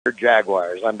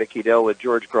Jaguars. I'm Mickey Dale with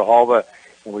George Grijalva,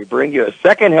 and we bring you a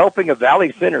second helping of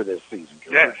Valley Center this season,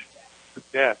 George.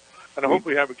 Yeah. And I hope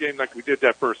we have a game like we did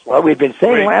that first one. Well, we've been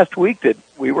saying last week that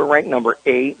we were ranked number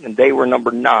 8 and they were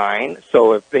number 9.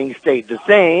 So if things stayed the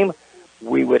same,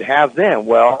 we would have them.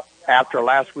 Well, after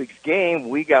last week's game,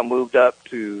 we got moved up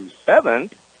to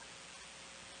 7th.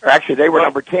 Or actually, they were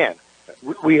number 10.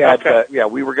 We had,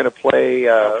 we were going to play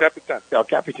El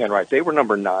Capitan, right. They were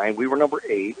number 9. We were number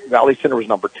 8. Valley Center was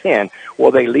number 10.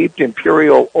 Well, they leaped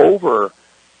Imperial over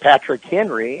Patrick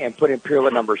Henry and put Imperial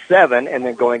at number 7, and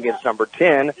then going against number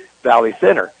 10, Valley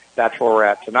Center. That's where we're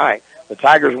at tonight. The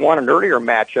Tigers won an earlier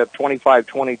matchup,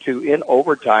 25-22 in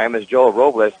overtime, as Joe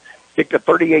Robles kicked a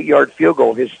 38-yard field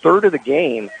goal, his third of the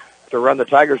game, to run the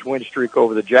Tigers' win streak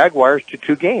over the Jaguars to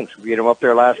 2 games. We beat them up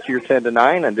there last year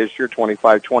 10-9, and this year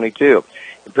 25-22.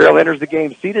 Imperial enters the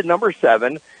game seeded number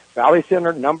 7, Valley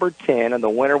Center number 10, and the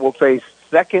winner will face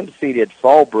second-seeded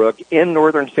Fallbrook in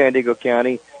northern San Diego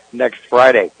County next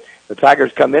Friday. The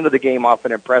Tigers come into the game off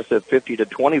an impressive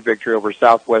 50-20 victory over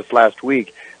Southwest last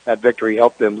week. That victory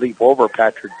helped them leap over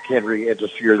Patrick Henry and to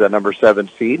secure the number 7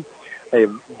 seed. It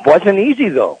wasn't easy,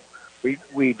 though.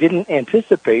 We didn't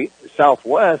anticipate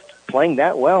Southwest playing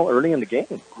that well early in the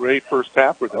game. Great first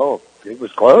half with them. Oh, it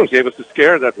was close. They gave us a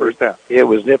scare that first half. It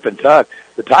was nip and tuck.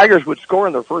 The Tigers would score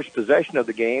in their first possession of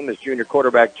the game as junior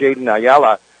quarterback Jaden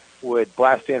Ayala would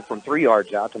blast in from 3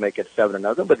 yards out to make it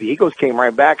 7-0. But the Eagles came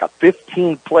right back, a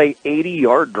 15-play,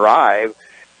 80-yard drive,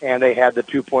 and they had the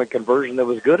 2-point conversion that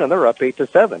was good, and they're up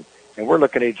 8-7. And we're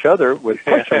looking at each other with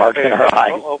question marks in our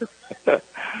eyes.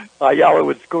 Ayala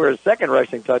would score a second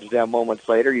rushing touchdown moments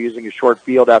later using a short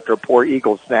field after a poor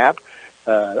Eagle snap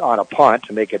on a punt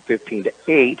to make it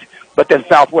 15-8. But then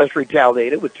Southwest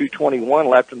retaliated with 2:21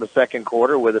 left in the second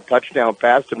quarter with a touchdown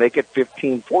pass to make it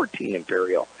 15-14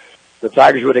 Imperial. The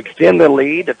Tigers would extend the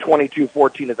lead to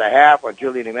 22-14 at the half on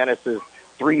Julian Jimenez's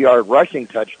 3-yard rushing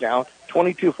touchdown,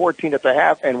 22-14 at the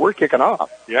half, and we're kicking off.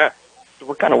 Yeah. So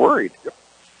we're kind of worried.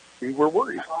 We were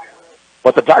worried.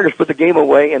 But the Tigers put the game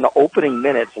away in the opening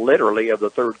minutes, literally, of the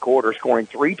third quarter, scoring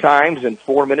 3 times in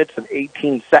 4 minutes and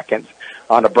 18 seconds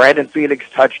on a Brandon Felix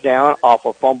touchdown off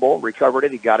a fumble, recovered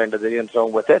it. He got into the end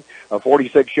zone with it. A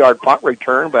 46-yard punt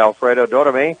return by Alfredo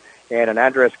Dorame and an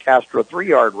Andres Castro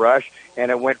 3-yard rush,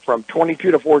 and it went from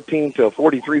 22-14 to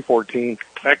 43-14.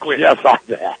 Just off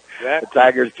that. The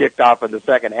Tigers kicked off in the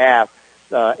second half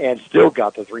and still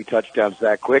got the 3 touchdowns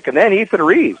that quick. And then Ethan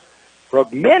Reeves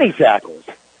broke many tackles.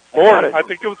 4. I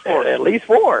think it was 4. At least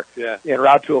 4. Yeah. En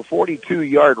route to a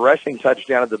 42-yard rushing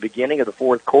touchdown at the beginning of the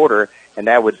fourth quarter, and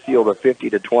that would seal the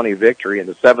 50-20 victory and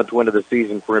the 7th win of the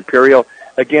season for Imperial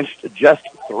against just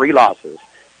 3 losses.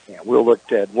 And we'll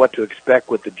look at what to expect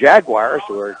with the Jaguars,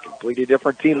 who are a completely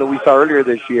different team than we saw earlier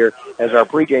this year, as our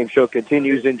pregame show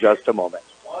continues in just a moment.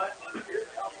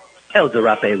 El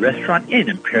Zarape restaurant in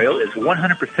Imperial is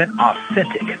 100%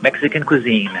 authentic Mexican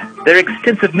cuisine. Their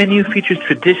extensive menu features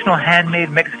traditional handmade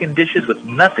Mexican dishes with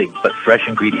nothing but fresh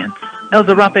ingredients. El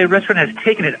Zarape restaurant has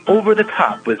taken it over the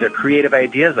top with their creative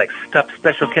ideas like stuffed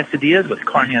special quesadillas with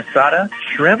carne asada,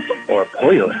 shrimp, or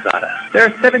pollo asada. There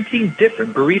are 17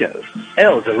 different burritos.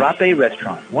 El Zarape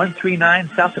restaurant, 139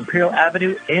 South Imperial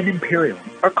Avenue in Imperial.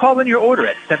 Or call in your order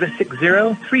at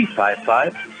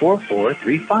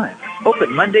 760-355-4435.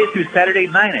 Open Monday through Saturday,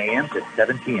 9 a.m. to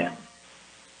 7 p.m.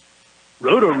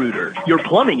 Roto-Rooter, your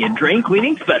plumbing and drain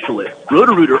cleaning specialist.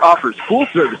 Roto-Rooter offers full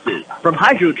services, from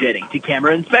hydrojetting to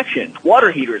camera inspection,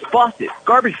 water heaters, faucets,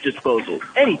 garbage disposal,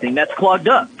 anything that's clogged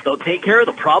up. They'll take care of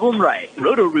the problem right.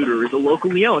 Roto-Rooter is a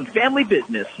locally owned family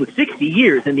business with 60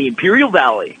 years in the Imperial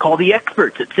Valley. Call the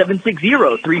experts at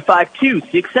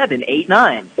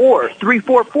 760-352-6789 or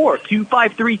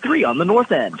 344-2533 on the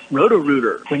north end.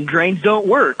 Roto-Rooter, when drains don't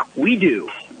work, we do.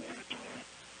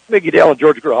 Mickey Dale and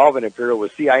George Grijalva in Imperial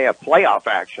with CIF playoff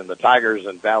action, the Tigers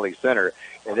and Valley Center.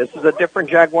 And this is a different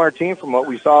Jaguar team from what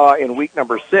we saw in week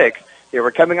number 6. They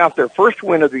were coming off their first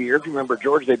win of the year. If you remember,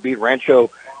 George, they beat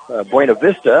Rancho Buena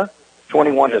Vista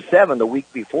 21-7 the week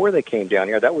before they came down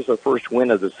here. That was the first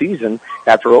win of the season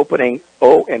after opening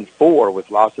 0-4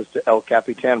 with losses to El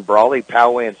Capitan, Brawley,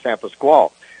 Poway, and San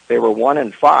Pasqual. They were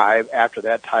 1-5 after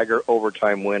that Tiger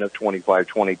overtime win of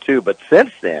 25-22. But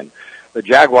since then, the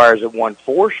Jaguars have won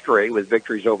 4 straight with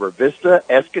victories over Vista,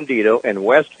 Escondido, and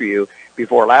Westview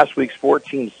before last week's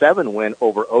 14-7 win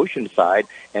over Oceanside,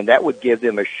 and that would give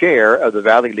them a share of the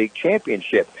Valley League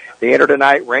Championship. They enter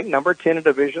tonight ranked number 10 in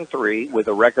Division III with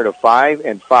a record of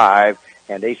 5-5,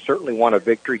 and they certainly want a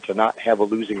victory to not have a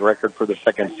losing record for the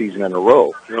second season in a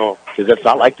row. No. Because that's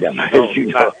not like them, as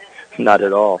you know. Not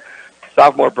at all.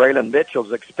 Sophomore Braylon Mitchell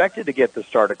is expected to get the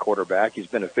start at quarterback. He's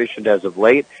been efficient as of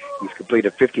late. He's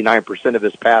completed 59% of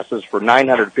his passes for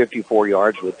 954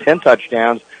 yards with 10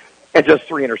 touchdowns and just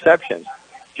 3 interceptions.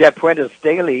 Jet Puentes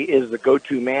Staley is the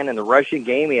go-to man in the rushing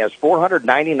game. He has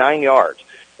 499 yards,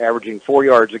 averaging 4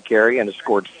 yards a carry, and has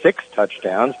scored 6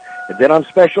 touchdowns. And then on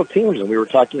special teams, and we were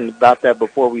talking about that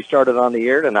before we started on the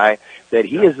air tonight, that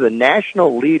he is the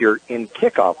national leader in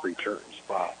kickoff returns,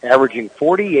 averaging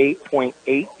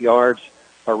 48.8 yards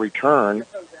a return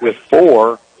with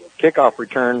 4 kickoff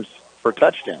returns for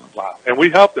touchdowns. Wow. And we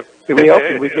helped him. We helped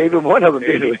him. We gave him one of them,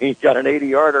 didn't we? He got an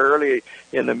 80-yarder early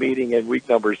in the meeting in week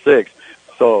number 6.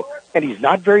 So, and he's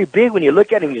not very big when you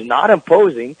look at him. He's not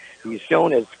imposing. He's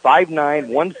shown as 5'9",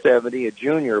 170, a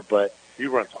junior, but he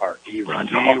runs hard. He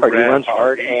runs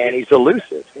hard, and he's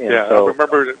elusive. And yeah, so, I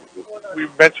remember we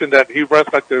mentioned that he runs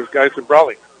like those guys in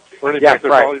Brawley. Yeah,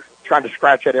 right. Trying to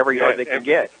scratch at every yard they can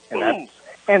get. And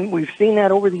we've seen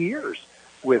that over the years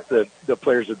with the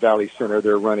players at Valley Center.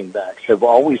 Their running backs have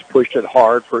always pushed it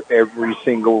hard for every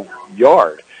single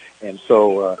yard. And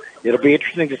so it'll be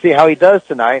interesting to see how he does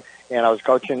tonight. And I was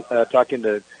talking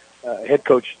to head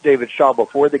coach David Shaw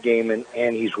before the game,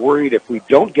 and he's worried if we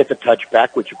don't get the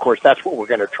touchback, which, of course, that's what we're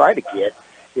going to try to get,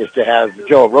 is to have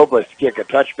Joe Robles kick a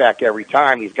touchback every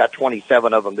time. He's got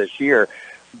 27 of them this year.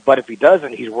 But if he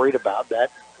doesn't, he's worried about that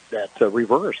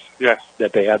reverse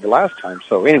that they had the last time.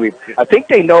 So, anyway, I think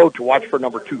they know to watch for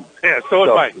number 2. Yeah, so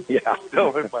am I. Yeah.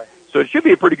 So am I. So it should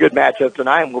be a pretty good matchup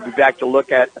tonight, and we'll be back to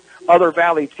look at other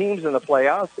Valley teams in the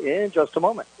playoffs in just a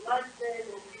moment.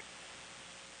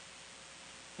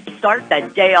 Start the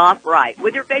day off right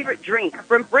with your favorite drink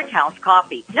from Brickhouse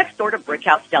Coffee, next door to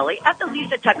Brickhouse Deli at the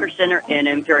Lisa Tucker Center in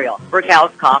Imperial.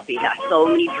 Brickhouse Coffee has so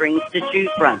many drinks to choose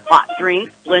from. Hot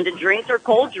drinks, blended drinks, or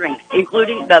cold drinks,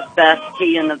 including the best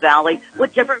tea in the valley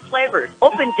with different flavors.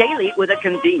 Open daily with a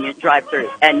convenient drive-thru.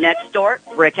 And next door,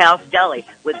 Brickhouse Deli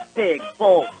with big,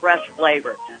 full, fresh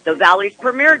flavor. The valley's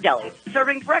premier deli,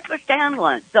 serving breakfast and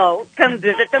lunch. So come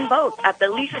visit them both at the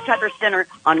Lisa Tucker Center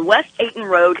on West Ayton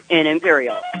Road in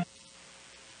Imperial.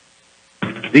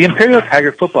 The Imperial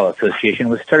Tiger Football Association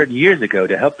was started years ago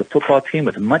to help the football team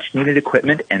with much-needed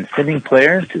equipment and sending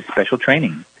players to special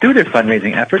training. Through their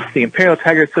fundraising efforts, the Imperial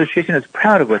Tiger Association is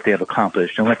proud of what they have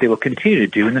accomplished and what they will continue to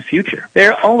do in the future. They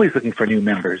are always looking for new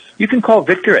members. You can call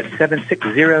Victor at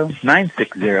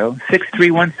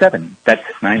 760-960-6317. That's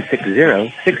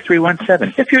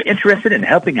 960-6317 if you're interested in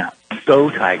helping out. Go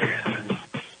Tigers.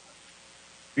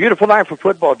 Beautiful night for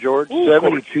football, George.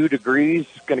 72 degrees.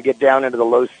 Going to get down into the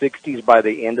low 60s by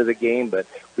the end of the game, but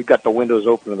we've got the windows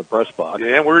open in the press box.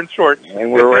 Yeah, and we're in shorts.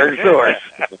 And we're wearing shorts.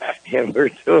 And we're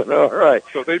doing all right.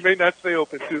 So they may not stay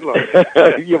open too long.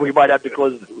 Yeah, we might have to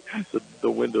close the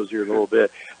windows here in a little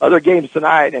bit. Other games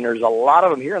tonight, and there's a lot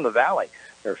of them here in the Valley.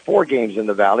 There are 4 games in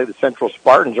the Valley. The Central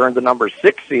Spartans earned the number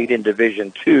 6 seed in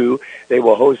Division II. They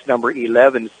will host number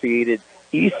 11 seeded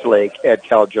Eastlake at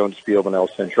Cal Jones Field in El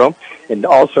Centro. And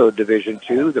also Division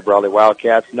II, the Brawley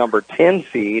Wildcats, number 10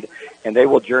 seed, and they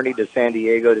will journey to San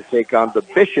Diego to take on the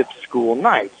Bishop School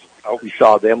Knights. We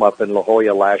saw them up in La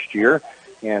Jolla last year,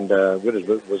 and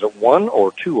was it 1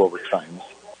 or 2 overtimes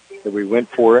that we went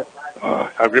for it?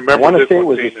 I remember. I want to say it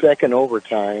was the second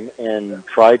overtime and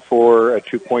tried for a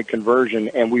 2-point conversion,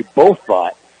 and we both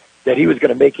thought that he was going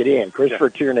to make it in. Christopher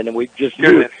Tiernan, and we just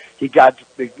knew he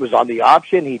was on the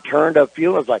option. He turned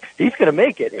upfield. I was like, he's going to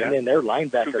make it. And then their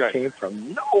linebacker came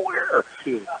from nowhere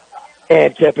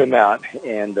and kept him out.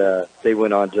 And they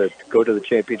went on to go to the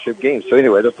championship game. So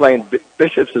anyway, they're playing.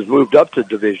 Bishops has moved up to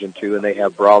Division II, and they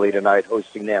have Brawley tonight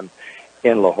hosting them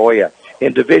in La Jolla.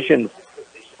 In Division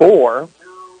 4,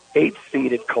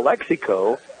 8th-seeded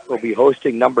Calexico will be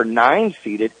hosting number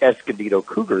 9-seeded Escondido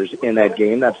Cougars in that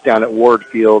game. That's down at Ward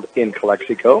Field in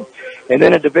Calexico. And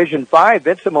then in Division 5,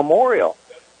 Vincent Memorial.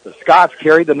 The Scots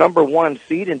carry the number 1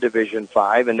 seed in Division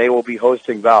 5, and they will be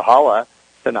hosting Valhalla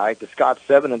tonight. The Scots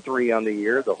 7-3 on the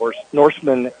year. The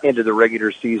Norsemen into the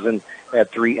regular season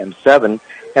at 3-7.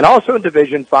 And also in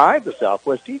Division 5, the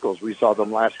Southwest Eagles. We saw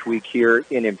them last week here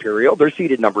in Imperial. They're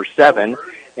seeded number 7,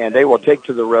 and they will take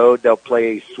to the road. They'll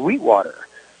play Sweetwater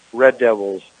Red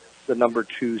Devils, the number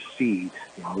 2 seed.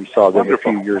 We saw them a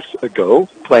few years ago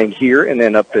playing here and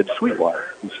then up at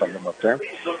Sweetwater. We saw them up there.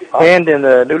 And in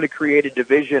the newly created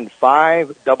Division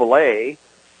 5 AA,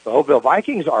 the Hopeville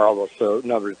Vikings are also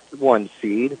number 1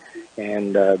 seed,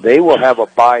 and they will have a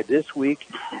bye this week.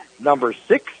 Number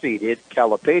 6-seeded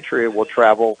Calipatria will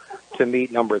travel to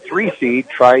meet number 3 seed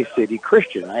Tri-City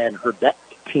Christian. I hadn't heard that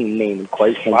team name in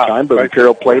quite some time, but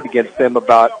Imperial played against them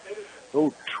about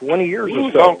 20 years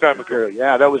or so. Long time ago.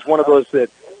 Yeah, that was one of those that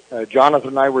Jonathan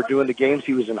and I were doing the games.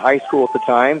 He was in high school at the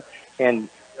time, And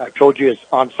I told you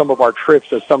on some of our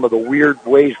trips as some of the weird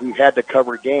ways we've had to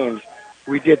cover games.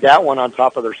 We did that one on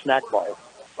top of their snack bar.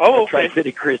 Oh, okay.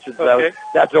 Tri-City Christian. Okay.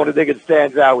 That's the only thing that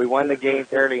stands out. We won the game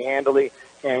fairly handily,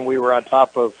 and we were on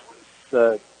top of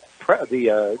the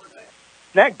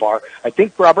snack bar. I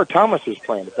think Robert Thomas was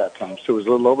playing at that time, so it was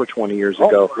a little over 20 years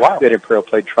ago that Imperial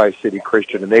played Tri-City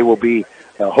Christian, and they will be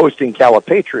hosting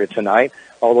Calipatria tonight.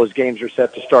 All those games are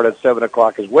set to start at 7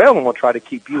 o'clock as well, and we'll try to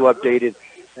keep you updated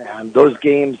on those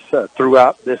games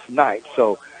throughout this night.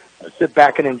 So sit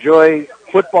back and enjoy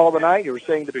football tonight. You were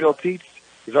saying that Bill Teets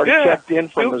is already checked in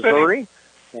from Missouri,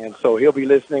 and so he'll be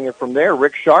listening in from there.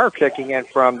 Rick Sharp checking in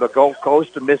from the Gulf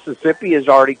Coast of Mississippi is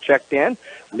already checked in.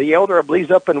 Lee Elder, I believe,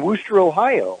 is up in Wooster,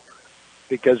 Ohio,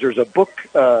 because there's a book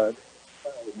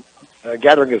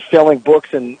gathering of selling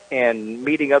books and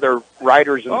meeting other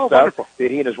writers and stuff wonderful.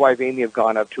 that he and his wife Amy have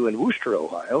gone up to in Wooster,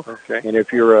 Ohio. Okay. And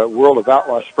if you're a World of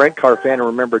Outlaw sprint car fan and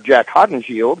remember Jack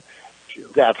Hodenshield,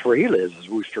 that's where he lives, is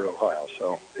Wooster, Ohio.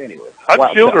 So anyway,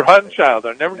 Hodenshield or Hodenschild?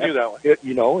 I never knew that one.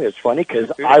 It's funny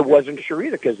because I wasn't sure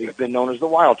either, because he's been known as the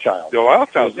Wild Child. The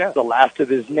Wild Child, yeah. The last of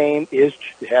his name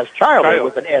has Child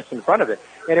with an S in front of it.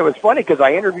 And it was funny because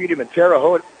I interviewed him in Terre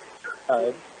Haute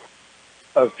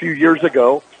a few years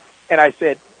ago, and I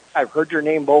said, I've heard your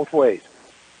name both ways.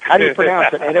 How do you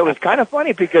pronounce it? And it was kind of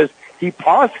funny because he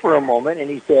paused for a moment and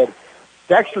he said,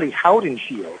 it's actually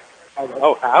Hodenshield.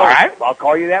 All right. I'll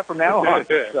call you that from now on.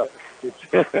 So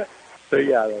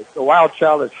yeah, the Wild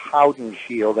Child is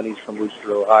Hodenshield, and he's from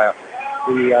Wooster, Ohio.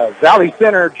 The Valley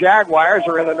Center Jaguars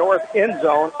are in the north end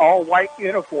zone, all white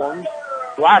uniforms,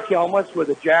 black helmets with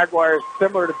the Jaguars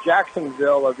similar to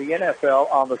Jacksonville of the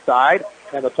NFL on the side.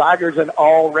 And the Tigers in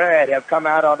all red have come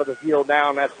out onto the field now,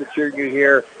 and that's the cheer you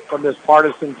hear from this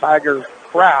partisan Tiger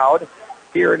crowd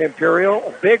here in Imperial.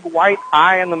 A big white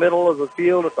eye in the middle of the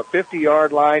field at the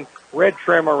 50-yard line, red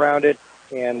trim around it,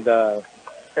 and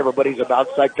everybody's about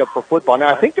psyched up for football.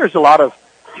 Now, I think there's a lot of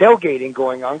tailgating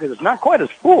going on because it's not quite as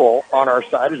full on our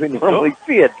side as we normally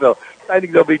see it. So I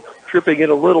think they'll be tripping in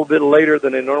a little bit later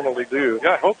than they normally do.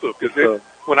 Yeah, I hope so, because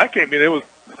when I came in, there was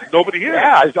nobody here.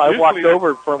 Yeah, I walked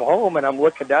over from home, and I'm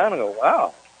looking down and go,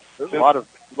 wow, there's a lot of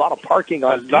parking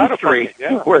on D Street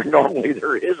where normally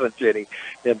there isn't any.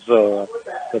 And so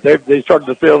but they started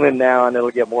to fill in now, and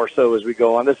it'll get more so as we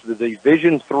go on. This is the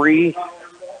Division 3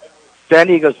 San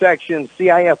Diego Section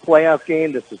CIF playoff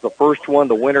game. This is the first one.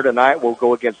 The winner tonight will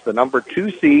go against the number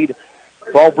 2 seed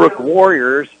Fallbrook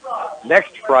Warriors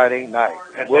next Friday night.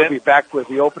 And we'll be back with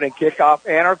the opening kickoff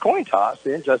and our coin toss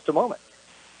in just a moment.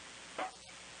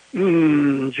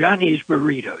 Johnny's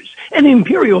Burritos, an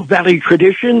Imperial Valley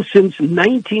tradition since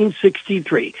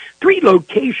 1963. 3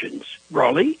 locations,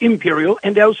 Raleigh, Imperial,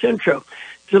 and El Centro.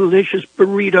 Delicious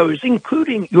burritos,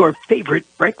 including your favorite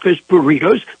breakfast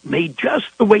burritos, made just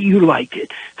the way you like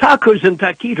it. Tacos and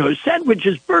taquitos,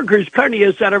 sandwiches, burgers, carne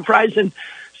asada, fries, and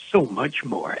so much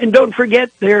more. And don't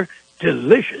forget their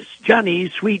delicious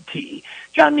Johnny's sweet tea.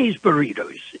 Johnny's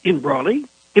Burritos in Raleigh,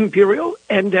 Imperial,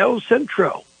 and El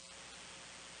Centro.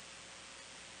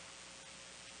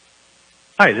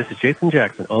 Hi, this is Jason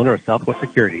Jackson, owner of Southwest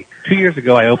Security. 2 years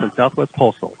ago, I opened Southwest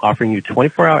Postal, offering you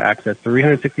 24-hour access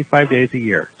 365 days a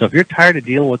year. So if you're tired of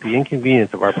dealing with the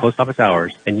inconvenience of our post office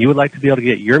hours and you would like to be able to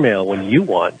get your mail when you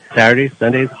want, Saturdays,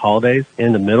 Sundays, holidays,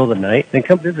 in the middle of the night, then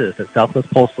come visit us at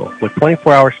Southwest Postal with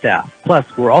 24-hour staff. Plus,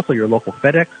 we're also your local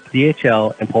FedEx,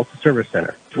 DHL, and Postal Service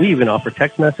Center. We even offer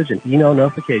text message and email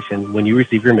notification when you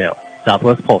receive your mail.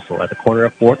 Southwest Postal at the corner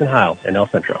of 4th and Hiles in El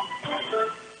Centro.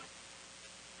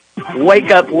 Wake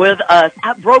up with us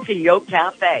at Broken Yoke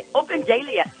Cafe. Open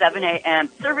daily at 7 a.m.,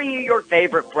 serving you your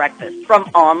favorite breakfast. From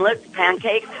omelets,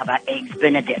 pancakes, how about eggs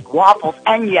Benedict, waffles,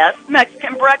 and yes,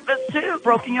 Mexican breakfast too.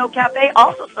 Broken Yoke Cafe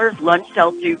also serves lunch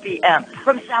till 2 p.m.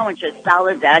 From sandwiches,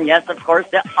 salads, and yes, of course,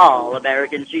 the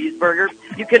all-American cheeseburgers.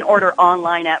 You can order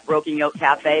online at Broken Yoke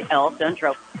Cafe El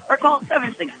Centro or call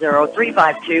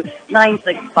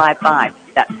 760-352-9655.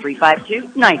 That's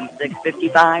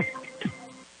 352-9655.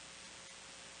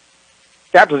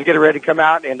 Captain's getting ready to come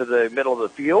out into the middle of the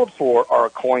field for our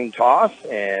coin toss,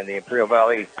 and the Imperial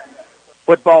Valley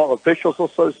Football Officials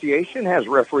Association has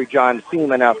referee John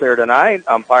Seaman out there tonight,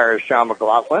 umpire Sean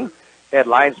McLaughlin, head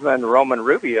linesman Roman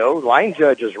Rubio, line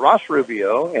judges Ross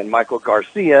Rubio, and Michael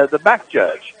Garcia, the back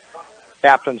judge.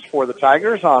 Captains for the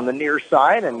Tigers on the near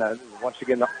side, and once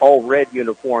again, the all-red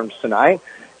uniforms tonight.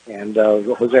 And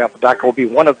Jose Apodaca will be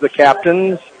one of the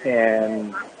captains,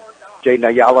 and Jaden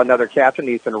Ayala, another captain,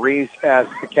 Ethan Reeves as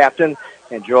the captain,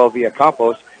 and Joel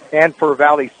Villacampos. And for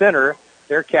Valley Center,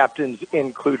 their captains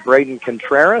include Braden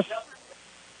Contreras.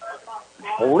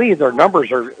 I believe their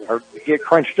numbers are get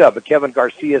crunched up, but Kevin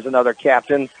Garcia is another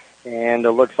captain, And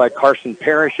it looks like Carson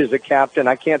Parrish is a captain.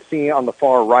 I can't see on the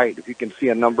far right if you can see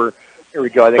a number. Here we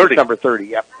go. I think 30. It's number 30.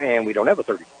 Yep. And we don't have a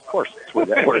 30. Of course, that's the way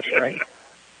that works, right?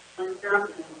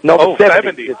 No,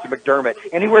 70. It's McDermott.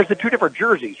 And he wears the two different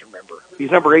jerseys, remember. He's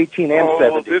number 18 and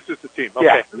 70. This is the team. Okay.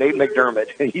 Yeah, Nate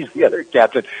McDermott. He's the other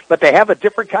captain. But they have a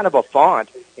different kind of a font,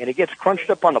 and it gets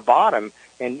crunched up on the bottom.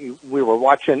 And we were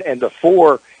watching, and the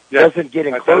 4 doesn't get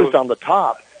enclosed on the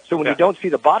top. So when you don't see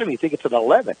the bottom, you think it's an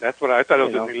 11. That's what I thought it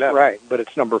was an 11. Right, but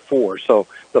it's number 4. So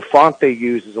the font they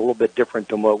use is a little bit different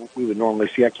than what we would normally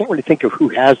see. I can't really think of who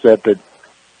has that, but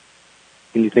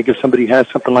can you think of somebody who has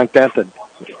something like that?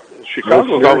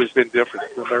 Chicago's always been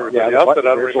different than everybody else, but I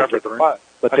don't remember the font.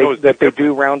 But they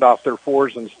do round off their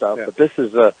 4s and stuff. Yeah. But this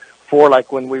is a 4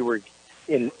 like when we were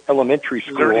in elementary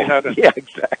school. Yeah,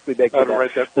 exactly.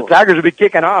 The Tigers will be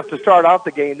kicking off to start off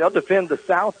the game. They'll defend the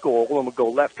south goal and will go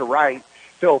left to right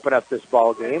to open up this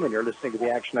ball game. And you're listening to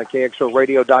the action on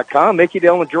KXORadio.com. Mickey,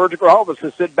 Dale, and George Grijalva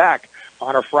to sit back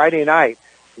on a Friday night.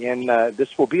 And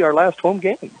this will be our last home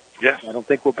game. Yes. I don't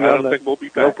think we'll be we'll be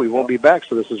back. Nope, we won't be back.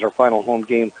 So this is our final home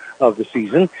game of the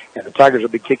season. And the Tigers will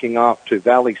be kicking off to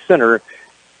Valley Center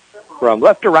from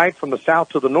left to right, from the south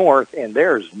to the north, and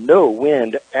there's no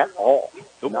wind at all.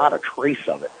 Not a trace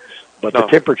of it. But the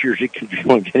temperatures, you can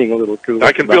feel getting a little cooler.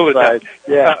 I can feel it now.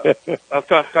 Yeah. I was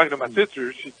talking to my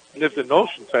sister. She lives in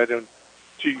Oceanside, and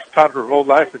she's taught her whole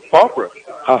life in Fallbrook.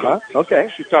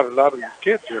 Okay. She taught a lot of these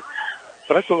kids here.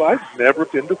 But I told her, I've never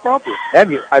been to Fallbrook.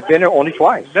 Have you? I've been there only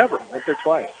twice. Never. Went there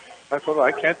twice. I told her,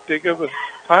 I can't think of a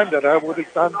time that I would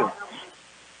have done there.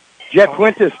 Jet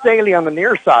Fuentes Staley on the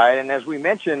near side, and as we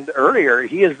mentioned earlier,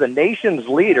 he is the nation's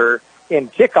leader in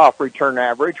kickoff return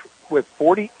average with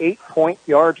 48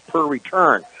 yards per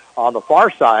return. On the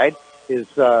far side is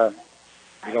Bear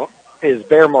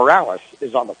Morales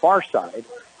is on the far side,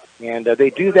 and they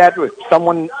do that with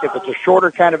someone. If it's a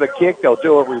shorter kind of a kick, they'll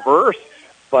do a reverse.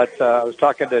 But I was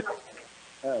talking to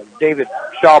David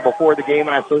Shaw before the game,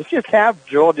 and I said, let's just have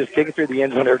Joel just kick it through the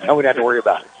end zone every time. We don't have to worry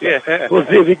about it. So we'll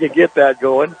see if he can get that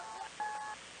going.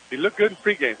 He looked good in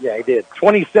pregame. Yeah, he did.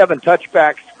 27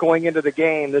 touchbacks going into the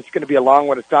game. This is going to be a long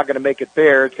one. It's not going to make it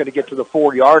there. It's going to get to the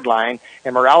 4-yard line,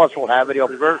 and Morales will have it.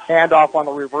 He'll hand off on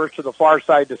the reverse to the far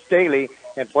side to Staley,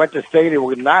 and Fuentes Staley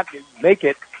will not make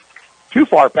it too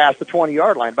far past the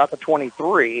 20-yard line, about the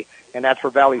 23, and that's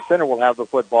where Valley Center will have the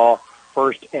football,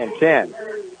 1st and 10.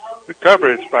 Good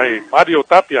coverage by Mario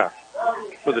Tapia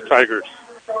for the Tigers,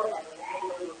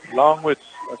 along with,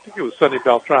 I think it was Sonny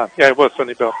Beltran. Yeah, it was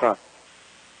Sonny Beltran.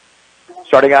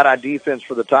 Starting out on defense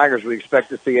for the Tigers, we expect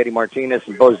to see Eddie Martinez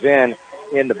and Bozin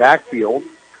in the backfield.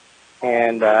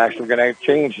 And actually, we're going to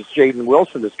change. It's Jaden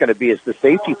Wilson that's going to be as the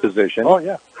safety position. Oh,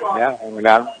 yeah. Yeah, and we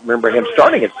not remember him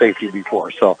starting at safety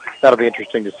before. So that'll be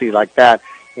interesting to see like that.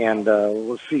 And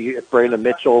we'll see if Braylon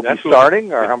Mitchell will be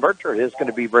starting or Humbert, or it is going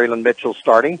to be Braylon Mitchell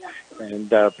starting. And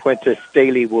Fuentes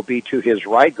Staley will be to his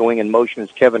right. Going in motion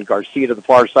is Kevin Garcia to the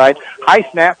far side. High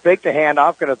snap, fake the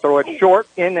handoff, going to throw it short,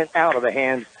 in and out of the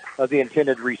hands of the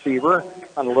intended receiver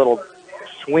on a little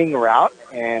swing route,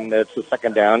 and it's a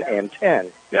 2nd down and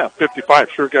 10. Yeah, 55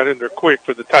 sure got in there quick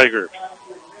for the Tigers.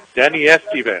 Danny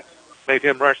Esquivel made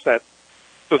him rush that,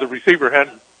 so the receiver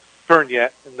hadn't turned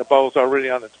yet, and the ball's already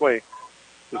on its way.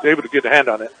 Was able to get a hand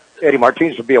on it. Eddie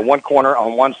Martinez will be a one corner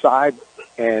on one side,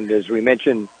 and as we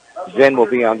mentioned, Zen will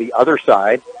be on the other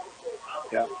side.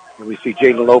 Yeah, and we see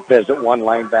Jaden Lopez at one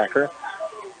linebacker.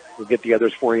 We'll get the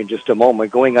others for you in just a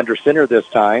moment. Going under center this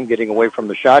time, getting away from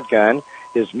the shotgun,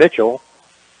 is Mitchell.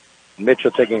 Mitchell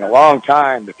taking a long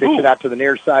time to pitch it out to the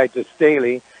near side to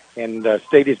Staley, and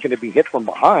Staley's going to be hit from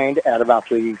behind at about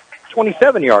the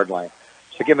 27-yard line.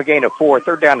 So give him a gain of 4,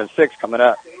 3rd down and 6 coming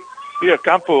up. Yeah,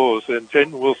 Campos and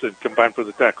Jaden Wilson combined for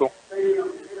the tackle.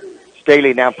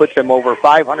 Staley now puts him over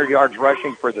 500 yards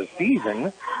rushing for the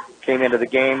season. Came into the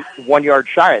game 1 yard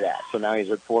shy of that, so now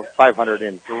he's at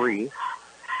 503.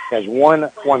 Has one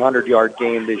 100-yard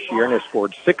game this year and has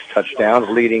scored 6 touchdowns,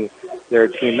 leading their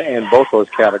team in both those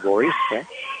categories. Okay.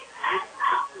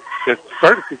 It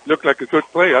started to look like a good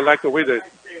play. I like the way that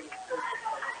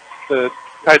the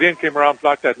tight end came around and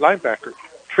blocked that linebacker.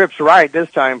 Trips right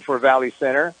this time for Valley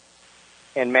Center,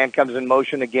 and man comes in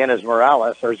motion again as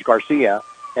Morales, or as Garcia,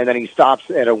 and then he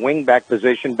stops at a wing-back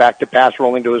position, back to pass,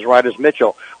 rolling to his right as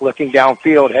Mitchell. Looking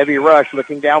downfield, heavy rush,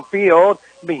 looking downfield,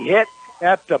 be hit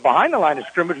at behind the line of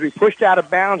scrimmage, be pushed out of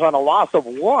bounds on a loss of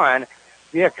 1.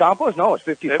 Yeah, Campos? No, it's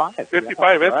 55.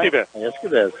 55, Esquivel.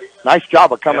 Esquivel. Nice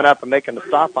job of coming up and making the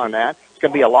stop on that. It's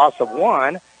going to be a loss of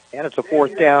 1, and it's a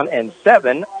 4th down and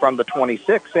 7 from the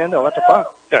 26, and they'll let the punt.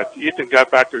 Yeah, Ethan got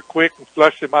back there quick and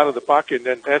flushed him out of the pocket, and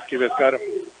then Esquivel got him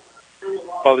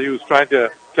while he was trying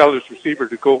to tell his receiver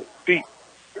to go feet.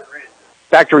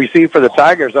 Back to receive for the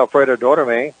Tigers, Alfredo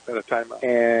Dorame. And a timeout.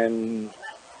 And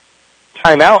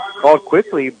timeout called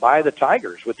quickly by the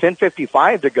Tigers with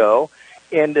 10:55 to go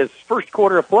in this first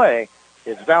quarter of play.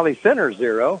 It's Valley Center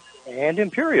 0 and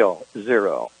Imperial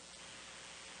 0.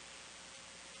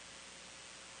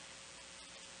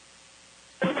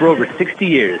 For over 60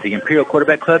 years, the Imperial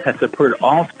Quarterback Club has supported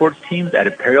all sports teams at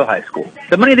Imperial High School.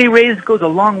 The money they raise goes a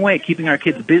long way keeping our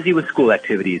kids busy with school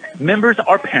activities. Members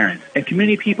are parents and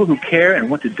community people who care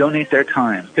and want to donate their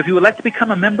time. If you would like to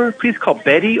become a member, please call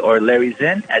Betty or Larry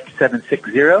Zinn at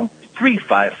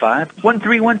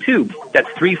 760-355-1312. That's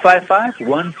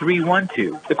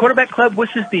 355-1312. The Quarterback Club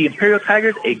wishes the Imperial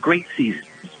Tigers a great season.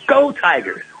 Go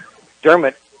Tigers!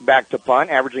 Dermott back to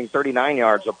punt, averaging 39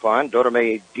 yards a punt.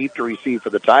 Dorame deep to receive for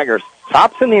the Tigers.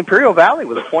 Tops in the Imperial Valley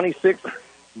with a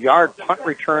 26-yard punt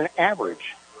return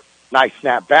average. Nice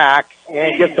snap back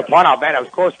and gets the punt out. Man, it was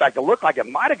close back. It looked like it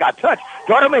might have got touched.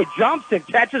 Dorame jumps and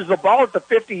catches the ball at the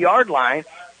 50-yard line,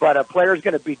 but a player's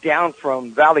going to be down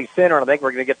from Valley Center, and I think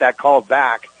we're going to get that called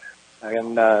back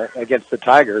and against the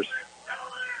Tigers.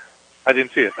 I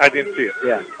didn't see it.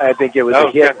 Yeah, I think it was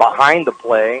a hit behind the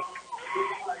play.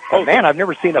 Oh, man, I've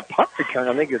never seen a punt return.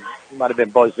 I think it might have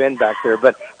been buzzed in back there,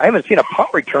 but I haven't seen a punt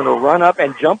returner run up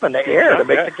and jump in the air to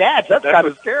make the catch. That's kind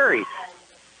of scary.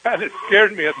 Kind of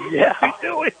scared me. Yeah. What's he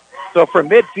doing? So from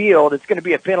midfield, it's going to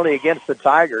be a penalty against the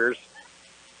Tigers.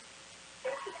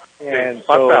 And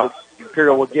so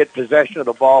Imperial will get possession of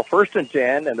the ball 1st and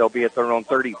 10, and they'll be at their own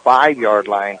 35-yard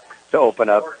line to open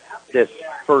up this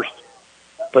first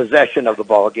possession of the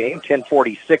ball game.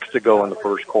 10:46 to go in the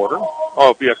first quarter.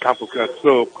 Oh, Campos got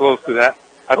so close to that.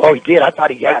 He did. I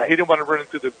thought he got it. He didn't want to run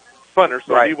into the punter,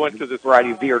 so he went to the... Right,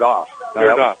 he veered off.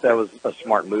 That was a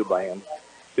smart move by him.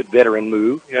 Good veteran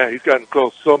move. Yeah, he's gotten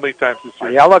close so many times this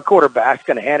year. Ayala quarterback's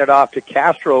going to hand it off to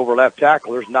Castro over left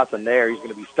tackle. There's nothing there. He's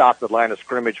going to be stopped at the line of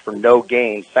scrimmage for no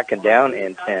gain. 2nd down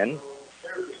and 10.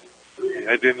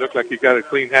 Yeah, it didn't look like he got a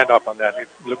clean handoff on that. It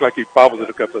looked like he bobbled it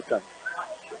a couple of times.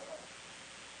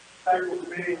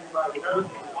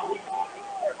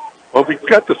 Well, we've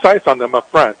got the sights on them up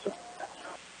front. So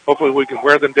hopefully we can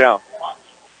wear them down.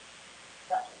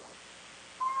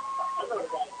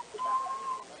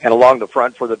 And along the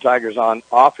front for the Tigers on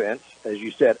offense, as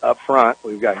you said, up front,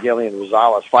 we've got Gillian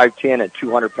Rosales, 5'10" and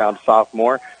 200-pound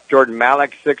sophomore. Jordan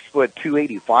Malik, 6 foot,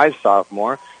 285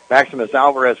 sophomore. Maximus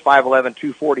Alvarez, 5'11",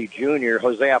 240 junior.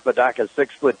 Jose Apodaca,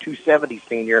 6 foot, 270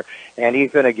 senior. And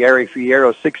Ethan Aguirre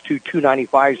Fierro, 6'2",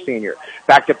 295 senior.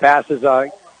 Back to passes,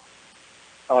 Yala,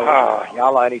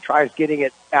 and he tries getting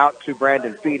it out to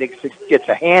Brandon Phoenix. Gets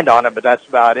a hand on it, but that's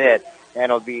about it. And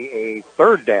it'll be a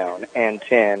 3rd down and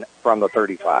 10 from the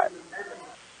 35.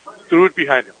 Threw it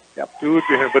behind him. Yep. Threw it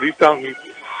behind him, but he told me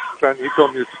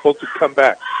he's supposed to come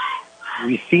back.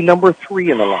 We see number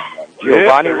 3 in the lineup,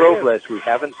 Giovanni Robles. We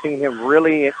haven't seen him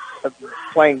really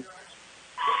playing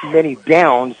many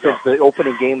downs since the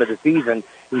opening game of the season.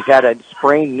 He's had a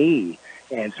sprained knee,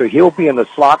 and so he'll be in the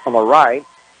slot on the right,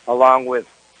 along with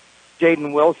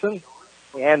Jaden Wilson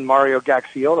and Mario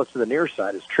Gaxiola to the near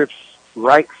side. His trips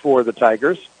right for the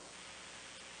Tigers.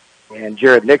 And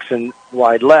Jared Nixon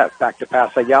wide left. Back to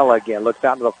pass Ayala again. Looks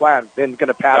out to the flat. Then going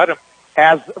to pass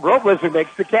as Robles, who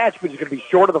makes the catch, but he's going to be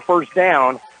short of the 1st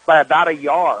down by about a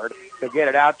yard to get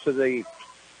it out to the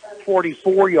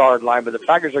 44-yard line. But the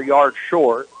Tigers are yards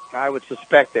short. I would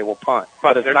suspect they will punt.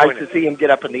 But it's nice to see him get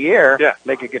up in the air,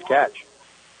 make a good catch.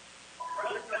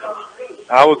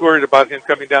 I was worried about him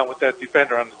coming down with that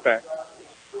defender on his back.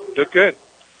 Looked good.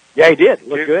 Yeah, he did.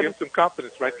 Looked good. Give him some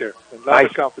confidence right there.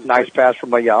 Nice pass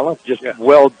from Ayala. Just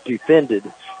well defended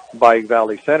by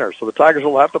Valley Center. So the Tigers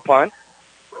will have to punt.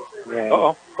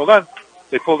 Hold on.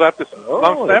 They pulled out this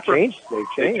long snapper. They've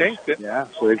changed it. Yeah,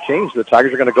 so they've changed. The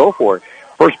Tigers are going to go for it.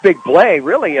 First big play,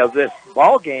 really, of this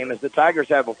ball game is the Tigers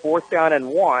have a 4th down and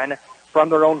 1 from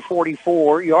their own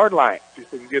 44-yard line. See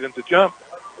if they can get him to jump.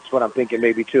 That's what I'm thinking,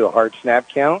 maybe, too. A hard snap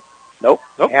count. Nope.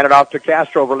 Hand it off to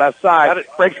Castro over left side.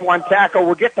 Breaks one tackle.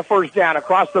 We'll get the 1st down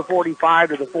across the 45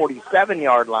 to the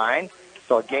 47-yard line.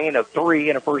 So a gain of 3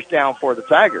 and a 1st down for the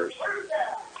Tigers.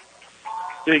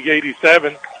 Big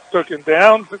 87 took him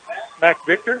down, Mac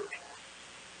Victor,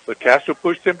 but Castro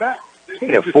pushed him back. He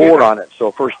had a 4 on it,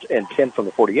 so 1st and 10 from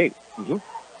the 48. Mm-hmm.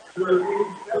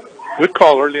 Good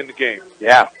call early in the game.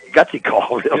 Yeah, gutsy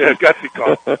call, really. Yeah, gutsy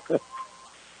call.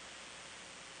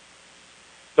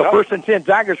 So 1st and 10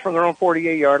 Tigers from their own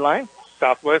 48-yard line.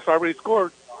 Southwest already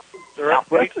scored.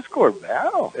 Southwest has scored.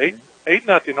 Wow.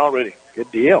 8-0 already.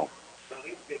 Good deal.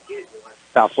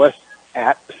 Southwest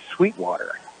at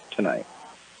Sweetwater tonight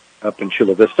up in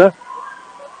Chula Vista,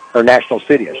 or National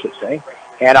City, I should say.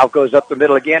 Handoff goes up the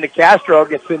middle again to Castro.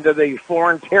 Gets into the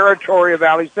foreign territory of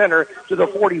Valley Center to the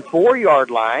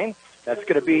 44-yard line. That's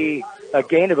going to be a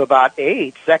gain of about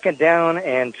 8. 2nd down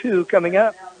and 2 coming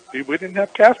up. See, we didn't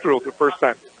have Castro the first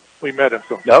time we met him.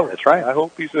 So no, that's right. I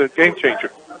hope he's a game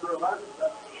changer.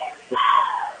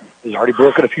 He's already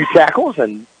broken a few tackles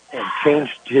and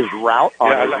changed his route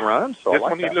on his run. So this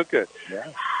one he looked good.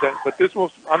 Yeah. But this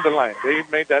was on the line. They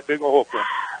made that big hole for him.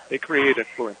 They created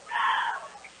for him.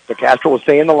 So Castro will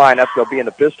stay in the lineup. They'll be in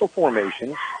the pistol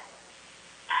formation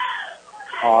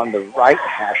on the right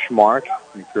hash mark.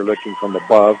 If you're looking from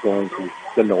above going to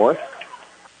the north.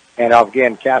 And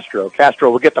again, Castro.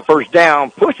 Castro will get the first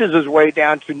down, pushes his way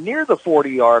down to near the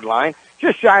 40-yard line,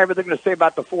 just shy of it. They're going to say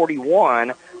about the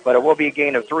 41, but it will be a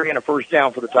gain of 3 and a first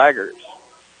down for the Tigers.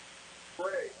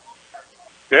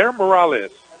 Darren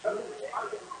Morales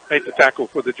made the tackle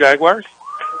for the Jaguars.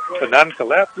 The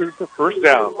non-collapse is the first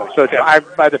down. So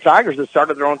by the Tigers that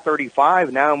started their own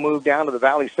 35, now moved down to the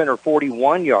Valley Center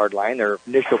 41-yard line, their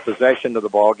initial possession of the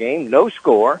ball game. No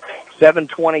score,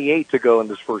 7:28 to go in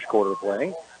this first quarter of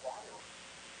play.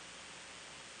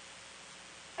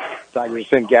 Tigers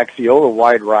send Gaxiola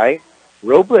wide right.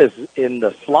 Robles in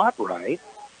the slot right.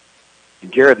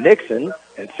 Jared Nixon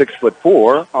at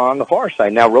 6'4" on the far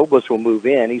side. Now Robles will move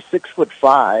in. He's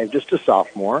 6'5", just a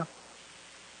sophomore.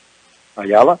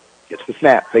 Ayala gets the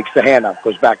snap, fakes the handoff,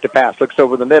 goes back to pass, looks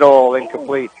over the middle,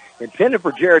 incomplete. Intended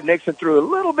for Jared Nixon, threw a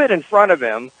little bit in front of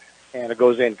him, and it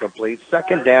goes incomplete.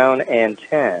 2nd down and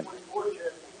 10.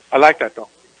 I like that, though.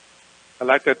 I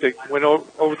like that they went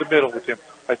over the middle with him.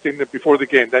 I seen that before the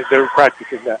game. They were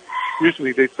practicing that.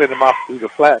 Usually they send him off through the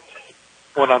flats,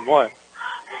 one-on-one.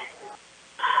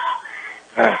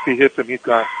 If he hits him, he's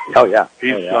gone. Oh, yeah.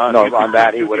 He's gone. No, on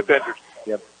that, he would have been.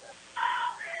 Yep.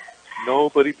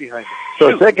 Nobody behind him.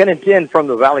 So 2nd and 10 from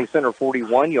the Valley Center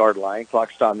 41-yard line.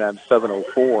 Clock stopped at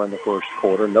 7:04 in the first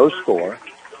quarter. No score.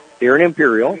 Here in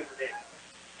Imperial.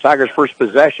 Tigers' first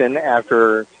possession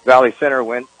after Valley Center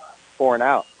went 4 and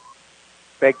out.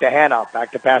 Fake the handoff.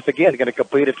 Back to pass again. Going to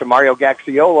complete it to Mario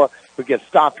Gaxiola, who gets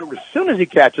stopped as soon as he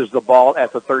catches the ball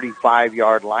at the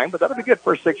 35-yard line. But that'll be good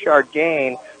for a 6-yard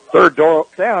gain. 3rd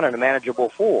down and a manageable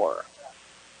 4.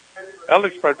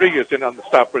 Alex Rodriguez in on the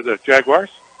stop for the Jaguars.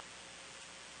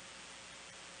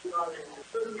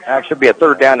 Actually, be a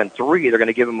 3rd down and 3. They're going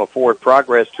to give him a forward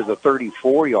progress to the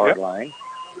 34-yard line.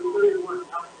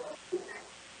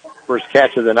 First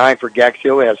catch of the night for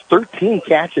Gaxiola. Has 13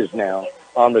 catches now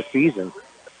on the season.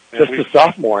 Just a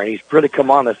sophomore, and he's really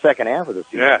come on the second half of the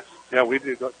season. Yeah, we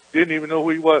didn't even know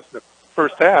who he was in the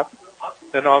first half.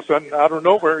 Then all of a sudden, out of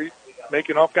nowhere, he's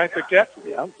making all kinds of catches.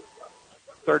 Yeah.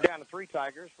 3rd down and 3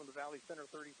 Tigers from the Valley Center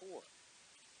 34.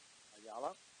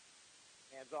 Ayala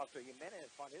hands off to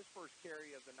Jimenez on his first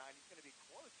carry of the night. He's going to be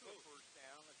close to a first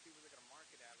down. Let's see where they're going to mark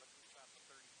it at. Let's see about the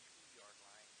 32-yard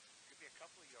line. Could be a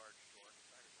couple of yards short.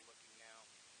 The Tigers are looking now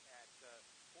at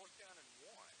 4th down and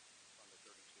 1 from the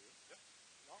 32. Yep.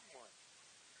 Long one.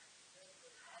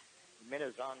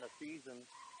 Jimenez on the season,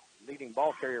 leading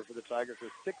ball carrier for the Tigers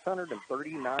with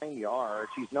 639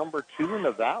 yards. He's number 2 in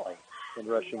the Valley in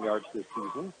rushing yards this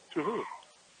season. To who?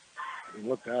 I didn't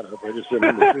look that up. I just said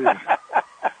number 2.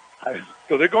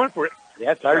 So they're going for it.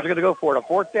 Yeah, Tigers are going to go for it. A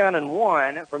 4th down and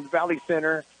 1 from the Valley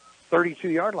Center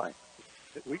 32-yard line.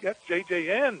 We got J.J.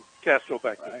 and Castro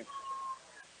back there. Right.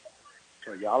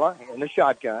 So Ayala in the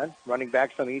shotgun, running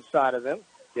backs on each side of him.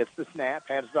 Gets the snap,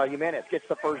 hands to Jimenez, gets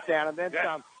the first down, and then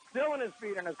some. Still in his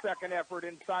feet in a second effort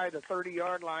inside the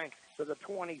 30-yard line to the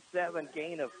 27,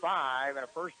 gain of 5, and a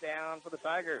first down for the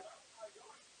Tigers.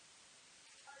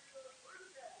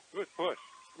 Good push.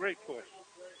 Great push.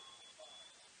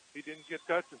 He didn't get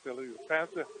touched until he was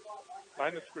past the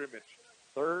line of scrimmage.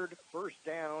 3rd first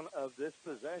down of this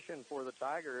possession for the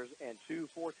Tigers and 2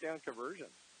 fourth down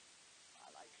conversions. I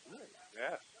like it.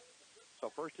 Yes.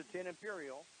 So 1st and 10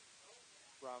 Imperial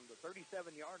from the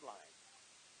 37-yard line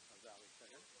of Valley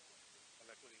Center. I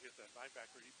like when he hit that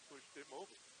linebacker, he pushed him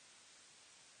over.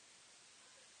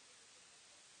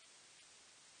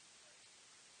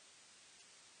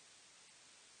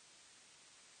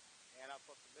 And up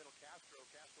the middle, Castro.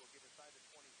 Castro will get inside the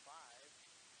 25.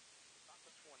 Not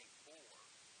the 24.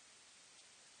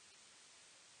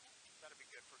 That'll be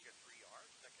good for a good 3 yards.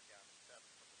 2nd down and 7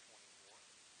 from the 24.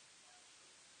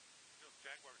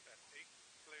 Jaguars had 8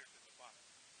 players in the box.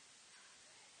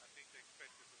 I think they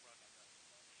expected to run on that.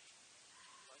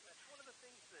 Well, that's one of the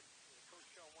things that Coach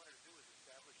Shaw wanted to do is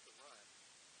establish the run.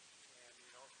 And,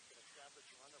 if you can establish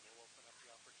the run, it will open up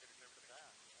the opportunity for the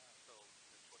pass. So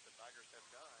that's what the Tigers have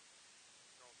done.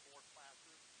 Thrown 4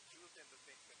 passes. 2 of them have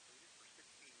been completed for 16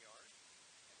 yards.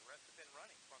 And the rest have been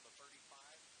running from the 35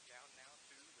 down now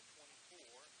to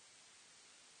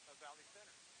of Valley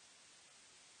Center.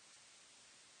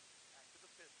 Back to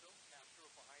the pistol. Castro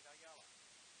behind Ayala.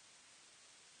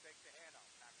 Takes the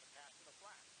handoff. Back to pass to the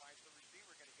flat. Finds the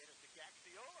receiver. Going to get it to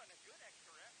Kxo, and a good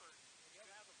extra effort. And he'll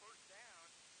have the first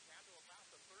down to about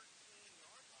the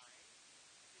 13-yard line.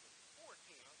 14.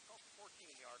 Let's call it the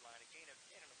 14-yard line. A gain of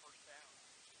 10 and a first down.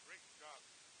 Great job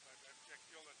by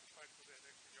Kxo at the fight for that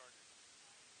extra yardage.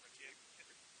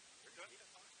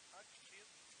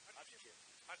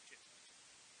 Hutchins.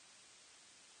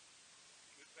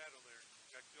 Good battle there.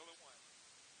 Kxo won.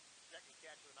 Second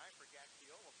catch of the night for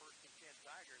Kxo. First and 10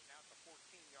 Tigers. Now at the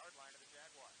 14-yard line of the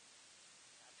Jaguars.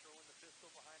 Castro in the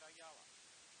pistol behind Ayala.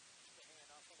 The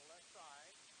handoff on the left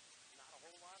side. Not a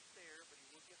whole lot there, but he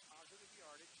will get positive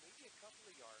yardage. Maybe a couple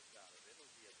of yards out of it.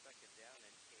 It'll be a second down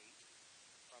and 8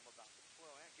 from about the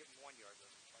 12. And give him 1 yard. The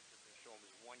reflector to show him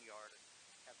is 1 yard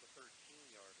at the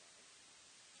 13-yard line.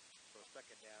 So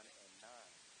second down and 9.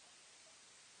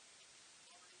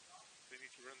 They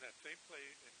need to run that same play,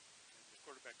 and the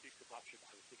quarterback keeps the option.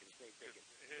 I was thinking the same thing.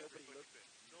 Nobody looked at it.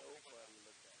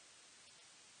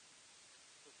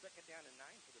 So second down and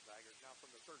 9 for the Tigers, now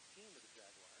from the 13 of the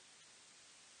Jaguars.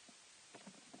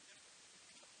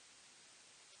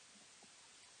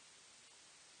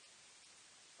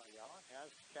 Ayala has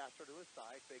Castro to his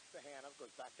side, fakes the handoff,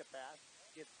 goes back to pass,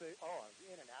 gets the,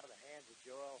 in and out of the hands of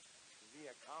Joel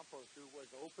Villacampos, who was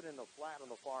open in the flat on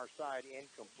the far side,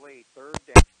 incomplete. Third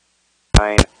down.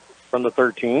 9 from the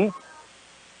 13.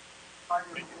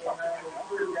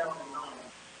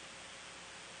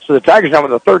 So the Tigers now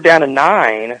with a third down and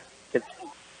 9. It's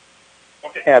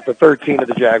at the 13 of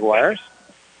the Jaguars.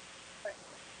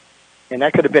 And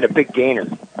that could have been a big gainer.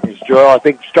 Joel, I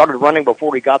think, started running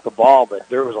before he got the ball, but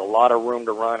there was a lot of room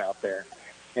to run out there.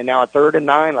 And now at third and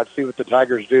 9, let's see what the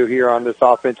Tigers do here on this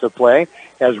offensive play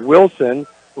as Wilson,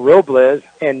 Robles,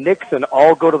 and Nixon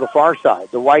all go to the far side,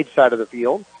 the wide side of the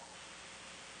field.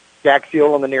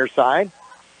 Kxo on the near side.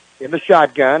 In the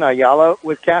shotgun, Ayala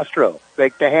with Castro.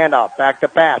 Fake the handoff, back to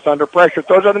pass, under pressure,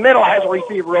 throws in the middle, has a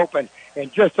receiver open,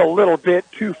 and just a little bit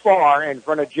too far in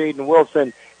front of Jaden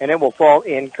Wilson, and it will fall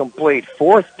incomplete.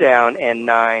 Fourth down and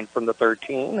 9 from the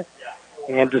 13.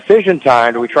 And decision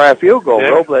time. Do we try a field goal? Yeah.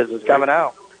 Robles is coming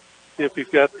out. See if he's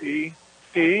got the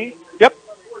T. Yep.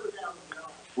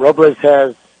 Robles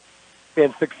has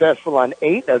been successful on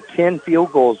 8 of 10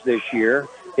 field goals this year.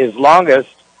 His longest,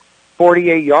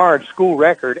 48-yard school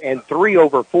record, and 3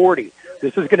 over 40.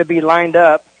 This is going to be lined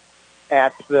up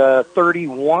at the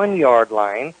 31-yard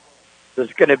line. This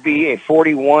is going to be a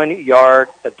 41-yard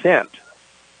attempt.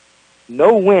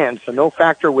 No win, so no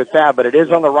factor with that, but it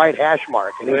is on the right hash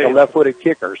mark, and he's a left-footed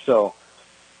kicker, so.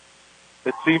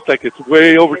 It seems like it's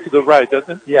way over to the right,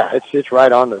 doesn't it? Yeah, it's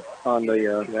right on the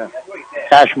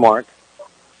hash mark.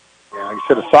 Yeah, like I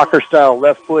said, a soccer-style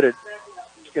left-footed.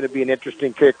 It's going to be an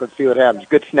interesting kick. Let's see what happens.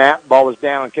 Good snap. Ball is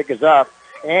down. Kick is up.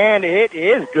 And it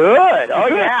is good. Oh,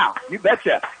 yeah. You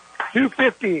betcha.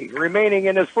 2:50 remaining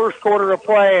in this first quarter of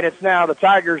play, and it's now the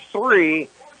Tigers 3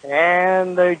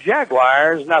 and the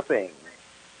Jaguars nothing.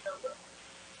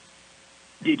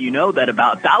 Did you know that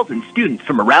about 1,000 students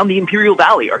from around the Imperial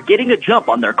Valley are getting a jump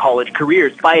on their college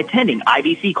careers by attending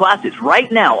IVC classes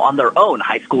right now on their own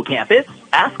high school campus?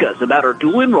 Ask us about our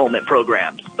dual enrollment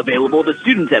programs, available to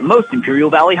students at most Imperial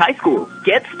Valley high schools.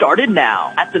 Get started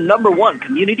now at the #1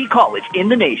 community college in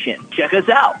the nation. Check us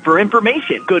out. For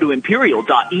information, go to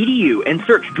imperial.edu and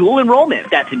search dual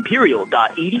enrollment. That's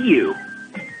imperial.edu.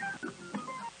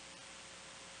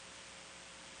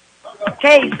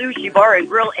 Kxo Sushi Bar and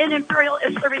Grill in Imperial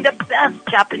is serving the best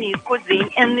Japanese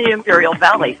cuisine in the Imperial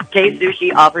Valley. Kxo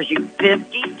Sushi offers you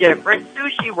 50 different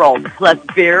sushi rolls, plus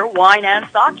beer, wine, and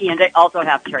sake. And they also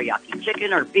have teriyaki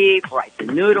chicken or beef, rice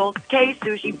and noodles. Kxo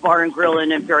Sushi Bar and Grill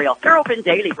in Imperial. They're open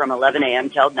daily from 11 a.m.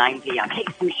 till 9 p.m.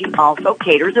 Kxo Sushi also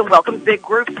caters and welcomes big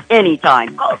groups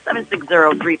anytime. Call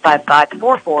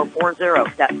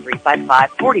 760-355-4440. That's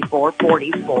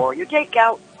 355-4444. Your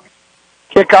takeout.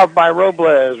 Kickoff by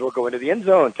Robles will go into the end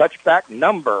zone. Touchback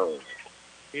number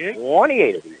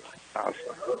 28 of these. Awesome.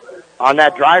 On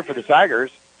that drive for the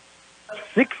Tigers,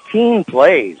 16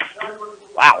 plays.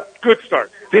 Wow. Good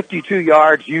start. 52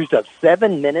 yards, used up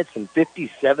 7 minutes and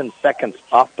 57 seconds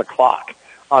off the clock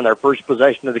on their first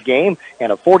possession of the game,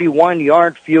 and a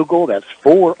 41-yard field goal. That's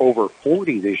 4 over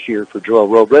 40 this year for Joel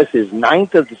Robles, his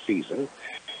 9th of the season.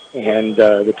 And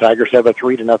the Tigers have a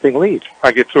 3-0 lead.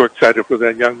 I get so excited for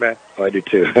that young man. Oh, I do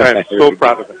too. I'm so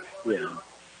proud of him. Yeah.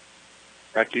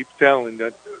 I keep telling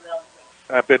that.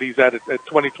 I bet he's at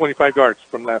 20, 25 yards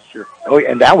from last year. Oh,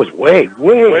 and that was way over.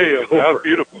 That was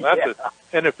beautiful. That's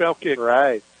an NFL kick.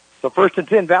 Right. So 1st and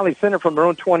 10, Valley Center from their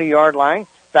own 20-yard line.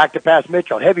 Back to pass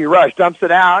Mitchell. Heavy rush. Dumps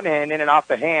it out and in and off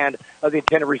the hand of the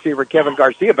intended receiver, Kevin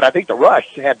Garcia. But I think the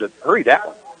rush had to hurry that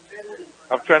one.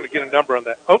 I'm trying to get a number on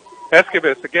that. Oh,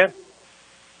 Escobar again.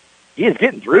 He is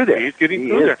getting through there. He's getting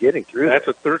through there. Getting through That's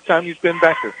there. the third time he's been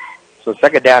back there. So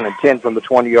 2nd down and 10 from the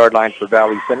 20-yard line for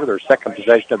Valley Center, their second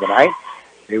possession of the night.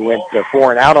 They went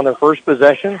 4 and out on their first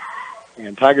possession,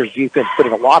 and Tigers defense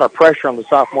putting a lot of pressure on the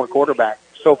sophomore quarterback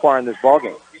so far in this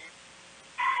ballgame.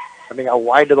 Coming out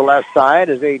wide to the left side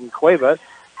is Aiden Cuevas.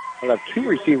 We'll have 2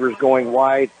 receivers going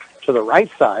wide to the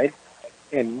right side,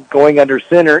 and going under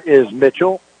center is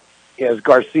Mitchell, is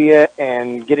Garcia,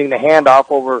 and getting the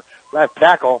handoff over left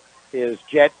tackle is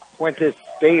Jet Fuentes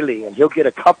Bailey, and he'll get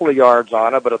a couple of yards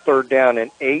on it, but a 3rd down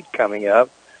and 8 coming up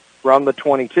from the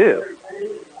 22.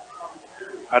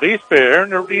 Arispe,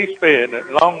 Aaron Arispe, and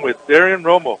along with Darian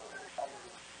Romo.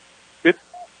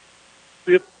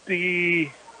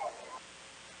 53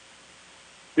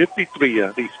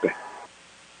 Arispe.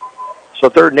 So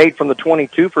 3rd and 8 from the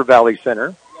 22 for Valley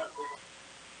Center.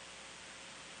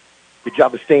 Good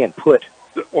job of staying put.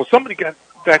 Well, somebody got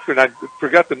back there, and I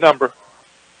forgot the number.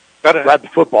 Grab the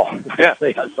football. Yeah.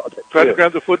 I saw that Tried too. to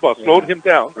grab the football, slowed him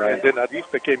down, Right. and then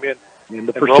Arispe came in. And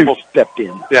the pursuit stepped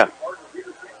in. Yeah.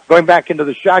 Going back into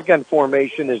the shotgun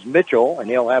formation is Mitchell, and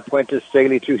he'll have Fuentes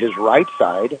Staley to his right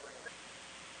side.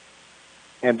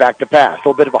 And back to pass. A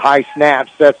little bit of a high snap.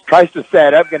 Seth tries to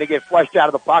set up, going to get flushed out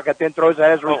of the pocket, then throws it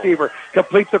as a receiver.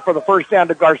 Completes it for the 1st down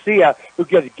to Garcia, who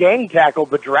gets gang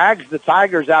tackled, but drags the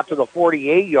Tigers out to the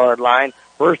 48-yard line.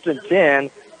 1st and 10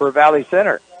 for Valley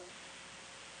Center.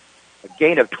 A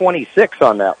gain of 26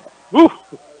 on that one. Woo!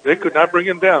 They could not bring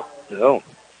him down. No.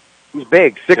 He's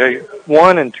big.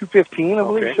 6'1" and 215, I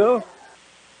believe so.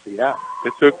 Yeah.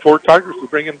 It took 4 Tigers to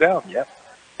bring him down. Yep.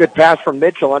 Good pass from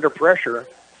Mitchell under pressure.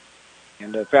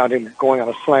 And found him going on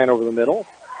a slant over the middle.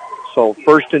 So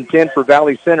 1st and 10 for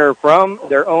Valley Center from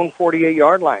their own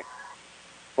 48-yard line.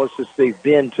 Closest they've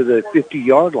been to the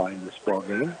 50-yard line this ball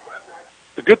game.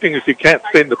 The good thing is he can't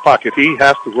stay in the pocket. He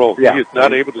has to roll. Yeah. He is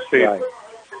not able to stay. Right.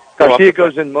 Garcia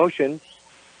goes in motion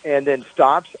and then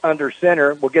stops under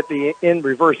center. We'll get the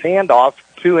in-reverse handoff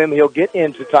to him. He'll get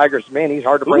into Tigers' man. He's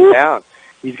hard to bring down.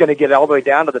 He's going to get all the way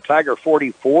down to the Tiger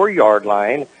 44-yard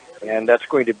line, and that's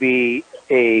going to be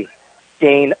a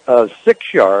gain of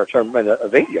 6 yards, or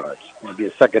of 8 yards. It'll be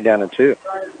a 2nd down and 2.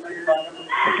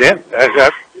 Again,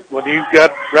 when he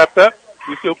got wrapped up,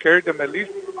 he still carried them at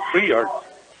least 3 yards.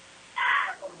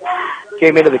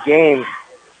 Came into the game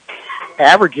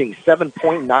averaging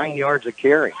 7.9 yards a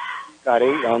carry. Got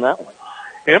 8 on that one.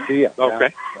 Him? Yeah.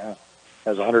 Okay. Yeah.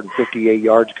 Has 158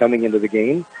 yards coming into the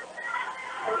game.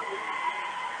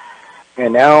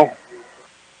 And now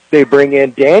they bring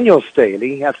in Daniel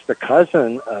Staley. That's the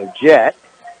cousin of Jet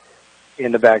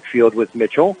in the backfield with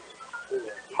Mitchell.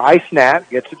 High snap,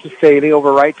 gets it to Staley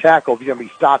over right tackle. He's going to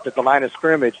be stopped at the line of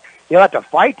scrimmage. He'll have to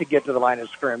fight to get to the line of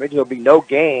scrimmage. There'll be no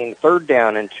gain. 3rd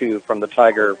down and 2 from the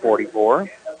Tiger 44.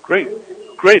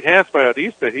 Great hands by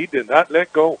Arispe. He did not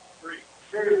let go.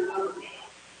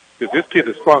 Because this kid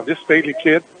is strong. This Staley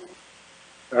kid,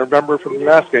 I remember from the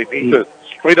last game, he's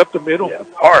straight up the middle,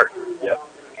 hard. Yep.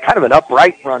 Kind of an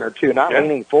upright runner, too. Not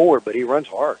leaning forward, but he runs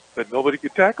hard. But nobody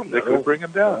could tackle him. They could bring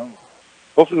him down.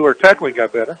 Hopefully our tackling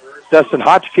got better. Dustin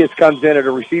Hotchkiss comes in at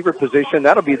a receiver position.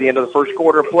 That'll be the end of the first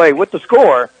quarter of play. With the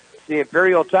score, the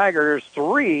Imperial Tigers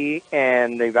 3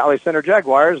 and the Valley Center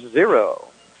Jaguars 0.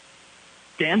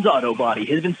 Dan's Auto Body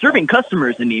has been serving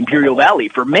customers in the Imperial Valley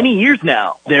for many years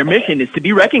now. Their mission is to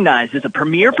be recognized as a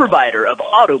premier provider of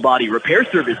auto body repair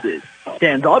services.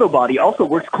 Dan's Auto Body also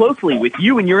works closely with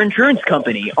you and your insurance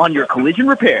company on your collision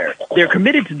repair. They're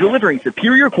committed to delivering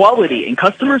superior quality and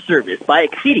customer service by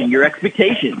exceeding your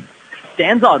expectations.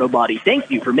 Dan's Auto Body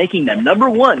thanks you for making them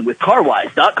 #1 with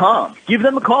CarWise.com. Give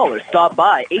them a call or stop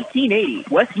by 1880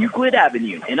 West Euclid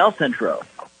Avenue in El Centro.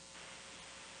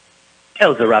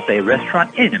 El Zarape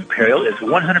restaurant in Imperial is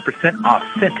 100%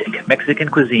 authentic Mexican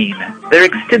cuisine. Their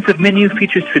extensive menu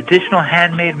features traditional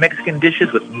handmade Mexican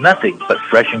dishes with nothing but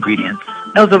fresh ingredients.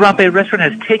 El Zarape restaurant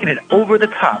has taken it over the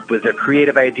top with their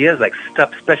creative ideas like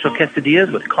stuffed special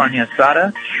quesadillas with carne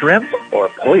asada, shrimp, or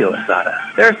pollo asada.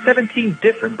 There are 17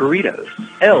 different burritos.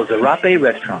 El Zarape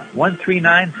restaurant,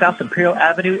 139 South Imperial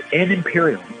Avenue in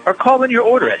Imperial. Or call in your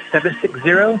order at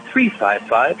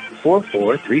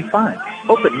 760-355-4435.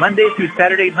 Open Monday through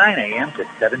Saturday, 9 a.m. to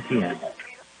 7 p.m.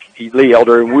 Lee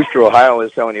Elder in Worcester, Ohio,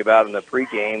 was telling you about in the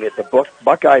pregame at the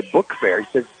Buckeye Book Fair. He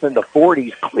says it's in the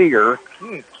 40s clear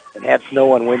and had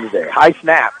snow on Wednesday. High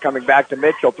snap coming back to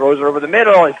Mitchell. Throws it over the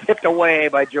middle and tipped away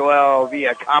by Joel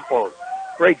Villacampos.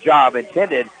 Great job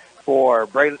intended for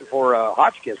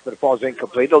Hotchkiss, but it falls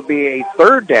incomplete. It'll be a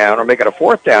third down, or make it a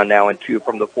fourth down now and 2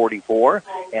 from the 44,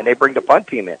 and they bring the punt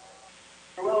team in.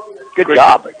 Great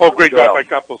job. Oh, great job by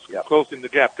Campos, closing the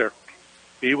gap there.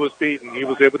 He was beaten. He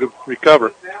was able to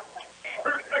recover.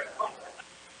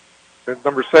 And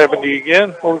number 70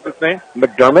 again. What was his name?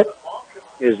 McDermott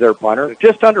is their punter.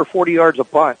 Just under 40 yards a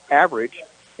punt, average,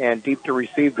 and deep to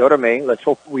receive. Go to me. Let's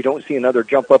hope we don't see another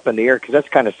jump up in the air, because that's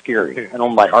kind of scary. I know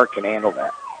my heart can handle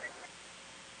that.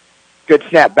 Good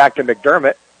snap back to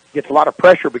McDermott. Gets a lot of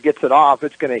pressure, but gets it off.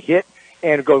 It's going to hit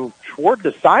and go toward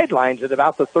the sidelines at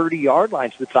about the 30-yard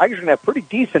line. So the Tigers are going to have pretty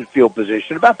decent field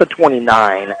position, about the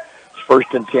 29. It's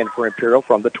 1st and 10 for Imperial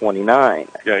from the 29.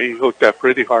 Yeah, he hooked that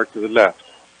pretty hard to the left.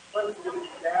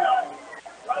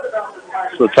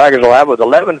 So the Tigers will have with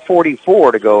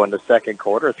 11:44 to go in the second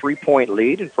quarter, a 3-point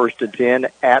lead, and 1st and 10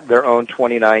 at their own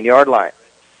 29-yard line.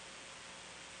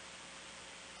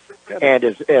 And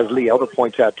as Lee Elder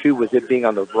points out, too, with it being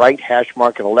on the right hash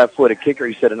mark and a left-footed kicker,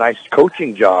 he said a nice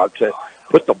coaching job to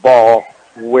put the ball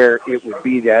where it would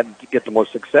be that to get the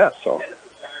most success. So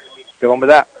go on with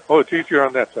that. Oh, it's easier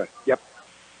on that side. Yep.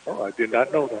 Oh, I did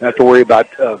not know that. Not have to worry about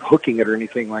hooking it or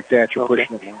anything like that. You're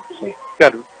pushing it along. So.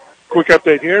 Got a quick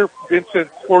update here. Vincent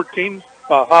 14,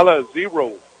 Valhalla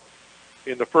 0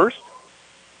 in the first.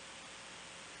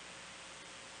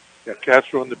 Got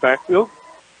Castro in the backfield.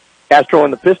 Castro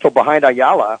in the pistol behind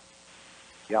Ayala.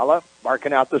 Ayala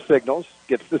marking out the signals,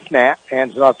 gets the snap,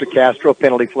 hands it off to Castro.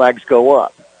 Penalty flags go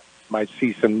up. Might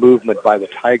see some movement by the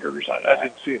Tigers. I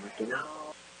didn't see anything.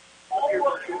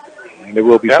 And there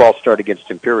will be false start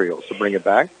against Imperial, so bring it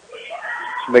back.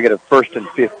 So make it a 1st and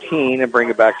 15 and bring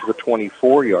it back to the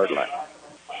 24-yard line.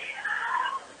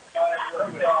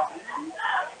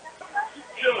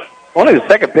 Only the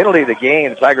second penalty of the game.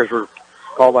 The Tigers were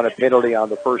called on a penalty on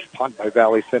the first punt by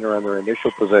Valley Center on their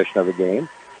initial possession of the game.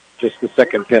 Just the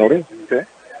second penalty. Okay.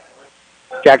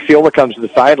 Gaxiola comes to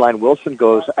the sideline. Wilson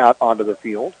goes out onto the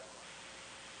field.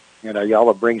 And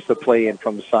Ayala brings the play in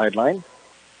from the sideline.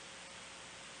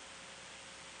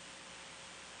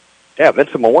 Yeah,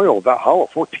 Vincent Memorial about Hollow,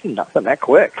 14-0, that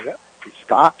quick. Yeah.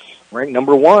 Scott's ranked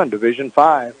number 1, Division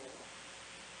 5.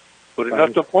 Putting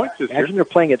up some points this year. Imagine they're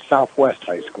playing at Southwest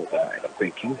High School tonight, I'm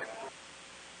thinking,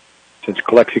 since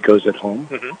Calexico's at home.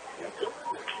 Mm-hmm.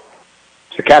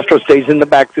 So Castro stays in the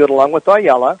backfield along with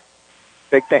Ayala.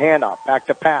 Take the handoff, back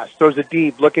to pass, throws it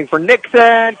deep, looking for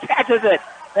Nixon, catches it.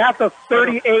 At the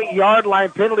 38-yard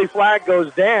line, penalty flag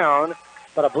goes down,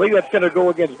 but I believe that's going to go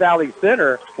against Valley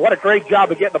Center. What a great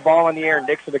job of getting the ball in the air and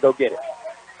Nixon to go get it.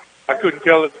 I couldn't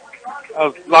tell it. I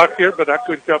was locked here, but I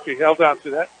couldn't tell if he held on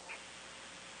to that.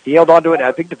 He held on to it.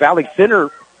 I think the Valley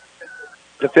Center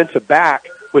defensive back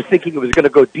was thinking it was going to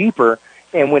go deeper,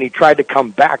 and when he tried to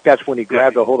come back, that's when he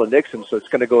grabbed a hold of Nixon, so it's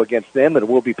going to go against them, and it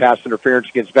will be pass interference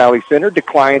against Valley Center.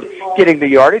 Declined getting the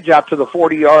yardage out to the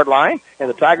 40-yard line, and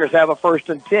the Tigers have a 1st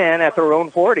and 10 at their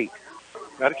own 40.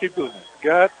 Got to keep doing that.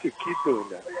 Got to keep doing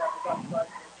that.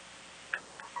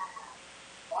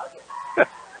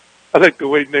 I like the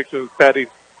way Nixon was patting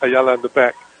Ayala on the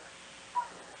back.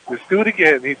 Let's do it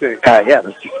again, he said. Yeah,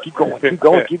 let's just keep going, keep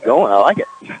going, keep going. I like it.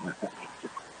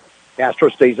 Castro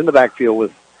stays in the backfield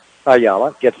with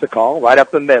Ayala, gets the call right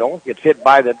up the middle, gets hit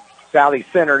by the Valley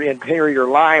Center interior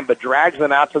line, but drags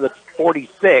them out to the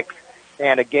 46,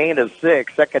 and a gain of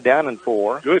 6, 2nd down and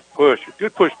 4. Good push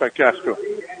by Castro.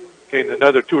 Gained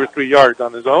another 2 or 3 yards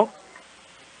on his own.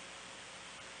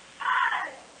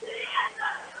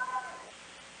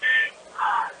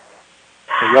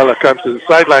 Ayala comes to the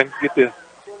sideline, get the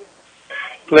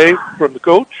play from the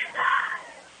coach.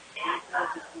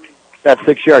 That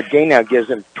 6-yard gain now gives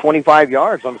him 25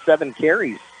 yards on 7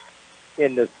 carries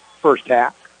in the first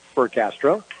half for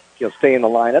Castro. He'll stay in the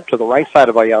lineup to the right side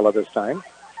of Ayala this time.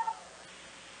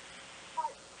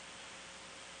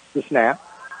 The snap.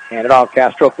 Hand it off,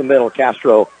 Castro up the middle.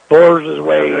 Castro burrs his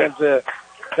way into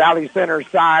Valley Center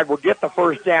side. Will get the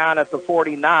 1st down at the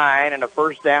 49, and a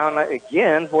 1st down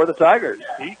again for the Tigers.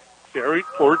 He carried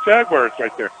 4 Jaguars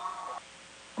right there.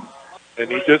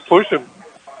 And he just pushed him.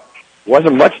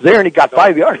 Wasn't much there, and he got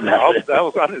 5 yards. That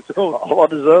was on his own. All on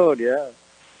his own, yeah.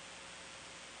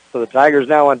 So the Tigers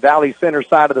now on Valley Center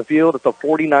side of the field at the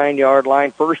 49-yard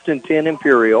line. 1st and 10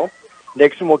 Imperial.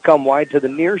 Nixon will come wide to the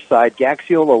near side.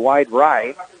 Gaxiola wide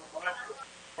right.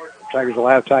 Tigers will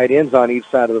have tight ends on each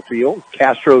side of the field.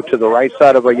 Castro to the right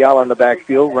side of Ayala in the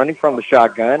backfield, running from the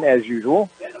shotgun as usual.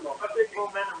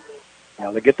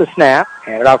 Now they get the snap.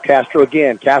 Hand it off Castro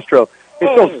again. Castro, his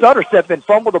little stutter step and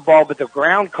fumbled the ball, but the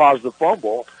ground caused the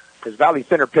fumble because Valley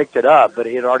Center picked it up, but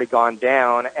he had already gone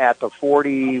down at the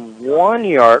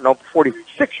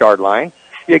 46-yard line.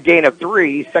 a gain of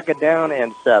 3, second down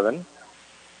and 7.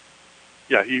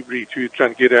 Yeah, he reached. He was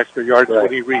trying to get extra yards. Right.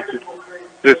 When he reached it,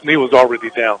 his knee was already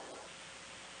down.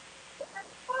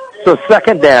 So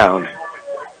second down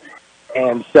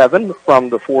and 7 from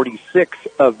the 46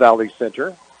 of Valley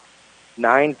Center.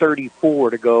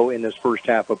 9:34 to go in this first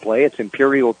half of play. It's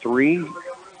Imperial 3,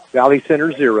 Valley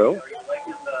Center 0.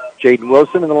 Jaden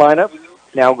Wilson in the lineup.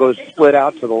 Now goes split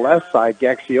out to the left side.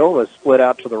 Gaxiola split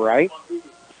out to the right.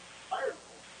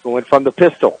 Going from the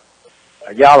pistol.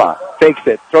 Ayala fakes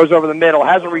it, throws over the middle,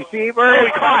 has a receiver. He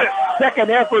caught it.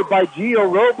 Second effort by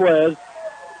Gio Robles.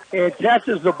 And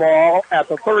catches the ball at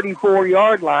the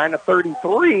 34-yard line, a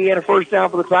 33, and a first down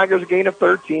for the Tigers, a gain of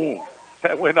 13.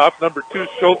 That went off number 2's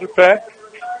shoulder pad.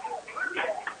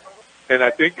 And I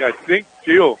think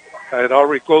Gio had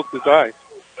already closed his eyes.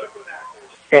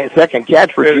 And second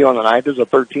catch for Gio on the night. There's a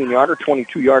 13-yarder,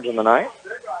 22 yards on the night.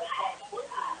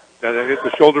 And then hit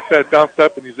the shoulder pad, bounced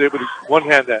up, and he's able to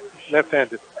one-hand that,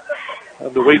 left-handed,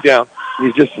 on the way down.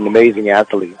 He's just an amazing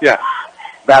athlete. Yeah.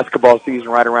 Basketball season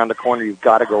right around the corner. You've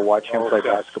got to go watch him play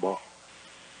basketball.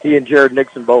 He and Jared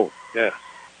Nixon both. Yeah.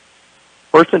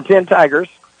 First and 10 Tigers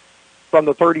from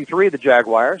the 33 of the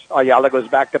Jaguars. Ayala goes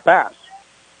back to pass.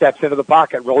 Steps into the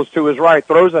pocket, rolls to his right,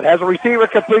 throws it, has a receiver,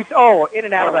 completes. Oh, in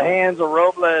and out of the hands of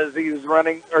Robles. He was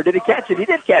running, or did he catch it? He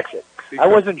did catch it. I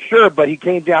wasn't sure, but he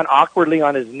came down awkwardly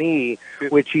on his knee,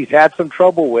 which he's had some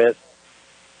trouble with.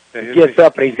 He gets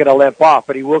up and he's going to limp off,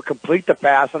 but he will complete the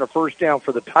pass on a first down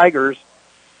for the Tigers.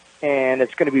 And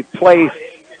it's going to be placed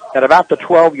at about the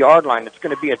 12-yard line. It's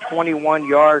going to be a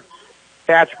 21-yard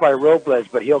catch by Robles,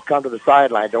 but he'll come to the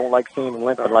sideline. Don't like seeing him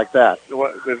limping like that.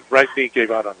 The right knee gave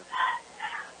out on him.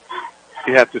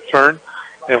 He had to turn,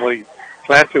 and when he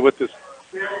plants it with his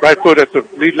right foot at the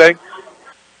lead leg,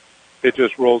 it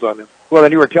just rolled on him. Well,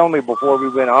 and you were telling me before we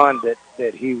went on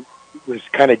that he was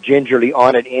kind of gingerly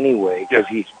on it anyway because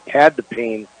he's had the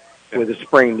pain with his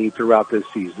sprained knee throughout this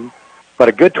season. But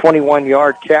a good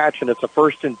 21-yard catch, and it's a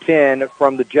first and 10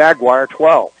 from the Jaguar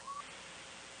 12.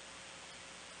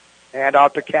 And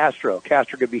out to Castro.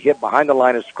 Castro could be hit behind the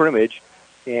line of scrimmage,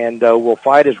 and will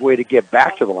fight his way to get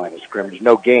back to the line of scrimmage.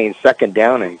 No gain, second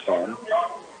down and 10.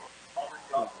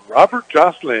 Robert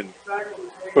Jocelyn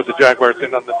for the Jaguars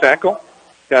in on the tackle.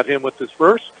 Got him with his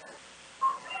first.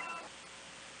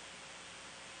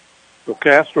 So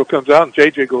Castro comes out, and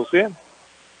J.J. goes in.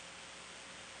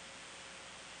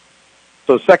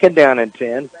 So second down and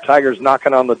 10. Tigers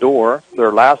knocking on the door.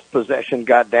 Their last possession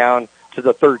got down to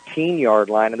the 13-yard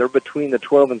line, and they're between the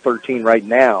 12 and 13 right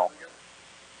now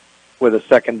with a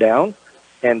second down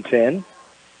and 10.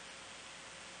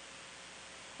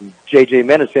 J.J.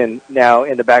 Menacin now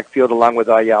in the backfield along with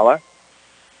Ayala.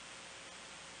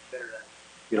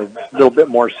 A little bit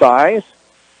more size.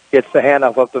 Gets the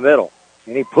handoff up the middle.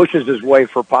 And he pushes his way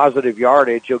for positive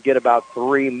yardage. He'll get about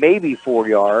 3, maybe 4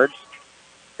 yards.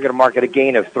 They're going to mark it a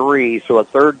gain of 3, so a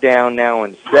third down now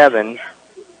and 7.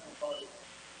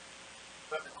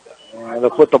 And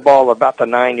they'll put the ball about the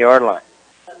 9-yard line.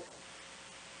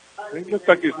 He looks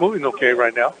like he's moving okay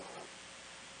right now.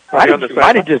 It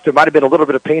might have been a little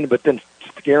bit of pain, but then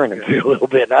scaring him a little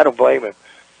bit, and I don't blame him.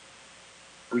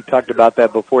 We talked about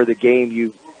that before the game.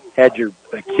 You had your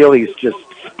Achilles just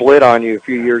split on you a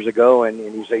few years ago, and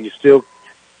you say you still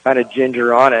kind of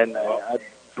ginger on it. And I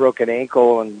broke an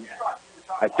ankle, and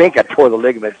I think I tore the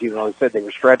ligaments, even though they said they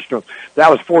were stretched to them.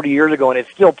 That was 40 years ago, and it's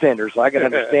still tender, so I can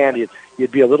understand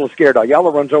you'd be a little scared.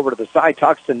 Ayala runs over to the side,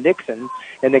 talks to Nixon,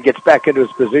 and then gets back into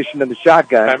his position in the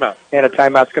shotgun. Timeout. And a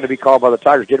timeout's going to be called by the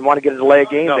Tigers. Didn't want to get a delay of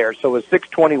game there, so with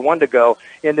 6:21 to go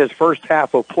in this first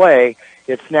half of play,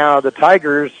 it's now the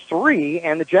Tigers 3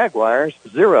 and the Jaguars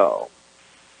 0.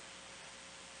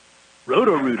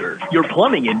 Roto-Rooter, your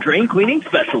plumbing and drain cleaning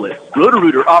specialist.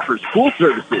 Roto-Rooter offers full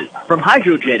services, from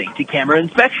hydrojetting to camera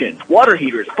inspection, water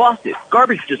heaters, faucets,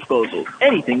 garbage disposal,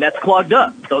 anything that's clogged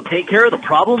up. They'll take care of the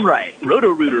problem right.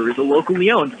 Roto-Rooter is a locally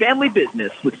owned family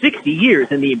business with 60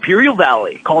 years in the Imperial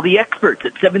Valley. Call the experts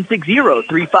at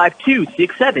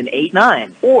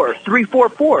 760-352-6789 or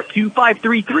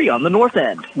 344-2533 on the north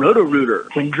end. Roto-Rooter,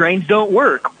 when drains don't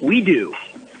work, we do.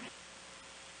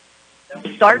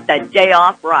 Start that day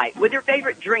off right with your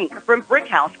favorite drink from Brick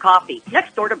House Coffee,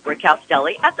 next door to Brick House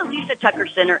Deli at the Lisa Tucker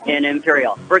Center in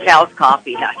Imperial. Brick House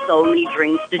Coffee has so many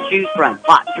drinks to choose from.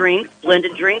 Hot drinks,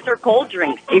 blended drinks, or cold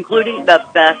drinks, including the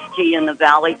best tea in the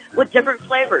valley with different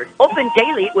flavors. Open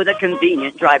daily with a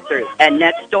convenient drive-thru. And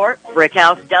next door, Brick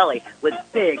House Deli with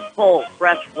big, full,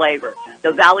 fresh flavor.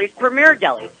 The valley's premier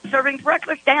deli, serving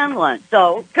breakfast and lunch.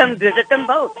 So come visit them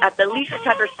both at the Lisa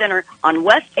Tucker Center on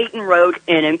West Ayton Road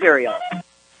in Imperial.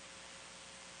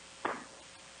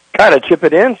 Kyla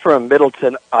chipping in from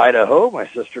Middleton, Idaho. My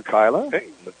sister Kyla,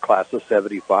 the class of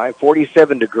 75.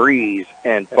 47 degrees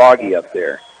and foggy up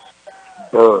there.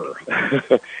 Brr.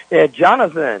 And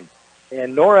Jonathan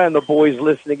and Nora and the boys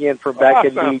listening in from back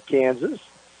in Meade, Kansas.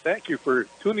 Thank you for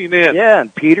tuning in. Yeah,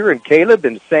 and Peter and Caleb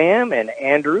and Sam and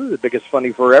Andrew, the biggest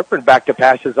funny forever, and back to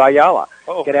Passes Ayala.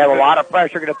 Going to have a lot of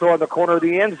pressure, going to throw in the corner of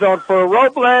the end zone for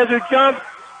Robles, who jumps,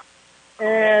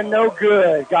 and no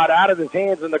good. Got out of his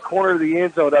hands in the corner of the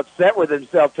end zone, upset with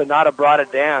himself to not have brought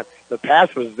it down. The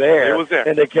pass was there, it was there.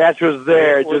 And the catch was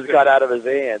there. It just got out of his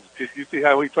hands. Did you see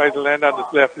how he tried to land on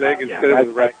his left leg instead of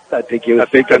his right? I think he was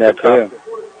thinking that, too.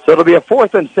 So it'll be a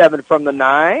 4th and 7 from the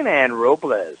 9, and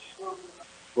Robles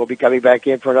will be coming back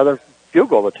in for another field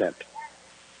goal attempt.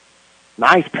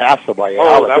 Nice pass by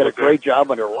Ayala. Did a great job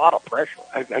under a lot of pressure.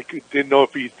 I didn't know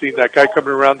if he'd seen that guy coming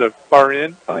around the far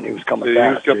end. Oh, and he was coming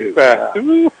fast.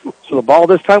 Yeah. So the ball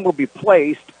this time will be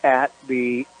placed at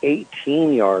the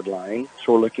 18-yard line.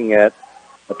 So we're looking at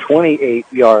a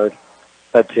 28-yard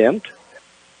attempt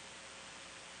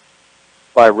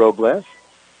by Robles.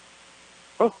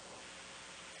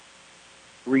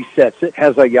 Resets it.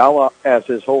 Has Ayala as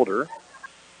his holder.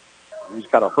 He's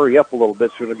got to hurry up a little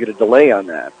bit so we'll get a delay on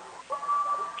that.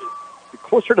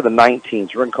 Closer to the 19,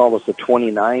 so we're going to call this a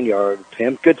 29-yard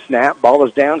attempt. Good snap. Ball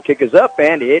is down. Kick is up,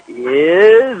 and it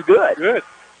is good. Good.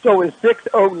 So with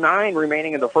 6:09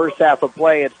 remaining in the first half of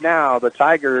play, it's now the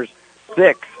Tigers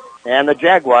 6 and the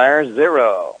Jaguars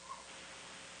 0.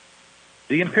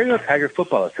 The Imperial Tiger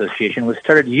Football Association was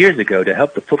started years ago to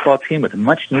help the football team with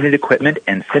much-needed equipment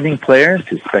and sending players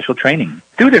to special training.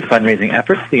 Through their fundraising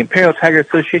efforts, the Imperial Tiger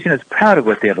Association is proud of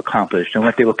what they have accomplished and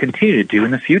what they will continue to do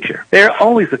in the future. They are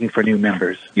always looking for new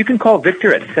members. You can call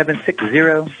Victor at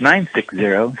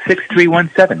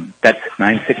 760-960-6317. That's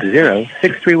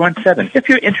 960-6317 if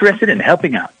you're interested in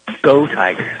helping out. Go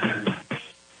Tigers!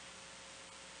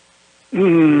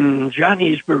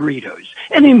 Johnny's Burritos,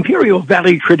 an Imperial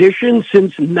Valley tradition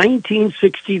since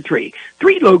 1963.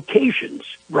 3 locations,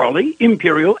 Raleigh,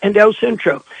 Imperial, and El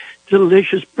Centro.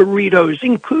 Delicious burritos,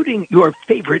 including your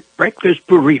favorite breakfast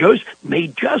burritos,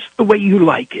 made just the way you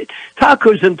like it.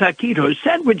 Tacos and taquitos,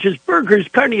 sandwiches, burgers,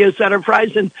 carne asada,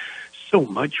 fries, and so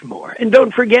much more. And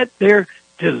don't forget their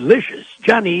delicious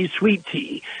Johnny's sweet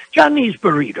tea. Johnny's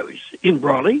Burritos in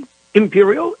Raleigh,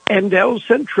 Imperial, and El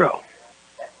Centro.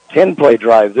 10-play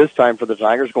drive this time for the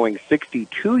Tigers, going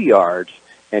 62 yards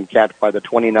and capped by the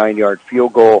 29-yard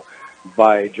field goal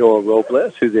by Joel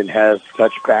Robles, who then has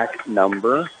touchback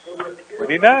number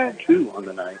 29. 2 on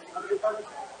the night.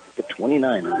 The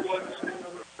 29 on this season.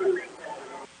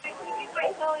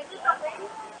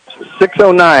 So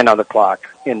 6:09 on the clock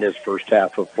in this first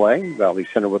half of play. Valley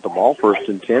Center with the ball, 1st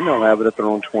and 10. They'll have it at their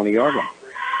own 20-yard line.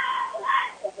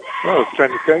 Well, I was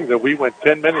trying to tell you that we went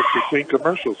 10 minutes between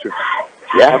commercials here.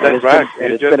 Yeah, it's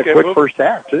been a quick first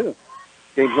half, too.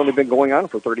 Game's only been going on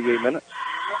for 38 minutes.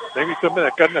 Maybe some of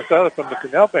that carne asada from the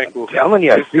Canal Bank will... I'm telling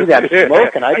you, I see that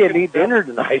smoke, and I didn't eat dinner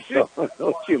tonight, so I don't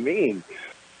know what you mean.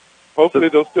 Hopefully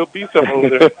there'll still be some over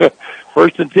there.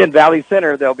 1st and 10, Valley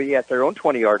Center. They'll be at their own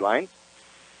 20-yard line.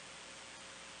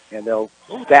 And they'll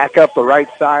stack up the right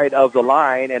side of the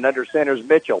line, and under center's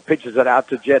Mitchell. Pitches it out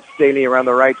to Jet Staley around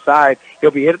the right side.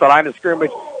 He'll be hit at the line of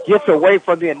scrimmage, gets away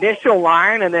from the initial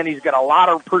line, and then he's got a lot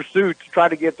of pursuit to try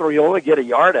to get through. He'll only get a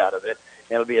yard out of it.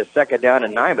 It'll be a 2nd down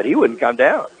and 9, but he wouldn't come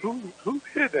down. Who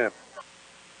hit him?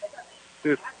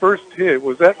 His first hit,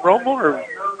 was that Romo or...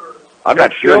 I'm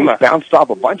not sure. He bounced off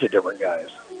a bunch of different guys.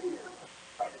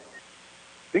 I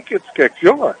think it's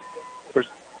Kxo.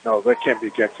 No, that can't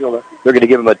be Kxo. They're going to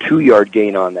give him a 2-yard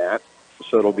gain on that.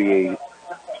 So it'll be a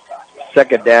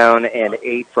 2nd down and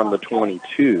 8 from the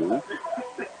 22.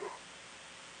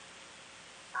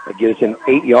 That gives him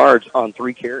 8 yards on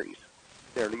 3 carries.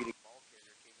 Their leading ball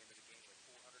carrier came into the game with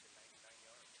 499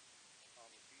 yards on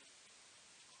the season.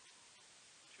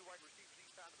 2 wide receivers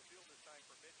east side of the field this time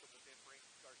for Mitchell, but then brings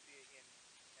Garcia in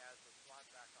as the slot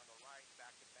back on the right.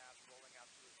 Back to pass, rolling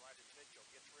out to his right is Mitchell.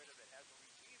 Gets rid of it, has a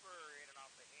receiver in and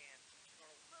off the hand.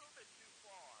 A little bit too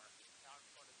far out in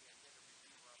front of the intended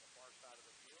receiver on the far side of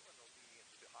the field, and it'll be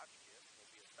into Hotchkiss. It'll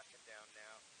be a 2nd down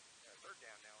now, 3rd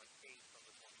down now, and 8 from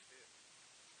the 22.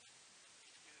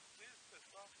 Is this the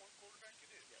sophomore quarterback?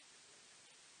 It is. Yes, it is.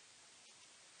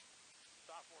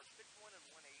 Sophomore, 6'1" and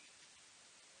 180,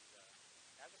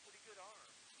 and has a pretty good arm.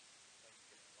 But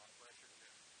he's getting a lot of pressure to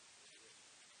him.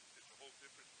 It's a whole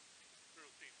different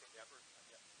thrill team from the first time.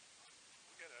 Yep.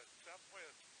 We got a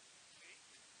Southwest 8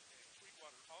 and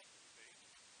Sweetwater also 8.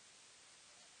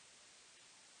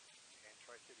 And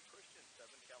Tri-City Christian, 7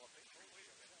 California. Oh, wait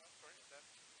a minute. I'm sorry.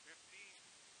 That's 15.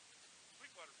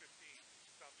 Sweetwater 15,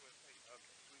 Southwest 8.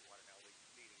 Okay, Sweetwater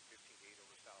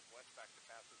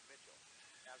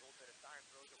struggles at a time,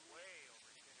 throws it way over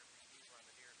center receiver on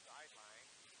the near sideline.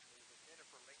 There's a center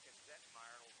for Lincoln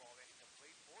Zetmeyer. Will fall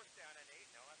incomplete. Fourth down and 8.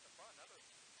 Now that's a fun. Another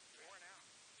 4 and out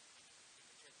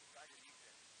against the Tiger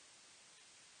defense.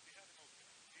 He had an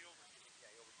overtime. He overthrew it.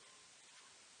 Yeah, he overthrew it.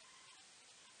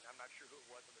 And I'm not sure who it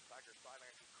was on the Tiger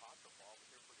sideline who caught the ball, but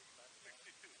they're pretty excited about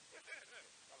it. 62.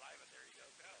 Alive, and there he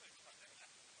goes. Alex on the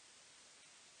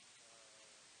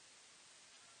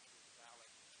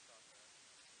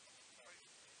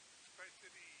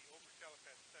Tri-City over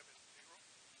California 7-0.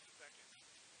 The second.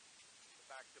 The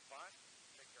back to punt.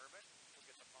 McDermott will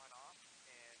get the punt off,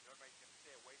 and everybody's going to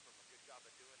stay away from him. Good job of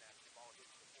doing that. The ball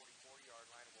hits the 44-yard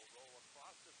line and will roll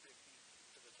across the 50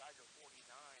 to the Tiger 49,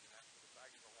 and that's where the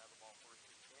Tigers will have the ball first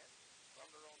and 10 from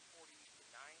their own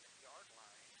 49-yard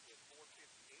line with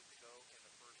 4:58 to go in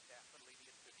the first half, and leading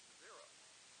it 6-0.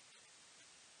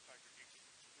 Tiger defense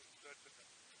doing such an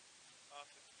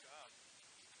awesome job,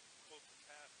 both the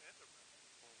pass and the run.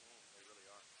 They really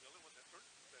are. The only one that hurts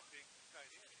is that big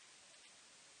tight end.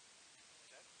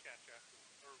 That's catch after,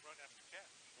 or run after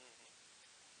catch.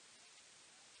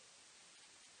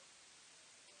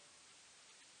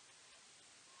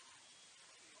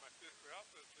 See, my sister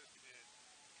also is listening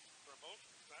from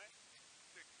Oceanside,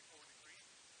 64 degrees.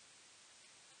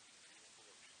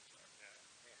 Yeah.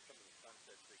 Man, some of the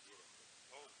sunsets they get into.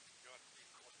 Oh, you ought to see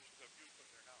the view from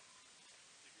their house.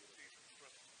 You can see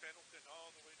from Pendleton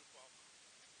all the way to Boston.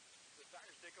 The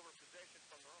Tigers take over possession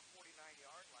from their own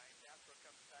 49-yard line. Castro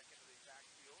comes back into the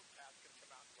backfield. Pass going to come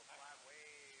out to the flat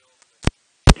way over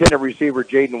the Intended receiver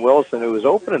Jaden Wilson, who was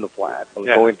open in the flat, was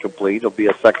going complete. It'll be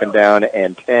a second down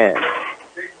and 10.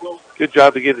 Good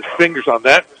job to get his fingers on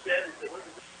that.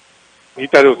 He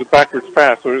thought it was a backwards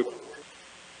pass. So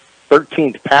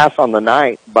 13th pass on the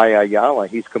night by Ayala.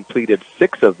 He's completed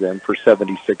 6 of them for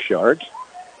 76 yards.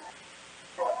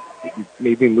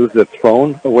 Maybe move the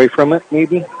phone away from it,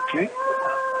 maybe. Okay.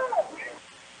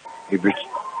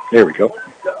 There we go.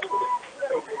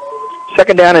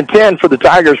 Second down and 10 for the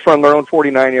Tigers from their own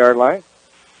 49-yard line.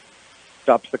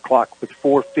 Stops the clock with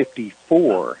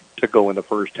 4:54 to go in the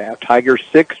first half. Tigers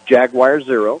 6, Jaguars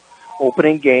 0.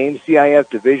 Opening game, CIF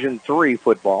Division III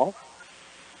football.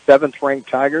 7th-ranked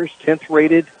Tigers,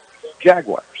 10th-rated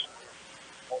Jaguars.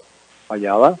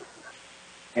 Ayala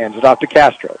hands it off to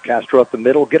Castro. Castro up the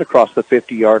middle, get across the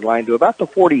 50-yard line to about the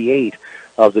 48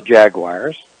 of the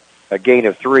Jaguars. A gain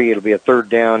of 3. It'll be a third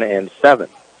down and 7.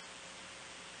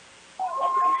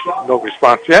 No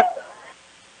response yet.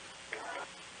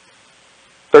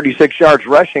 36 yards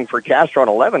rushing for Castro on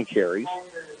 11 carries.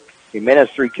 Jimenez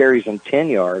 3 carries and 10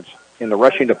 yards in the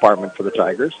rushing department for the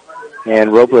Tigers.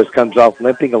 And Robles comes off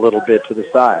limping a little bit to the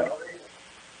side.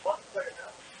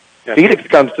 Felix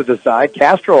comes to the side.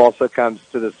 Castro also comes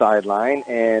to the sideline.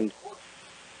 And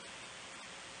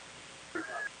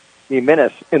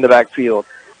Jimenez in the backfield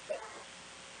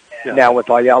now with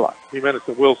Ayala. Jimenez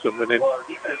and Wilson went in.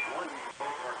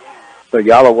 So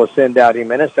Ayala will send out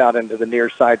Jimenez out into the near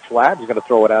side flat. He's going to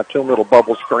throw it out to him. Little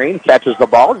bubble screen. Catches the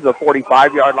ball to the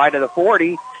 45-yard line to the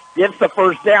 40. Gets the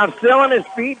first down, still on his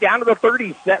feet, down to the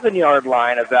 37-yard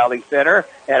line of Valley Center.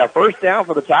 And a first down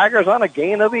for the Tigers on a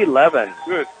gain of 11.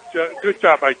 Good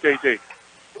job by J.J.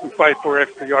 to fight for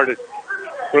extra yardage.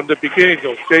 From the beginning,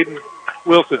 though, Jaden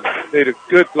Wilson made a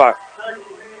good block.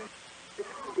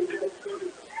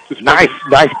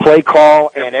 Nice play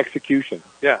call and execution.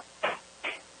 Yeah.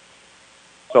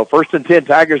 So first and 10,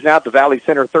 Tigers now at the Valley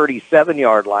Center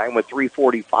 37-yard line with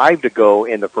 3:45 to go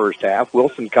in the first half.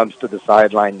 Wilson comes to the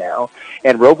sideline now,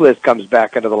 and Robles comes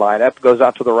back into the lineup, goes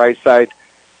out to the right side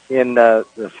in the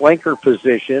flanker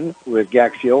position with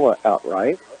Gaxiola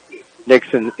outright.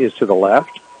 Nixon is to the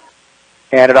left.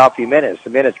 Handed off Jimenez.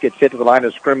 Jimenez gets hit to the line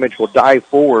of scrimmage, will dive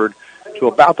forward to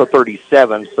about the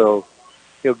 37, so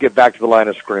he'll get back to the line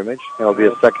of scrimmage. It'll be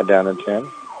a second down and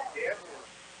 10.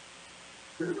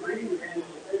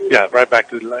 Yeah, right back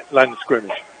to the line of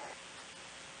scrimmage.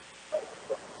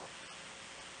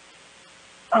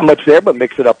 Not much there, but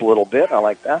mix it up a little bit. I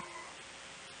like that.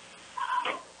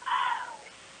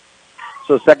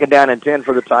 So second down and 10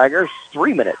 for the Tigers.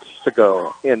 3 minutes to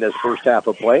go in this first half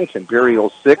of play. It's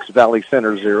Imperial 6, Valley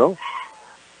Center 0.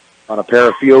 On a pair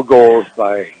of field goals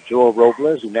by Joel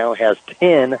Robles, who now has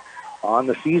 10 on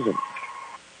the season.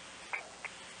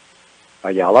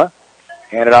 Ayala.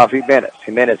 Handed off Jimenez.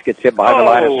 Jimenez gets hit behind the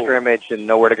line of scrimmage and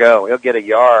nowhere to go. He'll get a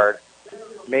yard.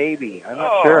 Maybe. I'm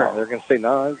not sure. They're going to say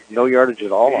no yardage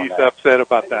at all on that. He's upset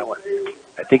about that one.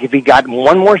 I think if he got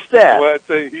one more step, Well, that's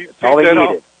all he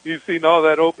needed. You've seen all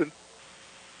that open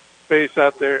space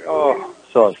out there. Oh.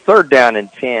 So it's third down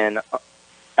and 10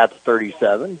 at the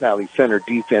 37. Valley Center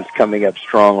defense coming up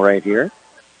strong right here.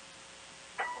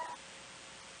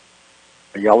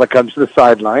 Ayala comes to the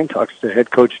sideline, talks to head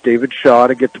coach David Shaw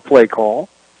to get the play call,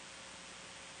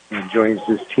 and joins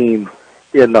his team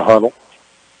in the huddle.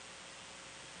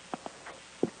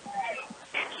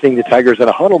 Seeing the Tigers in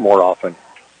a huddle more often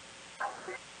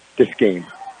this game.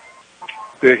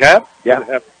 They have? Yeah,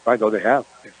 They have. I know they have.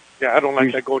 Yeah, I don't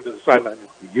like that going to the sideline.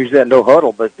 Usually that no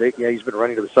huddle, but he's been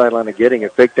running to the sideline and getting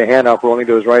it. Fake the handoff, rolling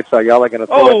to his right side. Ayala going to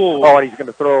throw it. Oh, and he's going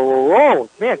to throw. Oh,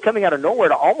 man, coming out of nowhere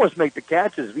to almost make the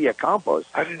catches via Campos.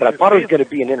 But I thought it was going to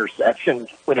be an interception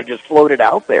when it just floated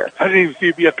out there. I didn't even see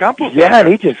it be a Campos. Yeah, and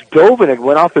he just dove and it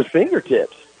went off his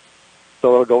fingertips.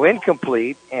 So it'll go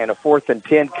incomplete, and a 4th and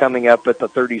 10 coming up at the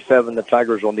 37. The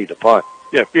Tigers will need to punt.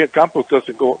 Yeah, if Campos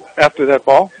doesn't go after that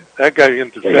ball, that guy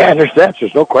intercepts. Yeah, intercepts.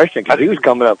 There's no question because he was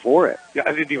coming up for it. Yeah,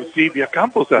 I didn't even see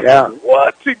Campos out there.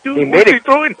 What's he doing? He made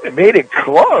it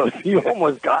close. He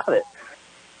almost got it.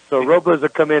 So Robles will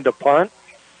come in to punt.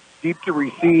 Deep to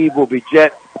receive will be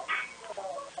Jet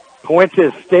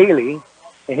Puentes Staley,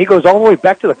 and he goes all the way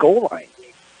back to the goal line.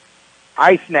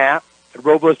 Eye snap.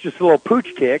 Robles just a little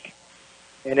pooch kick,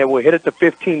 and it will hit at the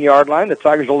 15-yard line. The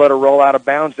Tigers will let it roll out of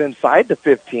bounds inside the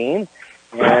 15.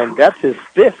 And that's his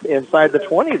 5th inside the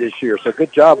 20 this year. So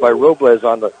good job by Robles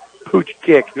on the pooch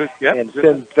kick and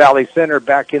send Valley Center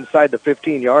back inside the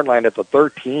 15-yard line at the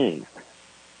 13.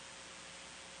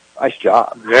 Nice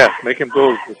job. Yeah, make him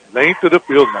go length of the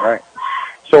field now. All right.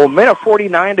 So a minute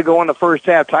 49 to go in the first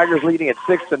half. Tigers leading at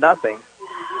 6-0.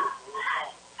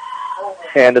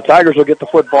 And the Tigers will get the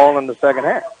football in the second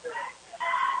half.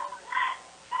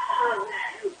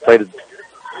 Played a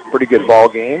pretty good ball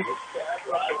game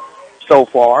so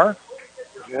far.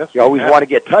 Yes, you always want to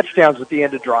get touchdowns at the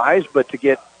end of drives, but to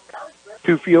get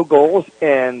 2 field goals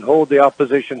and hold the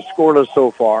opposition scoreless so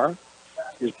far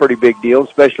is a pretty big deal,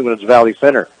 especially when it's Valley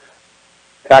Center.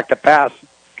 Back to pass,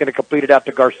 going to complete it out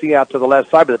to Garcia out to the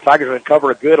left side, but the Tigers are going to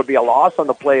cover it good. It'll be a loss on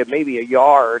the play of maybe a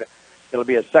yard. It'll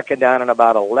be a 2nd down and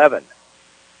about 11.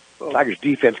 Tigers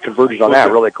defense converges on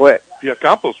that really quick.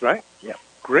 Campos, right? Yeah.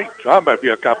 Great job by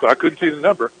Campos. I couldn't see the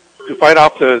number to fight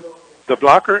off the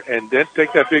blocker and then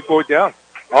take that big boy down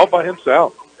all by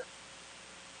himself.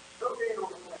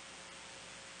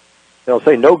 They'll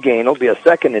say no gain. It'll be a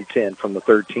 2nd and 10 from the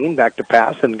 13. Back to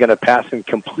pass and going to pass and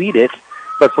complete it,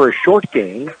 but for a short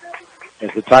gain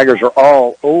as the Tigers are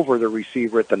all over the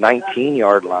receiver at the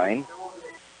 19-yard line.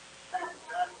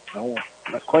 No,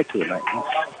 not quite to the 19.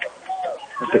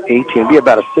 At the 18. It'll be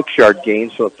about a 6-yard gain,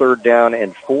 so a 3rd down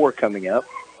and 4 coming up.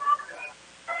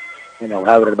 And they'll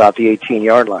have it at about the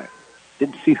 18-yard line.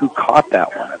 Didn't see who caught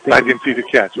that one. I didn't see the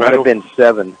catch. Might have been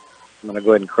 7. I'm going to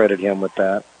go ahead and credit him with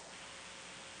that.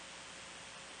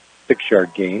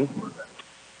 6-yard gain.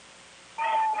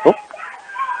 Oh.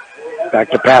 Back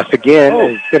to pass again. Oh.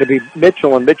 It's going to be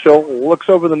Mitchell, and Mitchell looks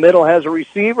over the middle, has a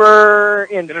receiver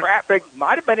in traffic.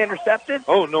 Might have been intercepted.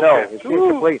 Oh, no. It's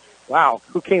incomplete. Wow.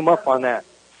 Who came up on that?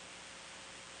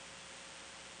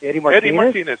 Eddie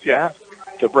Martinez? Yeah.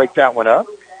 To break that one up.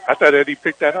 I thought Eddie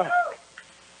picked that up.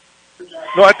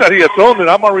 No, I thought he had thrown it.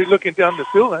 I'm already looking down the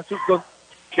field. I just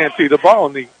can't see the ball.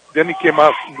 And then he came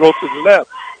out and rolled to the left.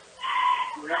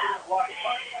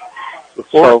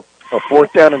 So a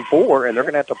 4th down and 4, and they're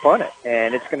going to have to punt it.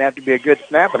 And it's going to have to be a good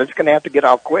snap, but it's going to have to get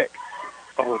out quick.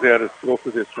 Oh, they had to go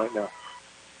for this right now.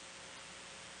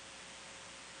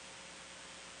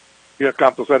 Yeah,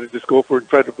 Campos had to just go for it and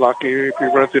try to block it if he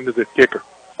runs into the kicker.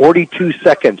 42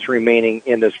 seconds remaining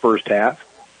in this first half.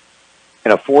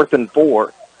 And a 4th and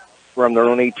 4 from their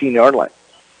own 18-yard line.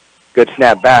 Good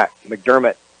snap back.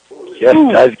 McDermott just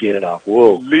does get it off.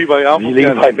 Whoa.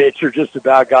 Levi Mitchell just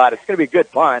about got it. It's going to be a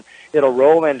good punt. It'll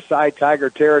roll inside Tiger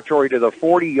territory to the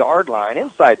 40-yard line,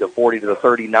 inside the 40 to the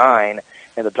 39.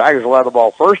 And the Tigers will have the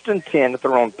ball 1st and 10 at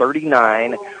their own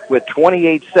 39 with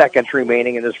 28 seconds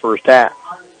remaining in this first half.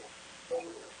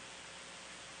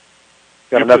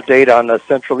 Got an update on the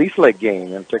Central Eastlake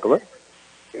game. And take a look.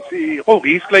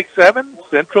 Eastlake 7,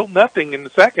 Central nothing in the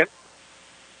second.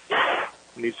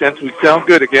 And he says we sound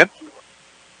good again.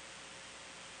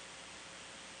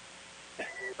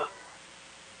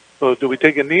 So do we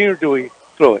take a knee or do we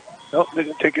throw it? No, they're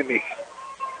going to take a knee.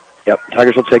 Yep,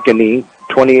 Tigers will take a knee.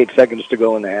 28 seconds to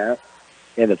go in the half.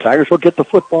 And the Tigers will get the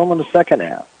football in the second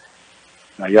half.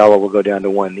 Now Ayala will go down to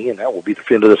one knee, and that will be the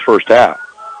end of this first half.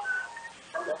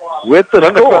 With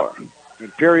the score,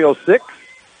 Imperial 6,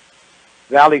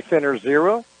 Valley Center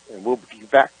 0. And we'll be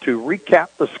back to recap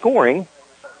the scoring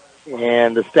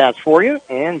and the stats for you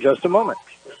in just a moment.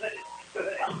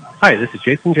 Hi, this is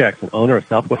Jason Jackson, owner of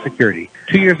Southwest Security.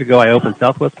 2 years ago, I opened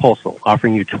Southwest Postal,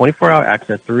 offering you 24-hour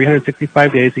access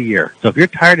 365 days a year. So if you're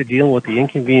tired of dealing with the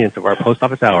inconvenience of our post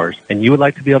office hours and you would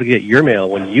like to be able to get your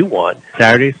mail when you want,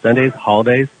 Saturdays, Sundays,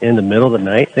 holidays, in the middle of the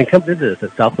night, then come visit us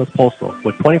at Southwest Postal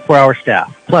with 24-hour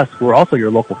staff. Plus, we're also your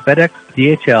local FedEx,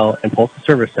 DHL, and Postal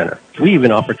Service Center. We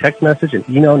even offer text message and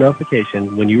email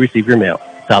notification when you receive your mail.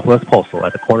 Southwest Postal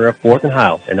at the corner of 4th and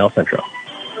Hiles in El Centro.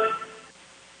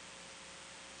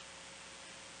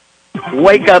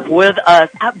 Wake up with us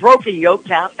at Broken Yoke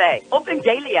Cafe. Open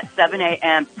daily at 7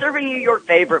 a.m., serving you your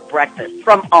favorite breakfast.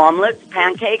 From omelets,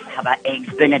 pancakes, how about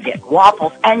eggs Benedict,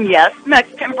 waffles, and yes,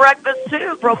 Mexican breakfast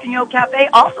too. Broken Yoke Cafe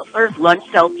also serves lunch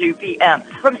till 2 p.m.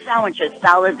 From sandwiches,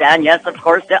 salads, and yes, of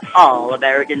course, to all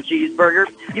American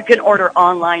cheeseburgers. You can order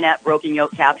online at Broken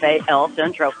Yoke Cafe El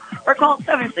Centro or call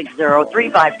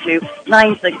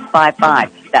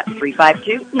 760-352-9655. That's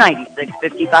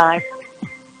 352-9655.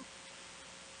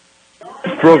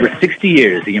 For over 60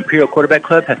 years, the Imperial Quarterback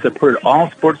Club has supported all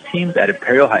sports teams at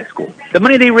Imperial High School. The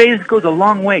money they raise goes a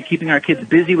long way keeping our kids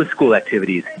busy with school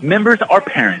activities. Members are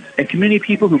parents and community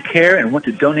people who care and want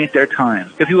to donate their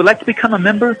time. If you would like to become a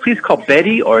member, please call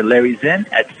Betty or Larry Zinn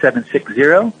at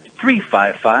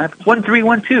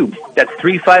 760-355-1312. That's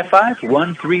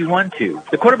 355-1312.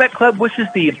 The Quarterback Club wishes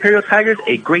the Imperial Tigers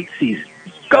a great season.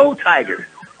 Go Tigers!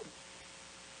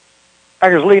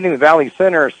 Tigers leading the Valley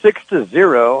Center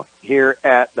 6-0 here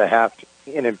at the half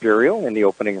in Imperial in the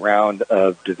opening round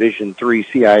of Division III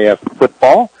CIF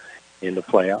football in the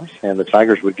playoffs. And the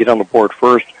Tigers would get on the board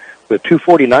first with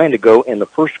 2:49 to go in the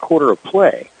first quarter of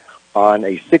play on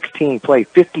a 16-play,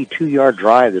 52-yard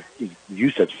drive that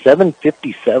used at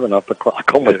 7:57 off the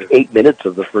clock. Almost 8 minutes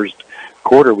of the first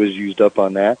quarter was used up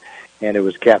on that. And it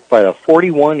was capped by a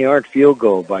 41-yard field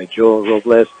goal by Joel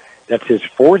Robles. That's his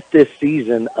fourth this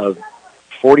season of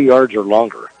 40 yards or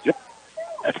longer. Yep.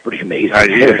 That's pretty amazing.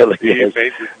 It really is.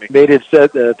 Made it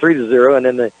 3-0, and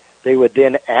then they would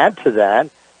then add to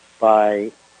that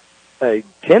by a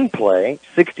 10-play,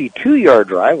 62-yard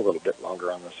drive, a little bit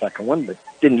longer on the second one, but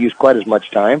didn't use quite as much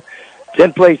time.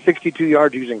 10-play, 62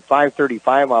 yards using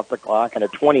 5:35 off the clock, and a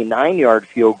 29-yard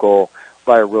field goal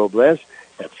by Robles.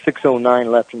 At 6:09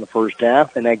 left in the first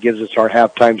half, and that gives us our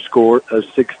halftime score of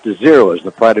 6-0 as the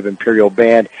Pride of Imperial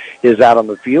Band is out on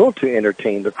the field to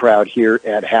entertain the crowd here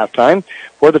at halftime.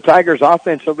 For the Tigers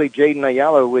offensively, Jaden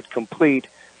Ayala would complete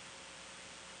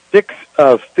 6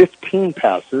 of 15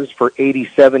 passes for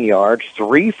 87 yards,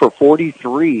 3 for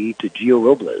 43 to Gio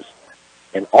Robles,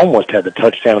 and almost had the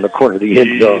touchdown in the corner of the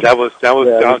end zone. That was Gio.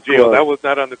 That was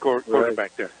not on the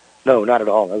quarterback there. No, not at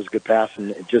all. That was a good pass,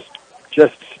 and just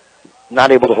not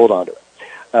able to hold on to it.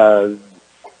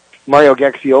 Mario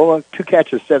Gaxiola, 2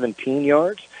 catches, 17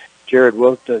 yards. Jared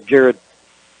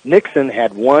Nixon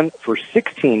had 1 for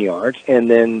 16 yards, and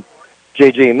then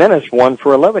J.J. Menace 1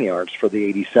 for 11 yards for the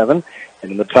 87.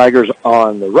 And the Tigers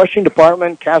on the rushing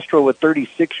department, Castro with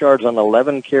 36 yards on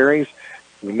 11 carries.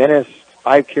 Menace,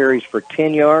 5 carries for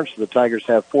 10 yards. The Tigers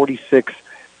have 46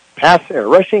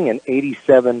 rushing and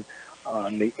 87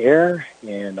 on the air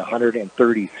and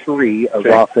 133 of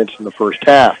offense in the first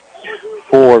half.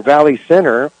 For Valley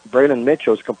Center, Braylon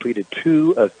Mitchell's completed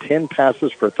 2 of 10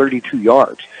 passes for 32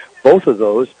 yards. Both of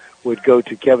those would go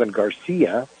to Kevin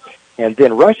Garcia. And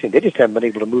then rushing, they just haven't been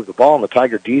able to move the ball in the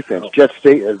Tiger defense.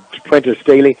 Prentice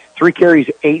Staley, 3 carries,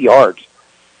 8 yards.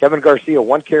 Kevin Garcia,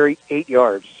 1 carry, 8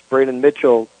 yards. Braylon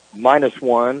Mitchell,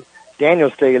 -1.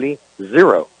 Daniel Staley,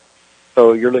 0.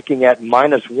 So you're looking at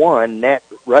 -1 net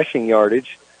rushing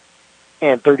yardage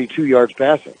and 32 yards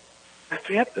passing. That's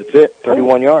it,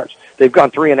 31 yards. They've gone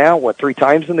 3 and out, 3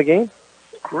 times in the game?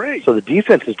 Great. So the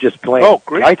defense is just playing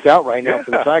lights out right now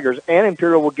for the Tigers, and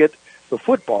Imperial will get the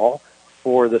football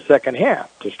for the second half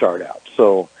to start out.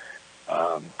 So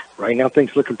right now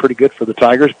things looking pretty good for the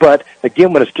Tigers. But,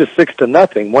 again, when it's just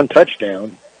 6-0, 1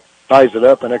 touchdown ties it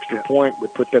up. An extra point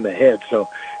would put them ahead. So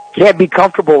can't be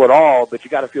comfortable at all, but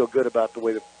you got to feel good about the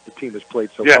way the team has played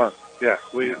so far. Yeah,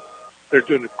 they're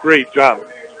doing a great job.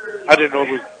 I didn't know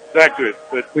it was that good,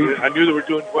 but I knew they were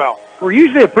doing well. We're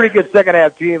usually a pretty good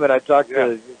second-half team, and I talked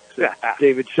to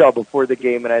David Shell before the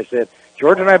game, and I said,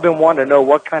 George and I have been wanting to know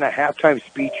what kind of halftime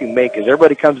speech you make, because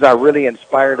everybody comes out really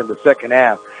inspired in the second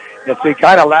half. And so he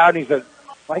kind of loud, and he said,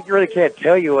 I really can't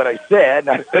tell you what I said.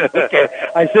 And I said, okay.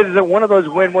 I said, is it one of those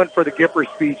win-win for the Gipper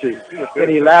speeches? And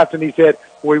he laughed, and he said,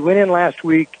 we went in last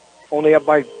week, only up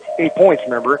by 8 points,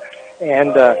 remember?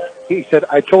 And he said,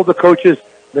 I told the coaches,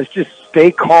 let's just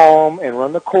stay calm and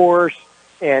run the course,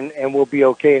 and we'll be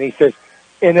okay. And he says,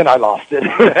 And then I lost it.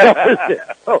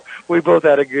 So we both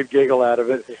had a good giggle out of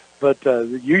it. But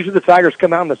usually the Tigers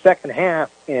come out in the second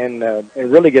half and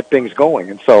really get things going.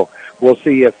 And so we'll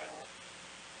see if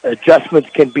adjustments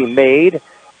can be made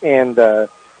and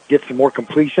get some more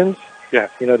completions. Yeah.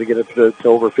 To get it to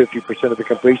over 50% of the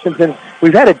completions. And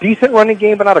we've had a decent running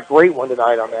game, but not a great one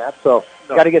tonight on that. So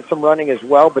got to get some running as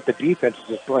well. But the defense is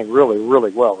just playing really,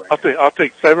 really well right now. I'll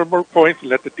take 7 more points and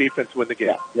let the defense win the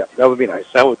game. Yeah, that would be nice.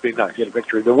 That would be nice. Get a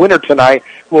victory. The winner tonight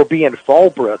will be in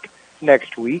Fallbrook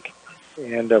next week.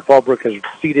 And Fallbrook is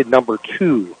seeded number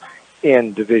 2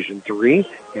 in Division 3.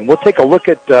 And we'll take a look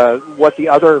at what the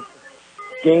other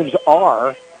games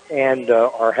are and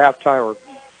our halftime or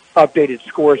updated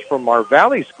scores from our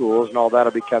Valley schools, and all that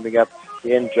will be coming up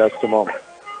in just a moment.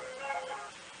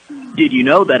 Did you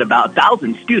know that about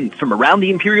 1,000 students from around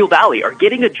the Imperial Valley are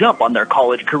getting a jump on their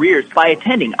college careers by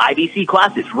attending IVC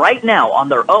classes right now on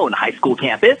their own high school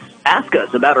campus? Ask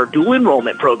us about our dual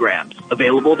enrollment programs,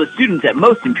 available to students at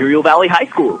most Imperial Valley high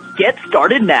schools. Get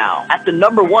started now at the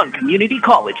 #1 community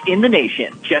college in the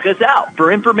nation. Check us out.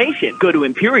 For information, go to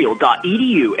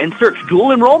imperial.edu and search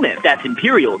dual enrollment. That's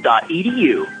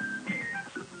imperial.edu.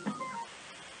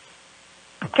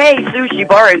 Kxo Sushi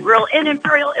Bar and Grill in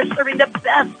Imperial is serving the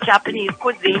best Japanese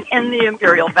cuisine in the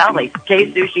Imperial Valley.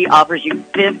 Kxo Sushi offers you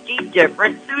 50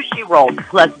 different sushi rolls,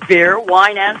 plus beer,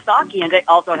 wine, and sake. And they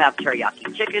also have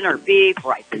teriyaki chicken or beef,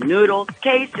 rice and noodles.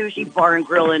 Kxo Sushi Bar and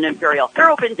Grill in Imperial. They're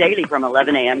open daily from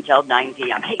 11 a.m. till 9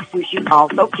 p.m. Kxo Sushi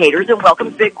also caters and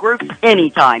welcomes big groups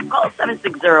anytime. Call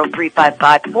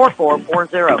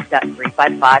 760-355-4440. That's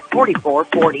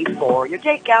 355-4444 for your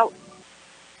takeout.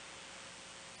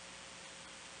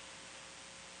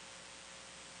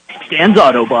 Stan's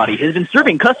Auto Body has been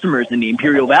serving customers in the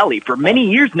Imperial Valley for many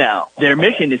years now. Their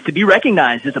mission is to be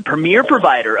recognized as a premier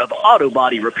provider of auto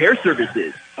body repair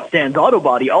services. Stan's Auto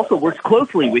Body also works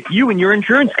closely with you and your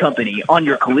insurance company on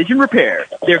your collision repair.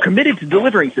 They're committed to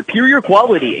delivering superior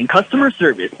quality and customer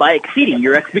service by exceeding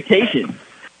your expectations.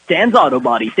 Stan's Auto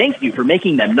Body thanks you for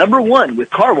making them #1 with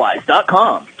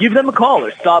CarWise.com. Give them a call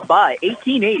or stop by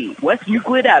 1880 West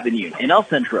Euclid Avenue in El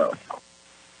Centro.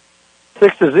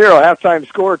 6-0 halftime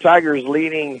score. Tigers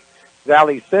leading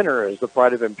Valley Center as the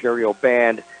Pride of Imperial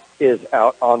Band is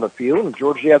out on the field. And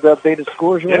George, do you have the updated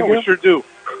scores? Yeah, we sure do.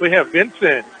 We have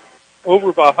Vincent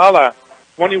over Valhalla,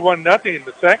 21-0 in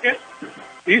the second.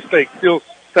 Eastlake still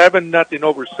 7-0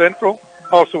 over Centro,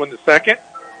 also in the second.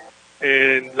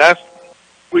 And last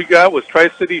we got was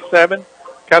Tri-City 7,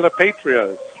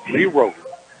 Calipatria 0.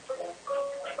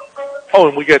 Oh,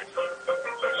 and we get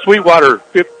Sweetwater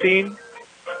 15.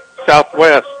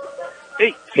 Southwest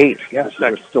 8. Yes,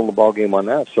 there's still the ball game on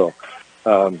that. So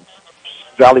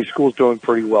Valley School's doing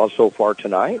pretty well so far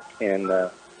tonight, and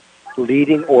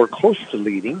leading or close to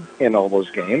leading in all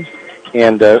those games.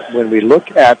 And when we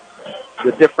look at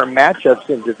the different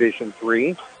matchups in Division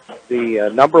 3,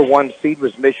 the #1 seed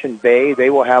was Mission Bay.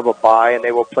 They will have a bye, and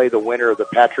they will play the winner of the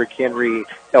Patrick Henry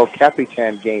El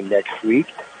Capitan game next week.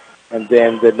 And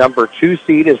then the #2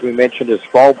 seed, as we mentioned, is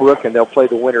Fallbrook, and they'll play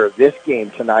the winner of this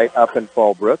game tonight up in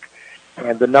Fallbrook.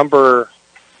 And the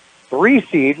 #3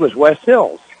 seed was West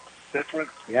Hills. That's right.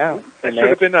 Yeah. That should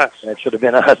have been us. That should have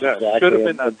been us. Yeah, exactly. should have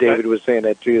been us. And David was saying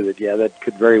that too, that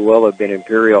could very well have been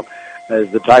Imperial, as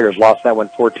the Tigers lost that one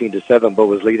 14-7, but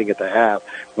was leading at the half.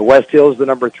 The West Hills, the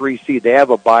 #3 seed, they have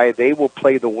a bye. They will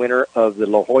play the winner of the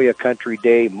La Jolla Country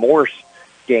Day Morse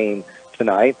game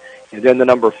tonight. And then the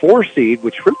 #4 seed,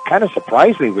 which kind of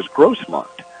surprised me, was Grossmont.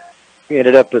 He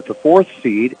ended up at the 4th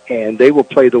seed, and they will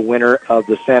play the winner of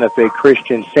the Santa Fe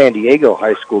Christian San Diego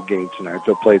High School game tonight.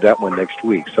 They'll play that one next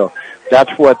week. So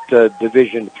that's what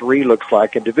Division 3 looks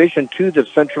like. In Division 2, the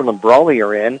Central and Brawley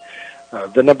are in.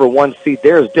 The #1 seed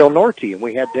there is Del Norte, and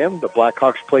we had them. The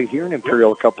Blackhawks played here in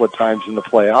Imperial a couple of times in the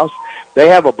playoffs. They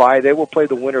have a bye. They will play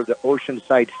the winner of the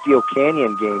Oceanside Steel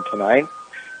Canyon game tonight.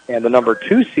 And the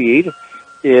 #2 seed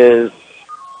is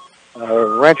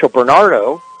Rancho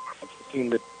Bernardo. That's the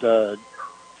team that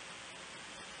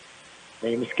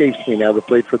name escapes me now, that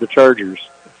played for the Chargers.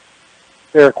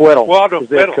 Eric Weddle is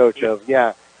their coach of.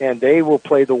 Yeah, and they will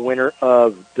play the winner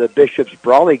of the Bishop's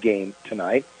Brawley game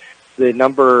tonight. The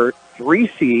 #3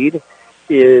 seed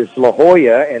is La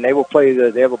Jolla, and they will play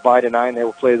they have a bye tonight, and they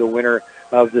will play the winner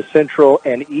of the Central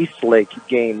and Eastlake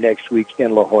game next week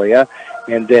in La Jolla.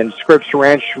 And then Scripps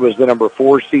Ranch was the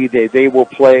 #4 seed. They will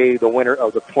play the winner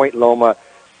of the Point Loma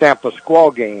Tampa Squall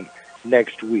game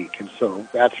next week. And so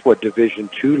that's what Division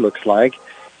 2 looks like.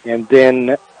 And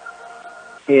then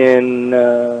in,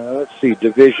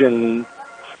 Division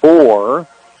 4,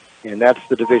 and that's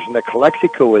the division that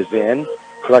Calexico is in.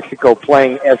 Calexico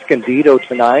playing Escondido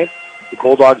tonight. the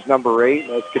Bulldogs number 8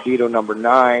 and Escondido number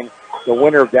 9. The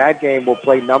winner of that game will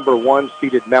play number 1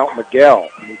 seeded Mount Miguel.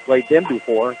 We played them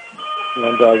before,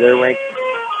 and they're ranked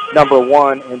number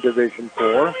 1 in Division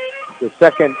 4. The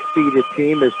second seeded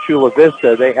team is Chula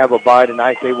Vista. They have a bye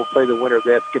tonight. They will play the winner of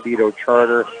the Escondido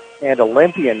Charter and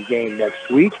Olympian game next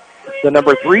week. The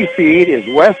number 3 seed is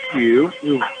Westview,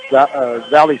 who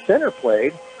Valley Center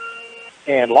played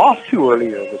and lost to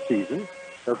earlier in the season.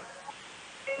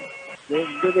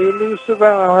 Did they lose to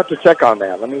Valley? I'll have to check on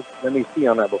that. Let me see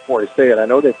on that before I say it. I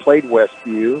know they played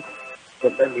Westview,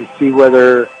 but let me see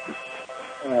whether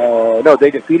no,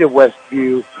 they defeated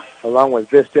Westview along with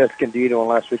Vista, Escondido, and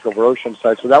last week over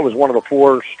Oceanside. So that was one of the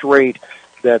 4 straight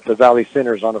that the Valley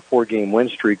Center's on a 4-game win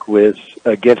streak with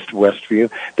against Westview.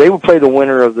 They will play the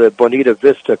winner of the Bonita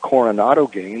Vista Coronado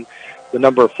game. The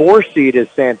number 4 seed is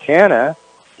Santana.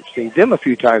 We've seen them a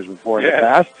few times before in the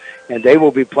past. And they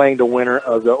will be playing the winner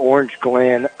of the Orange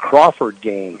Glen Crawford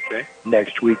game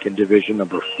next week in Division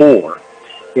number 4.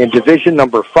 In Division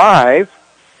number 5,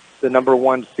 the number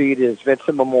 1 seed is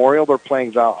Vincent Memorial. They're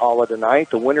playing Valhalla tonight.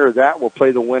 The winner of that will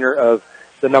play the winner of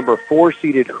the number 4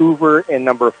 seeded Hoover and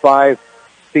number 5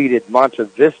 seeded Monte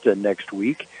Vista next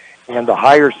week. And the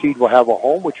higher seed will have a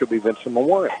home, which will be Vincent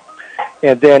Memorial.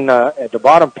 And then at the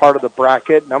bottom part of the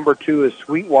bracket, number 2 is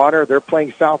Sweetwater. They're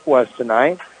playing Southwest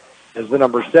tonight as the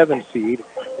number 7 seed.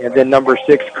 And then number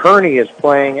 6, Kearney, is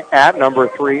playing at number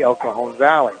 3, El Cajon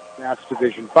Valley. That's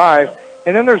Division 5.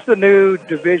 And then there's the new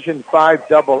Division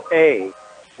 5 AA,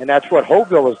 and that's what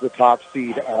Hopeville is the top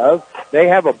seed of. They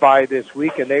have a bye this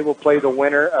week, and they will play the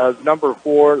winner of number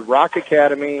 4, Rock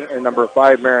Academy, and number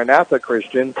 5, Maranatha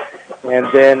Christian.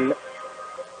 And then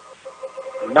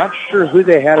I'm not sure who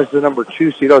they had as the number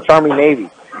 2 seed. Oh, it's Army-Navy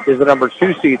is the number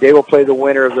 2 seed. They will play the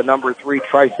winner of the number 3,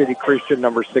 Tri-City Christian,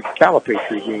 number 6,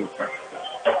 Calipatry game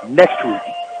next week.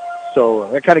 So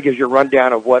that kind of gives you a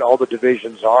rundown of what all the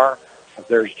divisions are.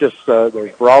 There's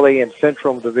there's Raleigh and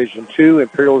Central in Division 2.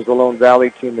 Imperial is the Lone Valley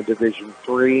team in Division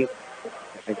 3.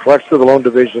 And Clarksville, the Lone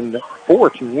Division 4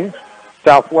 team.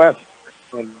 Southwest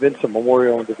and Vincent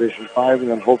Memorial in Division 5. And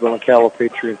then Hopeville and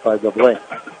Calipatry in 5AA.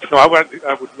 No, I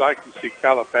would like to see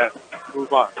Calipat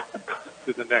move on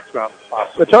to the next round if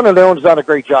possible. But Tony Leon's done a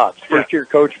great job. First-year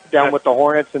coach down with the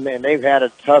Hornets, and they've had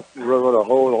a tough road to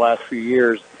hoe the last few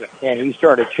years. Yeah. And he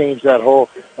started to change that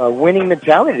whole winning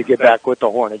mentality to get back with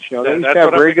the Hornets. You know, they used to have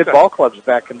very good ball clubs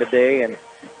back in the day,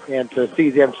 and to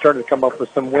see them starting to come up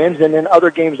with some wins, and then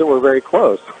other games that were very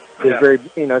close.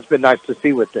 It's been nice to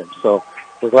see with them. So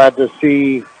we're glad to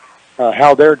see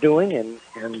how they're doing,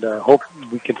 and hope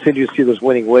we continue to see those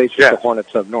winning ways with the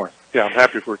Hornets up north. Yeah, I'm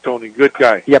happy for Tony. Good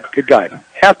guy. Yep, good guy.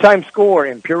 Halftime score,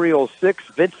 Imperial 6,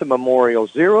 Vincent Memorial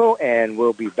 0, and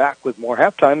we'll be back with more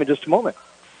halftime in just a moment.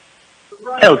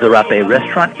 El Zarape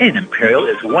restaurant in Imperial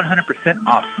is 100%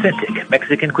 authentic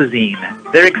Mexican cuisine.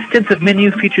 Their extensive menu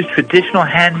features traditional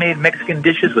handmade Mexican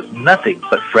dishes with nothing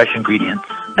but fresh ingredients.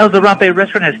 El Zarape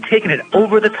restaurant has taken it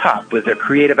over the top with their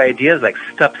creative ideas like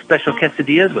stuffed special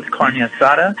quesadillas with carne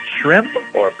asada, shrimp,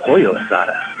 or pollo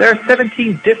asada. There are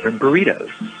 17 different burritos.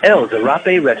 El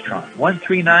Zarape restaurant,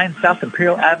 139 South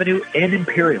Imperial Avenue in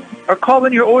Imperial. Or call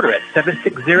in your order at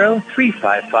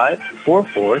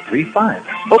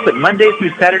 760-355-4435. Open Monday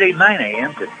through Saturday, 9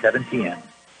 a.m. to 7 p.m.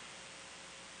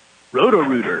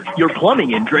 Roto-Rooter, your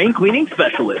plumbing and drain cleaning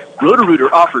specialist.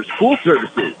 Roto-Rooter offers full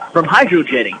services, from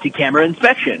hydrojetting to camera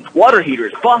inspection, water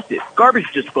heaters, faucets,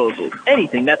 garbage disposal,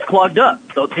 anything that's clogged up.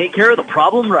 They'll take care of the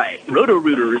problem right.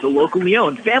 Roto-Rooter is a locally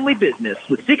owned family business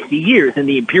with 60 years in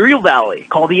the Imperial Valley.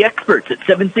 Call the experts at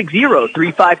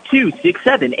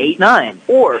 760-352-6789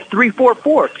 or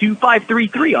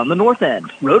 344-2533 on the north end.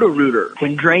 Roto-Rooter,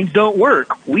 when drains don't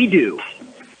work, we do.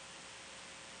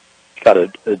 Got a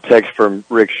text from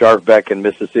Rick Sharp back in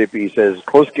Mississippi. He says,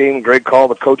 close game, great call.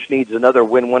 The coach needs another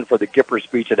win-1 for the Gipper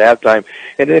speech at halftime.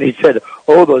 And then he said,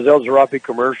 those El Zarape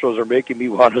commercials are making me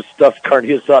want a stuffed carne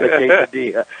asada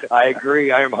quesadilla. I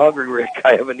agree. I am hungry, Rick.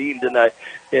 I haven't eaten tonight.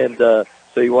 And so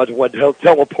he wants one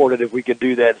teleported if we can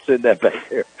do that, send that back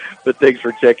there. But thanks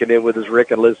for checking in with us, Rick,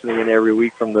 and listening in every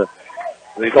week from the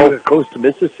Gulf Coast of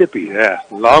Mississippi. Yeah,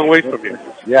 long way from here.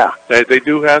 Yeah. They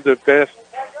do have the best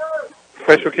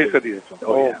special quesadillas.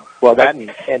 Well, that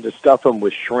and to stuff them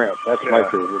with shrimp. That's my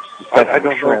favorite. I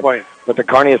don't know why. But the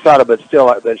carne asada, but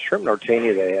still, that shrimp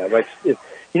norteña they have.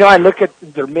 I look at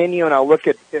their menu and I'll look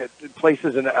at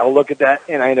places and I'll look at that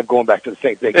and I end up going back to the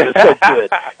same thing. It's so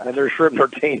good. And their shrimp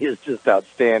norteña is just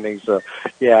outstanding. So,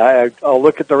 I'll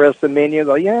look at the rest of the menu and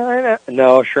go,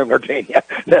 no, shrimp norteña.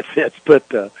 That's it. But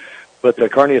the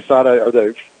carne asada, or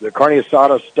the carne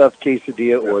asada stuffed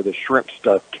quesadilla or the shrimp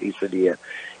stuffed quesadilla,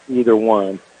 either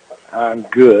one. I'm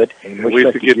good. And we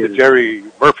used to get the Jerry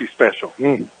Murphy special.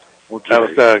 Well, that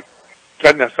was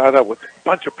carne asada with a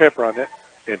bunch of pepper on it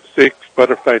and 6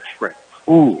 butterfly shrimp.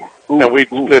 Ooh. And we'd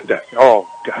split that. Oh,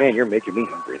 God. Man, you're making me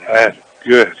hungry now. That's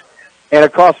good. And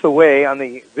across the way, on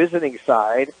the visiting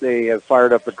side, they have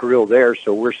fired up a grill there,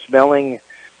 so we're smelling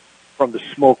from the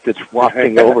smoke that's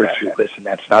wafting over to us, and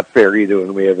that's not fair either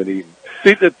when we haven't eaten.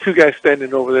 See the 2 guys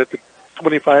standing over there at the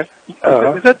 25?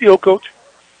 Is that the old coach?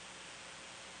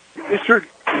 It sure,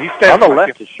 he stands on the like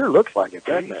left, him. It sure looks like it,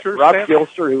 doesn't it? Sure Rob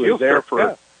Gilster, who was there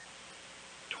for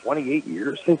 28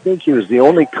 years, I think. He was the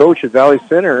only coach at Valley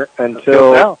Center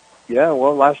until now. Yeah,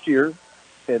 well, last year,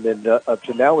 and then up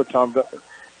to now with Tom.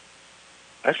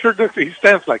 I sure looks. He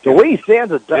stands like the way he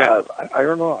stands. It does. Yeah. I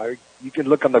don't know. You can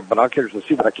look on the binoculars and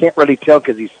see, but I can't really tell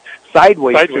because he's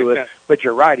sideways to it. Yeah. But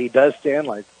you're right. He does stand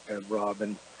like Rob.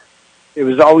 And it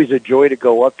was always a joy to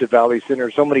go up to Valley Center.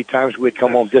 So many times we'd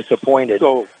come home disappointed.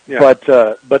 So, yeah.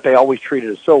 But they always treated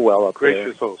us so well up there.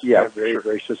 Gracious host. Yeah, very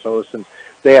gracious host. And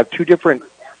they have 2 different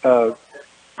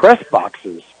press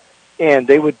boxes, and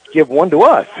they would give one to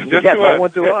us.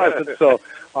 One to us. And so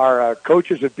our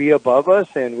coaches would be above us,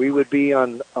 and we would be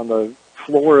on the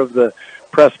floor of the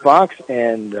press box,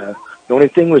 and the only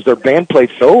thing was their band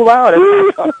played so loud.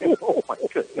 Oh, my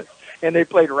goodness. And they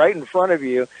played right in front of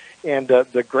you, and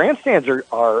the grandstands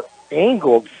are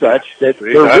angled such that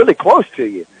they're really close to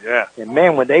you. Yeah. And,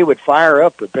 man, when they would fire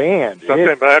up the band.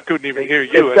 Sometimes I couldn't even hear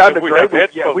you. It sounded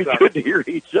great. Yeah, we couldn't hear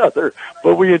each other,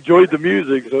 but we enjoyed the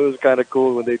music, so it was kind of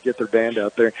cool when they'd get their band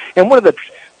out there. And one of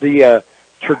the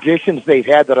traditions they've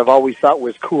had that I've always thought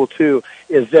was cool, too,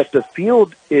 is that the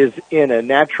field is in a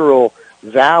natural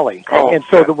valley. And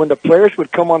so that when the players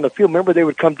would come on the field, remember, they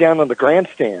would come down on the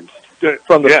grandstands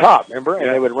from the top, remember? And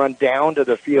they would run down to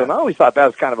the field. And I always thought that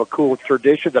was kind of a cool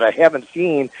tradition that I haven't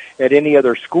seen at any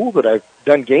other school that I've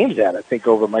done games at, I think,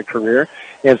 over my career.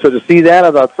 And so to see that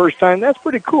about the first time, that's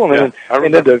pretty cool. And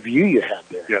then the view you had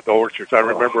there. Yeah, the orchards. I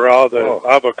remember all the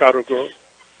avocado groves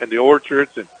and the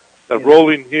orchards and the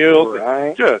rolling hills.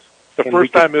 Right. Just the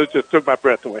first time, it just took my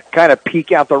breath away. Kind of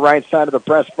peek out the right side of the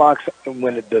press box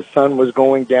when the sun was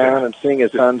going down and seeing a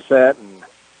sunset. And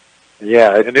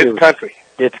it's country.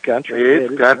 It's country.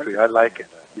 It's country. I like it.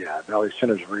 Yeah, Valley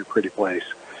Center's a very pretty place.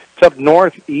 It's up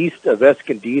northeast of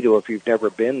Escondido if you've never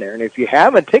been there. And if you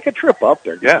haven't, take a trip up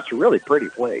there. Yeah. It's a really pretty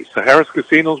place. The Harris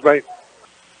Casino's right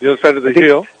the other side of the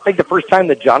hill. I think the first time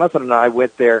that Jonathan and I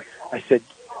went there, I said,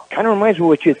 kind of reminds me of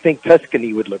what you'd think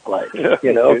Tuscany would look like,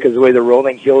 you know, because the way the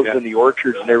rolling hills and the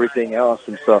orchards and everything else.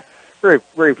 And so very,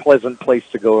 very pleasant place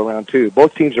to go around, too.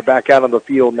 Both teams are back out on the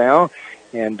field now.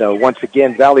 And once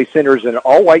again, Valley Center's in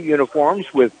all-white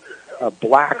uniforms with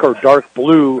black or dark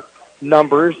blue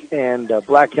numbers and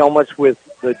black helmets with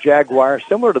the Jaguars,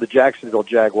 similar to the Jacksonville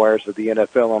Jaguars of the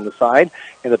NFL on the side.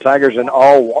 And the Tigers in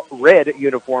all red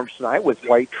uniforms tonight with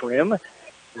white trim.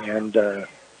 And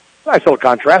nice little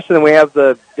contrast. And then we have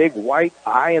the big white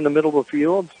eye in the middle of the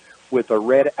field with a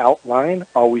red outline.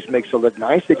 Always makes it look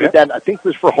nice. They did that, I think it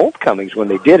was for homecomings when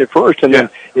they did it first, and then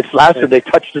it's lasted. They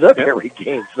touched it up every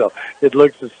game. So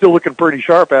it's still looking pretty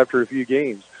sharp after a few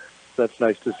games. That's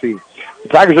nice to see. The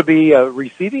Tigers will be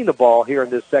receiving the ball here in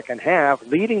this second half,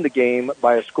 leading the game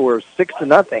by a score of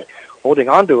 6-0, holding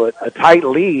on to a tight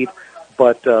lead.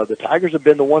 But the Tigers have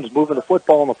been the ones moving the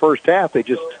football in the first half. They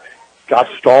just got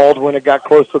stalled when it got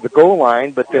close to the goal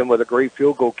line, but then with a great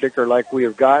field goal kicker like we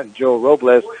have gotten, Joe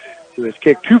Robles, who has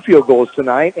kicked 2 field goals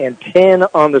tonight and 10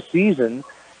 on the season.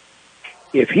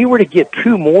 If he were to get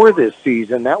 2 more this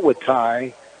season, that would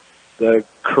tie the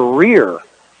career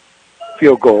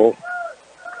field goal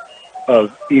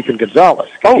of Ethan Gonzalez.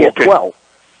 He had 12.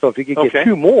 So if he could get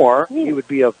 2 more, he would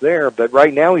be up there. But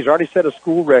right now he's already set a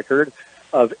school record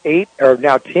of 8, or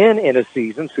now 10 in a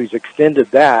season, so he's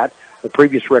extended that. The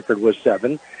previous record was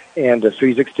 7. And so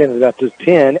he's extended that to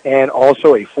 10, and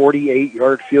also a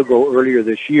 48-yard field goal earlier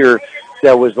this year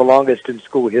that was the longest in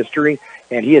school history.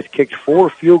 And he has kicked 4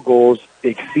 field goals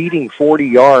exceeding 40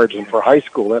 yards, and for high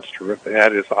school, that's terrific.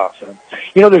 That is awesome.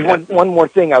 You know, there's one more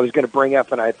thing I was going to bring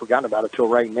up, and I had forgotten about it till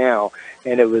right now,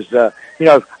 and it was,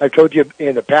 I've told you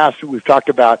in the past, we've talked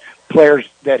about players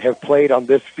that have played on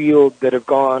this field that have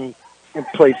gone and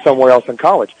played somewhere else in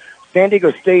college. San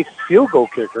Diego State's field goal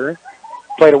kicker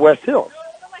played at West Hills.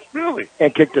 Really?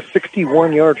 And kicked a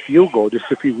 61-yard field goal just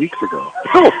a few weeks ago,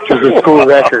 which was a school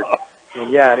record.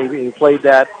 And he played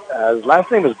that. His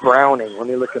last name is Browning. Let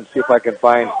me look and see if I can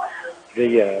find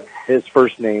his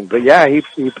first name. But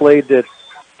he played at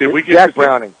Jack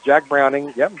Browning. Jack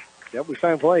Browning. Yep, we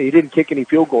saw him play. He didn't kick any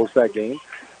field goals that game.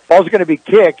 Ball's going to be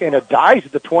kicked, and it dies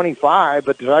at the 25,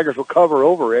 but the Tigers will cover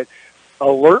over it.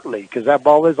 alertly because that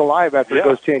ball is alive after it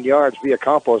goes 10 yards.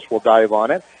 Villalcampos will dive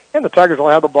on it. And the Tigers will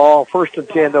have the ball. 1st and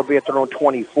 10, they'll be at their own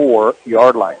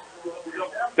 24-yard line.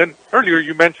 Then earlier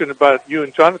you mentioned about you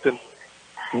and Jonathan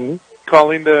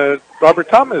calling the Robert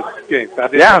Thomas game.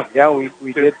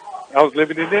 We did. I was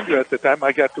living in India at the time.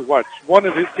 I got to watch one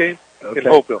of his games in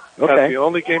Hopeville. That's the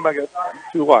only game I got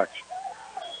to watch.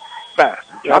 Fast.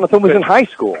 Jonathan was in high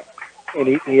school,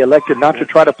 and he elected not to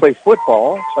try to play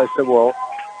football. So I said, well,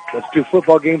 let's do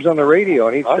football games on the radio.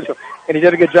 And he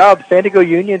did a good job. San Diego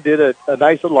Union did a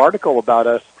nice little article about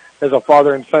us as a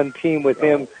father and son team with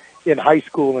him in high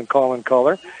school and calling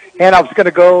color. And I was going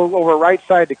to go over right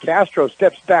side to Castro,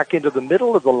 steps back into the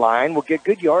middle of the line. We'll get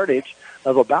good yardage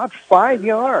of about 5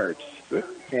 yards.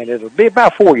 And it'll be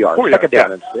about 4 yards. Second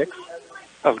down and 6.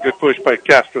 That was a good push by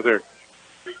Castro there.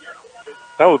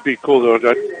 That would be cool, though,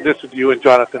 to listen to you and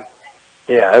Jonathan.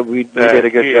 Yeah, we did a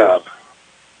good job.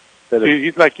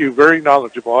 He's like you, very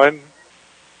knowledgeable. I'm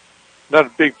not a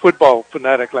big football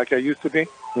fanatic like I used to be.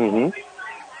 Mm-hmm.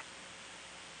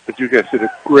 But you guys did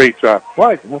a great job.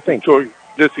 Well, thank you. Enjoy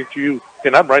listening to you,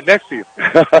 and I'm right next to you.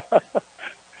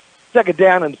 Second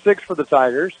down and 6 for the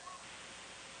Tigers.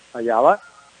 Ayala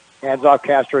hands off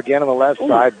Castro again on the left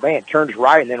side. Man, turns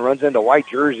right and then runs into white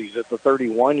jerseys at the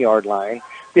 31-yard line.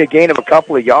 Be a gain of a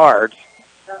couple of yards.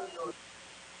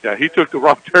 Yeah, he took the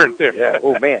wrong turn there. Yeah.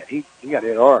 Oh man, he got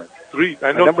hit hard. Three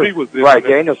was there. Right,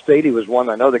 Daniel Stady was one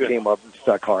I know that came up and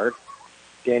stuck hard.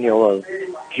 Daniel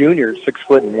Jr., 6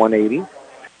 foot and 180.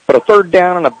 But a third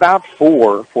down and about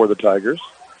 4 for the Tigers.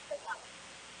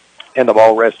 And the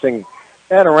ball resting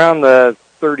at around the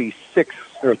 36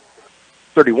 or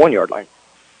 31-yard line,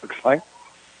 looks like.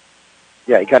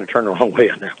 Yeah, he kind of turned the wrong way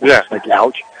on that one. Yeah. Like,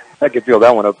 ouch. I could feel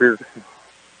that one up here.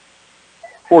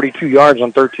 42 yards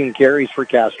on 13 carries for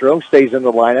Castro. Stays in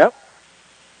the lineup.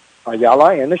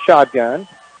 Ayala in the shotgun.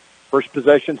 First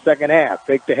possession, second half.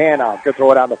 Fake the handoff. Could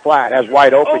throw it out the flat. Has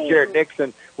wide open. Jared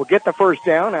Nixon will get the first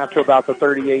down out to about the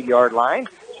 38-yard line.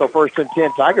 So 1st and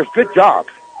 10 Tigers. Good job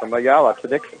from Ayala to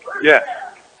Nixon. Yeah.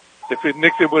 If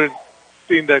Nixon would have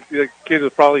seen that the kid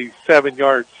was probably 7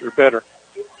 yards or better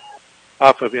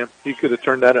off of him, he could have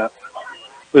turned that up.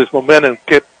 But his momentum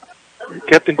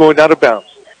kept him going out of bounds.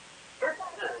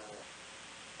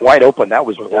 Wide open. That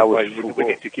was. We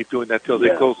need to keep doing that till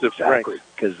they close the ranks.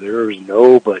 Because there's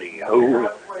nobody.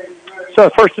 Oh.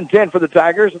 So 1st and 10 for the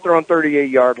Tigers at their own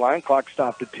 38-yard line. Clock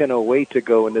stopped at 10:08 to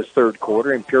go in this third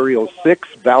quarter. Imperial 6,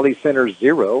 Valley Center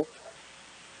 0.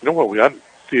 You know what? We ought to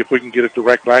see if we can get a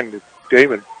direct line to Dave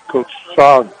and Coach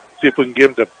Shaw and see if we can give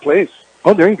him the place.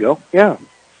 Oh, there you go. Yeah.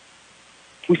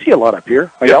 We see a lot up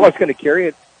here. Ayala's going to carry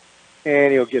it,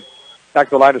 and he'll get back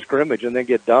to the line of scrimmage and then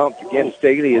get dumped. Again,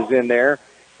 Staley is in there.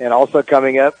 And also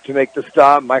coming up to make the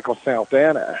stop, Michael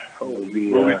Santana will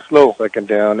be moving slow. 2nd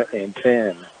down and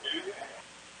 10.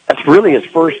 That's really his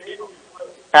first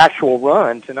actual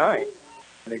run tonight.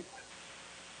 I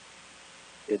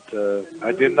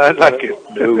did not like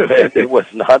it. No, it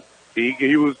was not.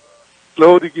 He was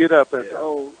slow to get up. And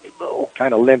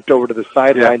kind of limped over to the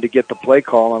sideline to get the play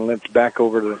call and limped back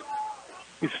over to.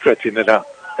 He's stretching it out.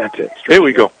 That's it. Here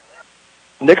we go.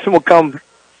 Nixon will come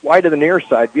wide to the near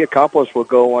side. Villalcampos will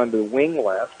go on the wing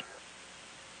left.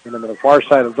 And on the far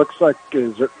side, it looks like,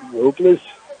 is it Robles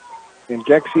and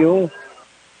Kxo?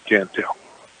 Can't tell.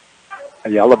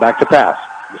 Ayala back to pass.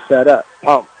 Set up.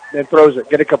 Pump. Then throws it.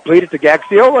 Get it completed to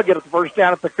Kxo. Will get it the first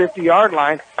down at the 50-yard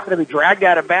line. Going to be dragged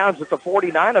out of bounds at the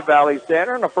 49 of Valley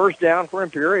Center. And a first down for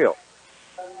Imperial.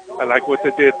 I like what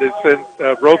they did. They sent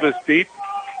Robles deep.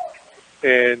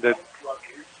 And the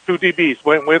 2 DBs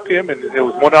went with him, and it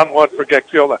was one-on-one for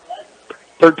Kxo.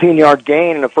 13-yard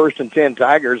gain and a 1st and 10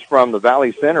 Tigers from the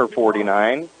Valley Center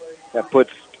 49. That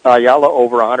puts Ayala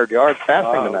over 100 yards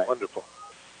passing tonight. Wonderful.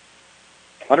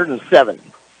 107.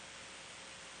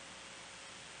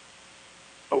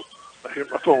 Oh, I hear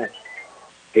my phone.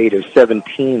 8 of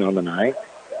 17 on the night.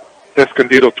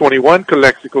 Escondido 21,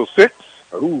 Calexico 6.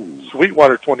 Ooh.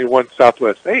 Sweetwater 21,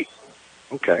 Southwest 8.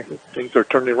 Okay. Things are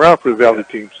turning around for the Valley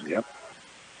teams. Yep.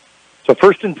 So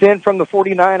 1st and 10 from the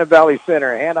 49 of Valley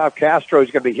Center. Handoff Castro is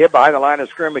going to be hit behind the line of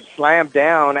scrimmage, slammed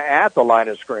down at the line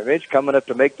of scrimmage. Coming up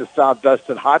to make the stop,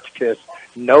 Dustin Hotchkiss.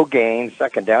 No gain,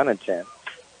 2nd down and 10.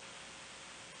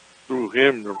 Threw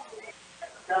him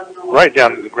right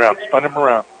down to the ground, spun him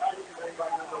around.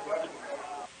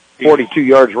 42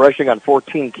 yards rushing on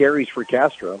 14 carries for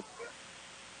Castro.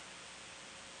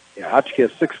 Yeah,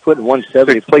 Hotchkiss, 6 foot and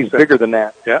 170. He plays bigger than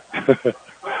that. Yeah.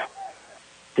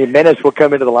 Jimenez will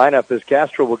come into the lineup as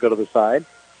Castro will go to the side.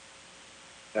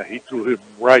 Yeah, he threw him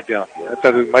right down. I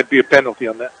thought it might be a penalty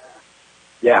on that.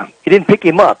 Yeah, he didn't pick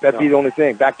him up. That'd be the only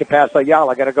thing. Back to pass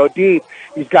Ayala. Got to go deep.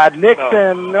 He's got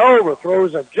Nixon.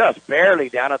 Overthrows him just barely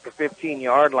down at the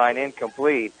 15-yard line.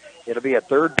 Incomplete. It'll be a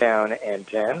 3rd down and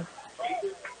 10.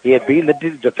 He had beaten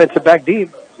the defensive back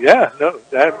deep. Yeah, no,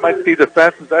 that might be the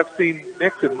fastest I've seen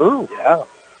Nixon move. Yeah.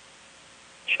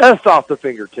 Just off the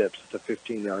fingertips at the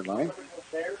 15-yard line.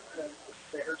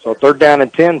 So 3rd down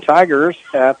and 10, Tigers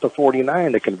at the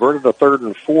 49. They converted the 3rd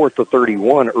and 4th to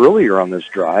 31 earlier on this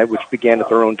drive, which began at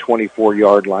their own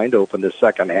 24-yard line to open the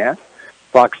second half.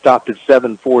 Clock stopped at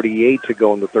 7:48 to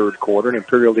go in the 3rd quarter, and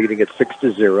Imperial leading at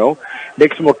 6-0.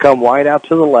 Nixon will come wide out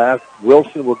to the left.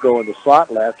 Wilson will go in the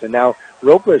slot left, and now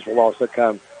Robles will also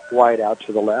come wide out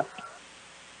to the left.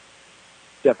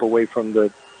 Step away from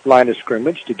the line of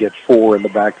scrimmage to get 4 in the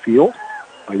backfield.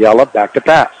 Ayala back to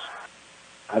pass.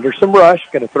 Under some rush,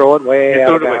 going to throw it way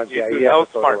out of bounds. Yeah,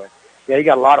 he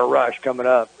got a lot of rush coming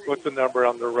up. What's the number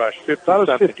on the rush? 50 I thought it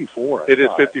was 54. It is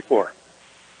 54.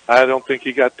 I don't think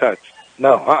he got touched.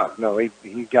 No,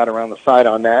 he got around the side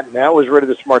on that, and that was really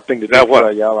the smart thing to do for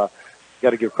Ayala.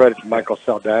 Got to give credit to Michael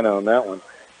Saldana on that one,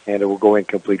 and it will go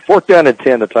incomplete. 4th down and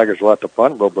 10, the Tigers will have to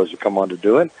punt. Robles will come on to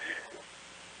do it.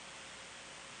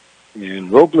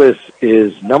 And Robles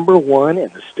is number 1 in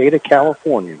the state of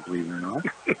California, believe it or not.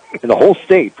 In the whole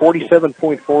state,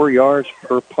 47.4 yards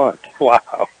per punt.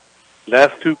 Wow.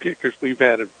 Last 2 kickers we've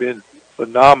had have been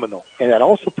phenomenal. And that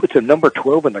also puts him number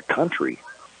 12 in the country.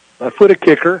 Left-footed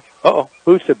kicker.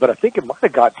 Boosted, but I think it might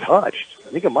have got touched. I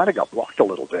think it might have got blocked a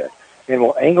little bit. And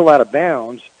will angle out of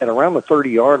bounds at around the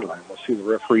 30-yard line. We'll see the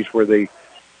referees where they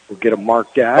will get him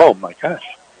marked out. Oh, my gosh.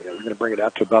 Yeah, we're going to bring it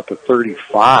out to about the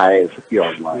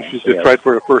 35-yard line. We should just try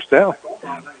for a 1st down.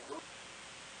 Yeah.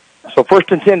 So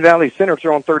 1st and 10, Valley Center,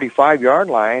 their own 35-yard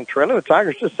line. Trailing the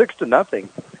Tigers just 6-0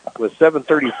 with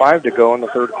 7:35 to go in the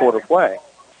 3rd quarter play.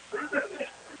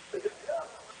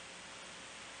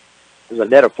 There's a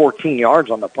net of 14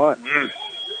 yards on the punt.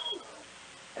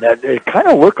 And it kind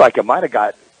of looked like it might have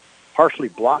got partially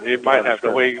blocked. It might have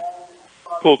the way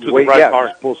pulled to the right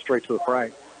part. Pulled straight to the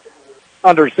right.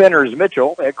 Under center is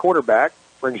Mitchell at quarterback.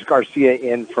 Brings Garcia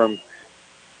in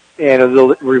and a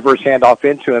little reverse handoff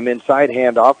into him, inside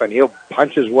handoff, and he'll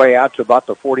punch his way out to about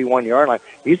the 41-yard line.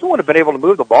 He's the one who's been able to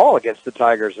move the ball against the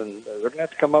Tigers, and they're going to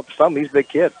have to come up with some. He's a big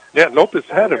kid. Yeah, Lopez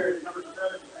had him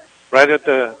right at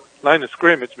the line of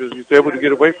scrimmage, but he was able to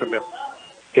get away from him.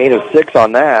 Gain of 6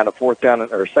 on that, a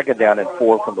 2nd down and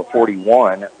 4 from the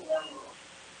 41.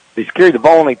 He's carried the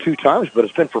ball only 2 times, but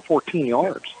it's been for 14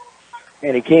 yards.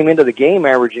 And he came into the game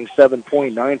averaging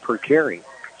 7.9 per carry.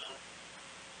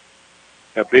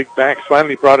 Big backs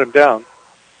finally brought him down.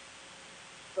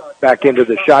 Back into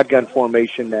the shotgun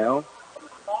formation now.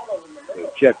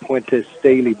 Jet Puentes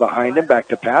Staley behind him. Back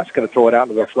to pass. Going to throw it out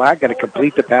into the flat. Going to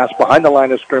complete the pass behind the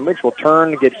line of scrimmage. Will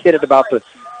turn, get hit at about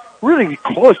really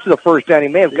close to the 1st down. He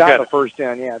may have gotten the 1st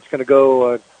down. Yeah, it's going to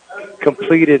go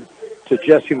completed to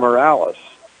Jesse Morales.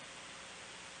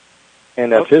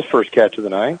 And that's his first catch of the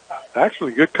night.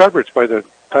 Actually, good coverage by the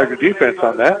Tiger defense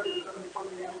on that.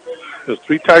 There's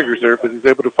 3 Tigers there, but he's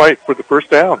able to fight for the 1st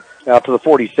down. Out to the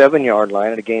 47-yard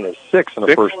line and a gain of 6 on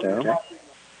the 1st down. Okay.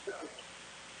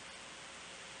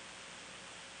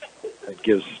 That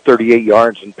gives 38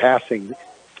 yards in passing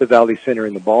to Valley Center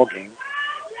in the ball game.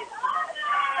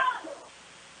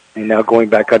 And now going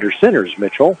back under center is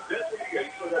Mitchell.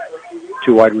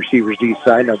 2 wide receivers each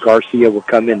side. Now Garcia will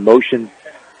come in motion.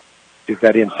 Do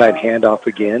that inside handoff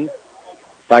again.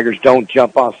 Tigers don't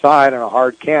jump offside on a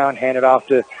hard count. Hand it off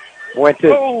to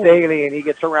Fuentes Staley, and he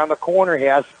gets around the corner. He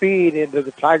has speed into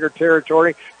the Tiger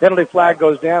territory. Penalty flag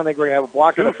goes down. They're going to have a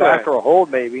block in the back or a hold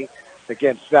maybe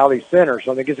against Valley Center.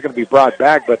 So I think it's going to be brought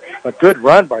back. But a good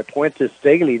run by Fuentes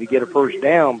Staley to get a 1st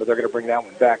down, but they're going to bring that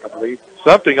one back, I believe.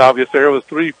 Something obvious there. It was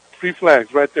three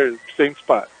flags right there, same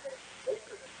spot.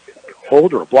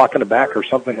 Hold or a block in the back or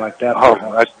something like that.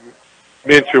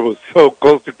 Mincher was so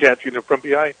close to catching it from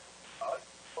behind.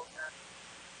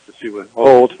 Let's see what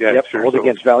hold. Yeah, yep, sure, hold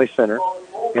against Valley Center.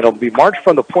 It'll be marched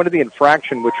from the point of the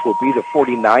infraction, which will be the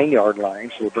 49-yard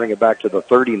line. So we'll bring it back to the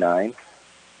 39.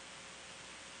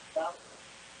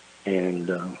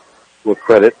 And we'll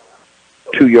credit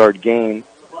 2-yard gain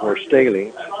for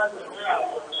Staley.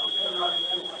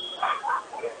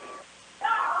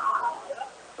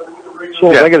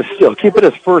 So they're going to still keep it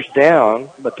as 1st down,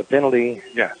 but the penalty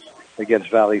against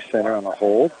Valley Center on a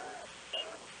hold.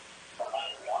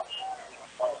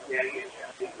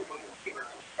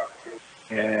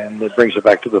 And it brings it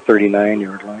back to the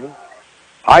 39-yard line.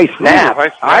 High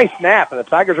snap. And the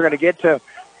Tigers are going to get to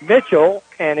Mitchell,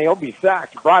 and he'll be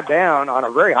sacked, brought down on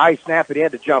a very high snap that he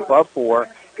had to jump up for.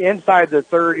 inside the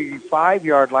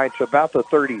 35-yard line to about the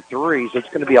 33, so it's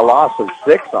going to be a loss of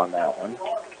 6 on that one.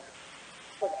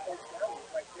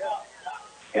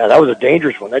 Yeah, that was a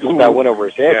dangerous one. That just about went over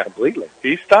his head completely.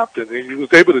 He stopped it. He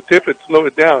was able to tip it, slow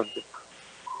it down.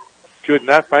 Could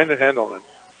not find a handle on it.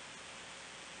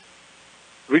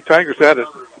 3 Tigers had a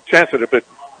chance at it, but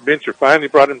Bencher finally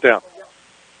brought him down.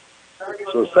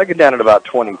 So second down at about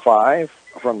 25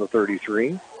 from the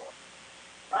 33.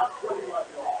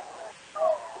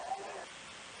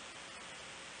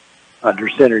 Under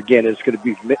center again is going to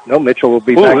be, Mitchell will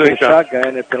be back in the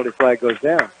shotgun if penalty flag goes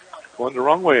down. Going the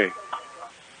wrong way.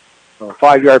 So a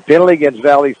 5-yard penalty against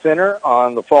Valley Center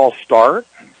on the false start.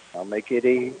 I'll make it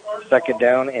a second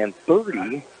down and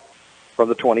 30 from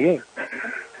the 28.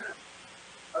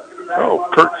 Oh,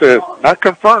 Kurt says, not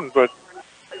confirmed, but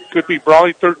could be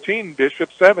Brawley 13,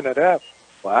 Bishop 7 at half.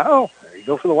 Wow, there you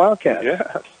go for the Wildcats.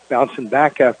 Yeah. Bouncing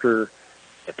back after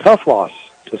a tough loss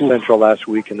to Central last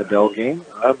week in the Bell game.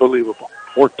 Unbelievable.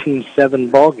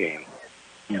 14-7 ball game.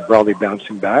 And Brawley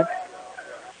bouncing back.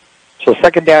 So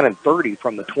second down and 30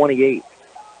 from the 28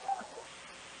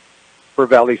 for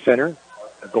Valley Center.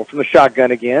 They'll go from the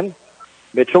shotgun again.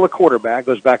 Mitchell, a quarterback,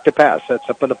 goes back to pass. Sets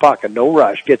up in the pocket. No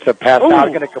rush. Gets a pass out.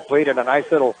 Going to complete it. A nice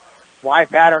little Y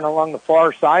pattern along the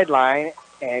far sideline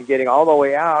and getting all the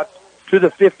way out to the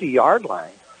 50-yard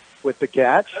line with the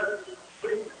catch.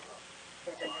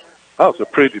 That was a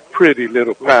pretty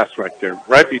little pass right there,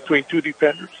 right between 2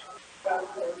 defenders.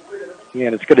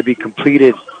 And it's going to be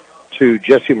completed to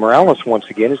Jesse Morales once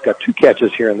again. He's got 2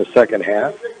 catches here in the second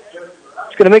half.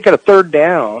 It's going to make it a third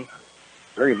down.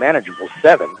 Very manageable,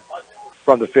 7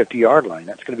 from the 50-yard line.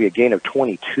 That's going to be a gain of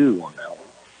 22 on that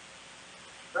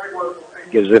one.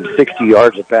 Gives them 60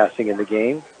 yards of passing in the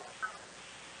game.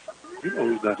 You know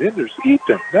who's not in? There's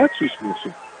Ethan. That's who's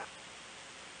missing.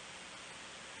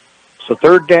 So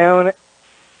third down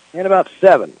and about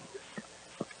 7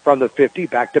 from the 50.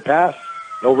 Back to pass.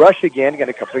 No rush again. Going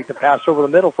to complete the pass over the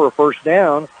middle for a first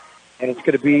down. And it's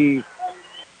going to be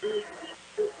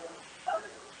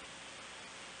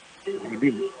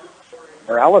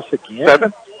Morales again.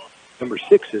 7? Number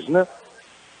 6, isn't it?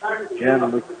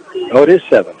 Yeah, it is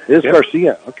 7. It is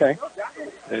Garcia. Okay.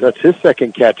 That's his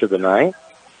second catch of the night.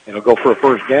 And he'll go for a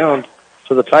first down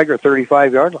to the Tiger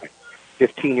 35-yard line.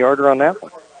 15-yarder on that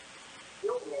one.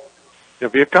 Yeah,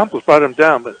 Villacampo's brought him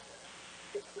down, but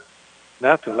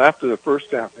not till after the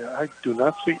first down. I do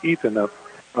not see Ethan up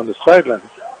on the sideline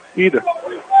either.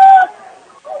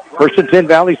 First and 10,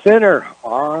 Valley Center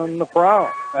on the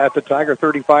prowl at the Tiger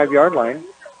 35-yard line.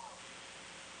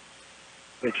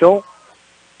 Mitchell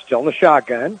still in the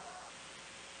shotgun.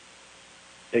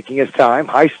 Taking his time.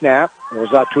 High snap.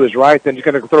 Goes out to his right. Then he's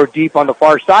going to throw deep on the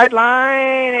far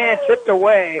sideline and tipped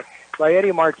away by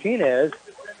Eddie Martinez.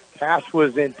 Pass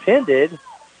was intended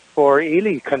for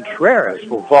Eli Contreras.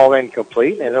 Will fall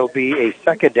incomplete, and it'll be a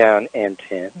second down and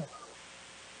 10.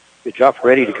 Good job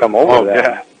for Eddie to come over that.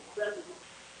 Yeah.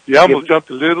 He almost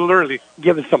jumped a little early.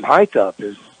 Giving some height up.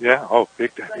 Yeah,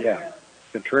 big time. Yeah.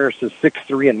 Contreras is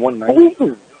 6'3" and 190.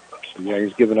 So, yeah,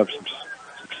 he's giving up some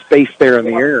space there in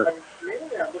the air.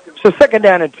 So second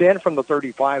down and 10 from the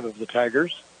 35 of the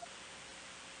Tigers.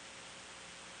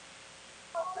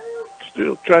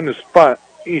 Still trying to spot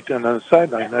Ethan on the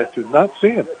sideline. I do not see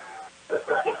him.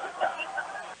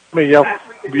 Let me yell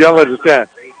at his dad.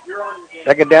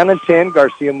 Second down and 10.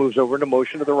 Garcia moves over into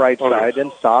motion to the right side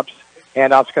and stops.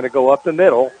 Handoff's going to go up the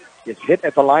middle. It's hit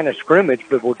at the line of scrimmage,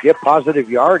 but will get positive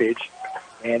yardage.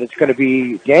 And it's going to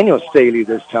be Daniel Staley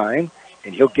this time.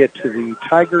 And he'll get to the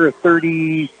Tiger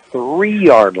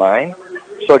 33-yard line.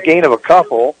 So a gain of a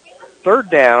couple. Third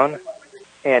down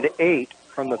and 8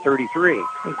 from the 33.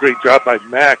 Great job by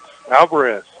Max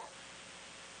Alvarez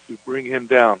to bring him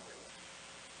down.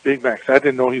 Big Max. I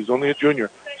didn't know he was only a junior.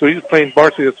 So he was playing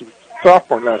varsity as a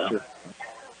sophomore last year.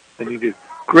 And he did a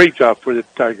great job for the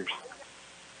Tigers.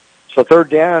 So third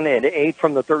down and 8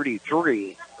 from the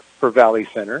 33 for Valley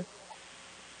Center.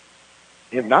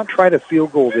 They have not tried a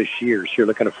field goal this year, so you're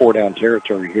looking at 4-down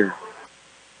territory here.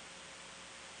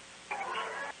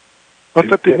 I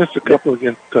thought they missed a couple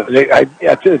against they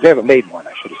haven't made one,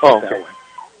 I should have said that one.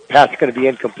 Pass is going to be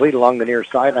incomplete along the near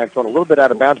sideline. Thrown a little bit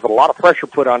out of bounds, but a lot of pressure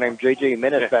put on him. J.J.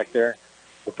 Menace back there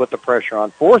will put the pressure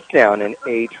on. Fourth down and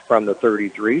 8 from the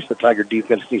 33. So Tiger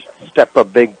defense needs to step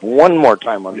up big one more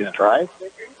time on this drive.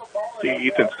 See,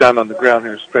 Ethan's down on the ground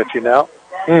here stretching out.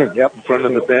 Yep. In front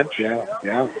of the bench.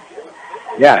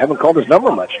 Yeah, I haven't called his number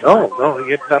much. No,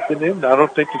 he had nothing in. I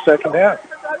don't think the second half.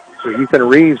 So Ethan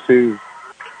Reeves, who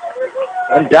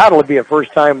undoubtedly be a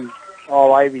first-time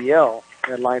All-IVL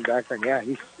at linebacker. And, yeah,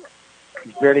 he's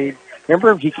barely –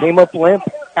 remember, he came up limp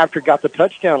after he got the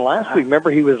touchdown last week. Remember,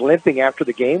 he was limping after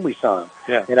the game we saw him.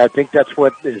 Yeah. And I think that's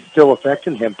what is still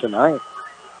affecting him tonight.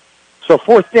 So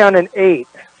 4th down and 8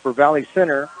 for Valley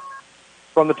Center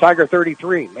from the Tiger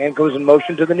 33. Man goes in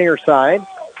motion to the near side.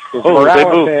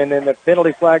 Morales, and the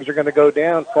penalty flags are going to go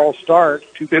down. False start.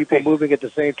 2 people moving at the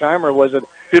same time, or was it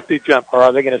 50 jump? Or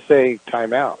are they going to say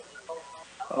timeout?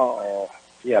 Oh,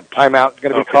 yeah, timeout is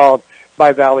going to be called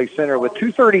by Valley Center with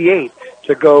 2:38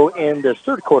 to go in this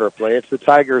third quarter play. It's the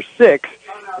Tigers 6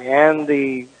 and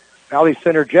the Valley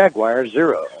Center Jaguars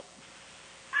 0.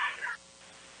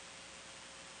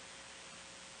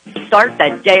 Start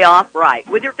that day off right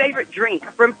with your favorite drink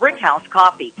from Brick House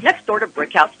Coffee, next door to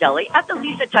Brick House Deli at the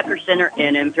Lisa Tucker Center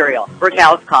in Imperial. Brick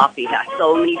House Coffee has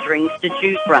so many drinks to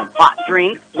choose from. Hot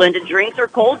drinks, blended drinks, or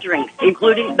cold drinks,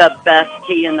 including the best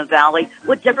tea in the valley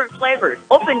with different flavors.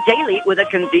 Open daily with a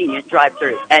convenient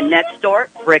drive-thru. And next door,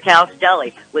 Brick House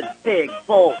Deli with big,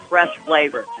 full, fresh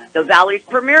flavors. The valley's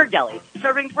premier deli,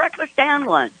 serving breakfast and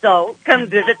lunch. So come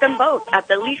visit them both at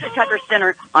the Lisa Tucker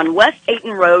Center on West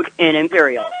Ayton Road in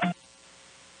Imperial.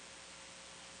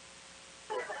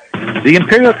 The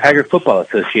Imperial Tiger Football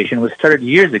Association was started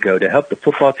years ago to help the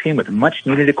football team with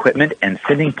much-needed equipment and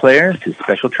sending players to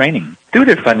special training. Through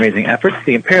their fundraising efforts,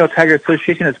 the Imperial Tiger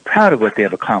Association is proud of what they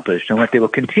have accomplished and what they will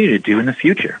continue to do in the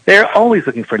future. They are always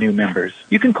looking for new members.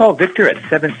 You can call Victor at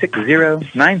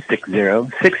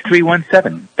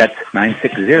 760-960-6317. That's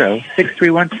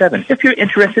 960-6317 if you're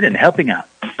interested in helping out.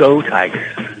 Go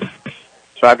Tigers.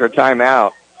 So after a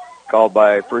timeout called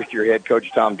by first-year head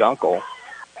coach Tom Dunkel,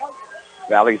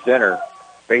 Valley Center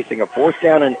facing a 4th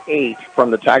down and 8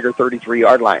 from the Tiger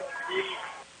 33-yard line.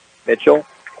 Mitchell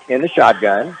in the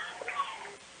shotgun.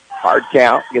 Hard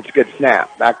count, gets a good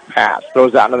snap. Back pass,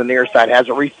 throws out to the near side, has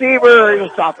a receiver.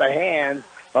 It's off the hands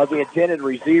of the intended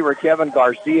receiver, Kevin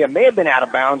Garcia. May have been out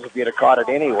of bounds if he'd have caught it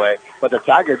anyway, but the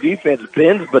Tiger defense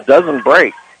bends but doesn't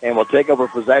break and will take over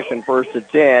possession 1st and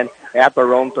 10 at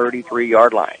their own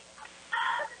 33-yard line.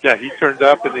 Yeah, he turned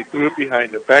up and they threw it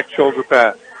behind him. Back shoulder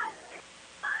pass.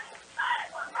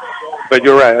 But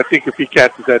you're right. I think if he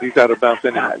catches that, he's out of bounds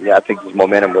anyway. Yeah, I think his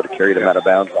momentum would have carried him out of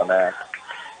bounds on that.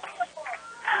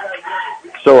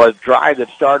 So a drive that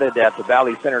started at the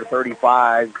Valley Center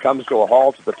 35 comes to a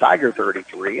halt at the Tiger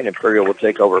 33, and Imperial will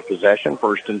take over possession,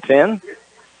 1st and 10.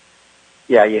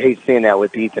 Yeah, you hate seeing that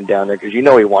with Ethan down there because you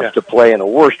know he wants to play in the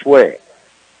worst way.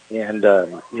 And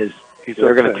they're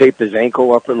going to tape his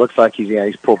ankle up. It looks like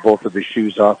he's pulled both of his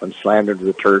shoes off and slammed into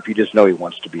the turf. You just know he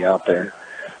wants to be out there.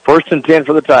 1st and 10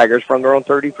 for the Tigers from their own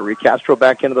 33. Castro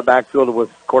back into the backfield with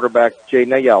quarterback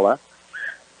Jaden Ayala.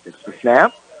 It's the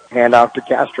snap. Hand off to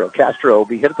Castro. Castro will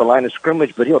be hit at the line of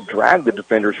scrimmage, but he'll drag the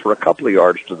defenders for a couple of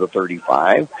yards to the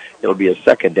 35. It'll be a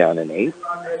 2nd down and 8.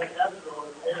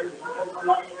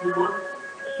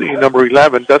 See number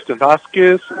 11, Dustin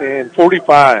Hoskins, and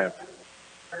 45,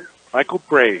 Michael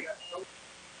Bray.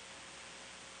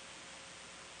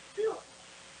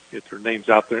 Get their names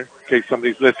out there in case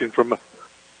somebody's listening from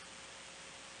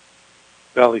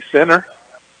Valley Center.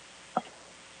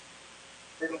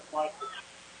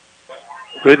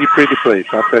 Pretty place,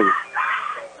 I'll tell you.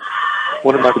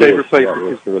 One of my favorite places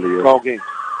is ball games.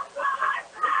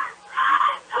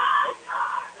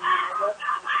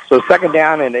 So 2nd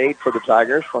down and 8 for the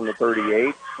Tigers from the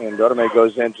 38. And Dodome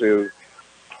goes gets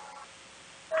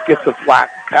the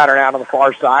flat pattern out on the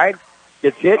far side.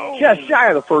 Gets hit just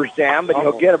shy of the 1st down, but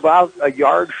he'll get about a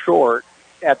yard short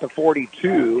at the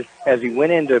 42 as he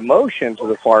went into motion to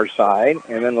the far side,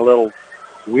 and then a little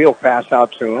wheel pass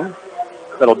out to him.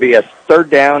 That'll be a 3rd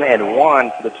down and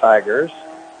 1 for the Tigers,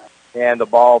 and the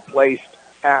ball placed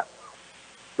at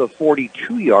the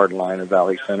 42-yard line of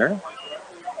Valley Center.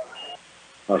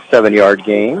 A 7-yard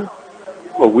gain.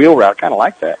 A wheel route, kind of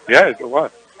like that. Yeah, it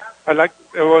was. I like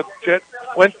it was Jet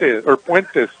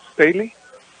Fuentes Staley.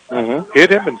 Mm-hmm.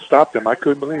 Hit him and stopped him. I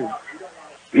couldn't believe it.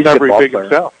 He's not a good very ball big player.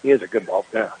 himself. He is a good ball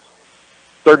player.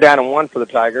 Yeah. 3rd down and 1 for the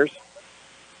Tigers.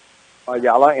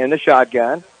 Ayala in the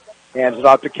shotgun. Hands it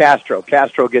off to Castro.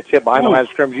 Castro gets hit behind the line of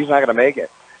scrimmage. He's not going to make it.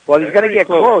 Well, he's going to get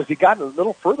close. He got a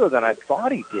little further than I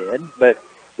thought he did, but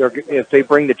if they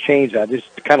bring the change out, it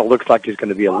just kind of looks like he's going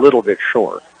to be a little bit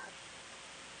short.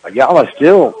 Ayala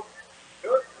still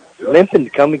limping,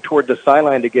 coming toward the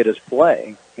sideline to get his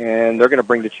play, and they're going to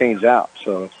bring the chains out.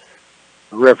 So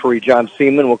referee John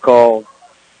Seaman will call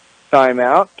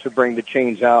timeout to bring the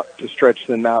chains out, to stretch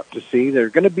them out to see. They're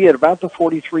going to be at about the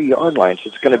 43-yard line, so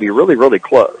it's going to be really, really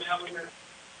close.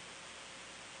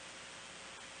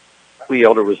 Lee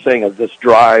Elder was saying of this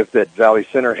drive that Valley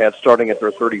Center had starting at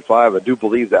their 35, I do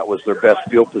believe that was their best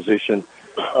field position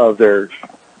of their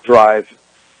drive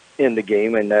in the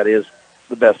game, and that is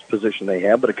the best position they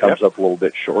have, but it comes up a little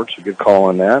bit short, so good call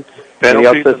on that.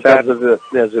 Penalties And the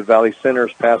as the Valley Center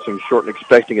is passing short and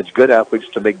expecting its good athletes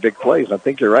to make big plays. I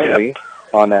think you're right, Lee,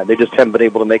 on that. They just haven't been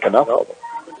able to make enough of them.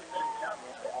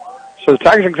 So the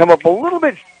Tigers can come up a little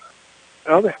bit.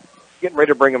 Oh, they're getting ready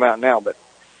to bring them out now, but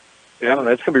I don't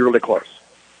know. It's going to be really close.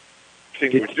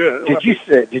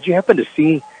 Did you happen to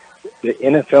see the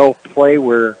NFL play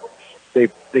where they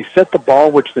set the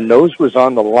ball, which the nose was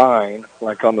on the line,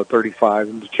 like on the 35,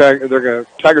 and the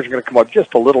Tigers are going to come up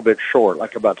just a little bit short,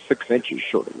 like about 6 inches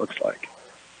short, it looks like.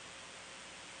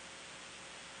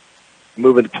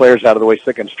 Moving the players out of the way so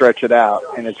they can stretch it out,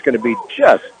 and it's going to be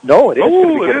just, no, it is going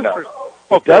to be good enough.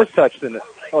 It does touch the,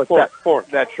 it's fourth.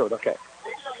 That short, okay.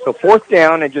 So fourth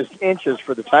down and just inches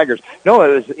for the Tigers. No,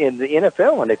 it was in the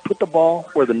NFL, and they put the ball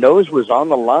where the nose was on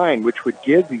the line, which would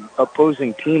give the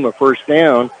opposing team a first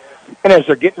down. And as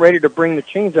they're getting ready to bring the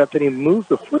chains up, they moved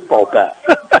the football back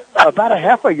about a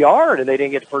half a yard, and they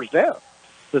didn't get the first down.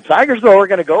 The Tigers, though, are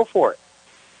going to go for it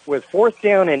with fourth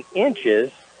down and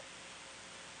inches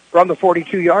from the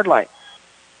 42-yard line.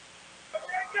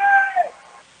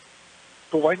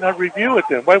 So why not review it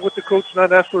then? Why would the coach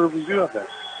not ask for a review on that?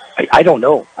 I don't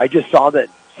know. I just saw that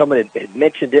someone had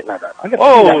mentioned it, and I thought, look at that.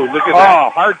 Oh,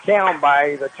 hard count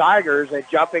by the Tigers, and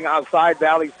jumping outside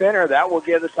Valley Center. That will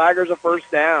give the Tigers a first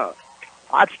down.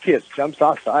 Hotchkiss jumps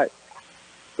outside.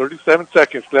 37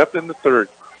 seconds left in the third.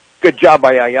 Good job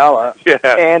by Ayala. Yeah.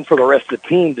 And for the rest of the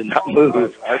team to not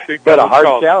move. I think but a hard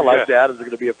count like that is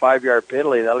going to be a 5-yard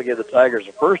penalty. That'll give the Tigers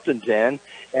a first and 10,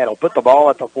 and it'll put the ball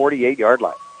at the 48-yard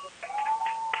line.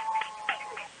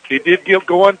 He did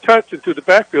go untouched into the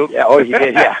backfield. Yeah, he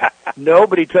did, yeah.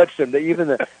 Nobody touched him. Even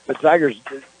the Tigers'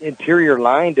 interior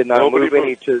line did not move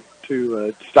any to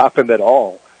stop him at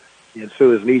all. And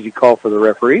so it was an easy call for the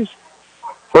referees.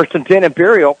 First and 10,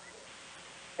 Imperial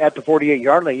at the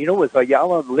 48-yard line. You know, with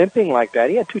Ayala limping like that,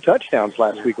 he had 2 touchdowns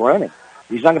last week running.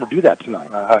 He's not going to do that tonight.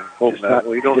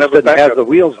 We don't have the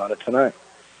wheels on it tonight.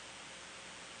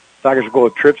 Tigers will go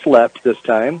with trips left this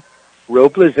time.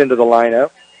 Robles into the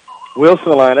lineup. Wilson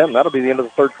the lineup, and that'll be the end of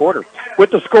the third quarter.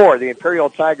 With the score, the Imperial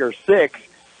Tigers 6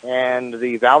 and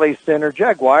the Valley Center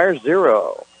Jaguars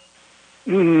 0.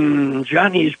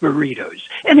 Johnny's Burritos,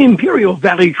 an Imperial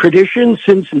Valley tradition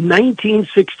since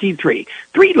 1963.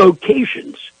 3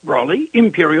 locations, Raleigh,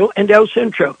 Imperial, and El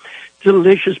Centro.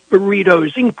 Delicious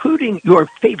burritos, including your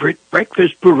favorite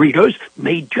breakfast burritos,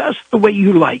 made just the way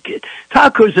you like it.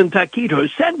 Tacos and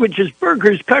taquitos, sandwiches,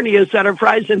 burgers, carne asada,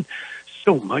 fries, and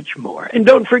so much more. And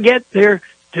don't forget their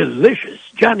delicious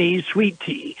Johnny's sweet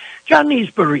tea.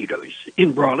 Johnny's Burritos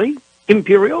in Raleigh,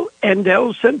 Imperial, and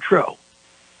El Centro.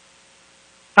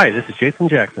 Hi, this is Jason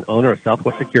Jackson, owner of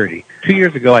Southwest Security. 2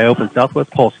 years ago, I opened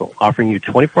Southwest Postal, offering you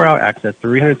 24-hour access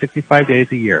 365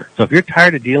 days a year. So if you're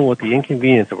tired of dealing with the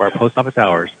inconvenience of our post office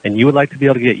hours and you would like to be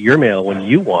able to get your mail when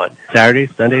you want,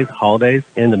 Saturdays, Sundays, holidays,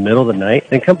 in the middle of the night,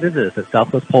 then come visit us at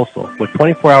Southwest Postal with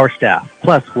 24-hour staff.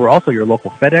 Plus, we're also your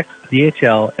local FedEx,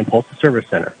 DHL, and Postal Service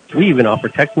Center. We even offer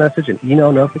text message and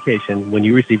email notification when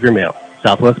you receive your mail.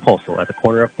 Southwest Postal at the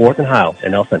corner of 4th and Hiles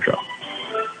in El Centro.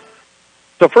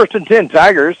 So first and 10,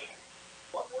 Tigers,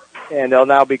 and they'll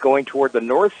now be going toward the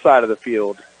north side of the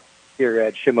field here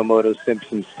at Shimamoto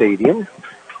Simpson Stadium,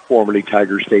 formerly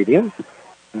Tiger Stadium.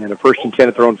 And a first and 10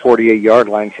 at their own 48-yard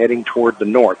line heading toward the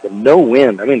north. And no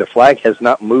wind. I mean, the flag has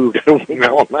not moved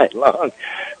all night long.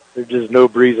 There's just no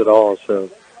breeze at all, so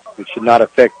it should not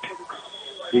affect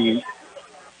the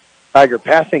Tiger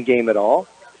passing game at all.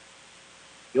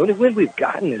 The only wind we've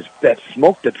gotten is that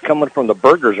smoke that's coming from the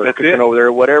burgers or cooking over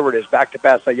there, whatever it is. Back to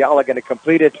pass. Ayala going to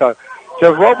complete it to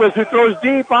Robles, who throws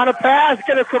deep on a pass.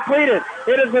 Going to complete it.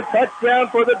 It is a touchdown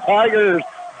for the Tigers.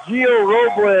 Gio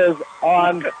Robles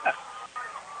on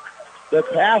the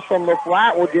pass from the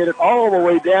flat will get it all the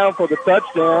way down for the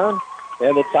touchdown.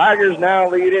 And the Tigers now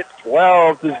lead it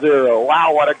 12-0.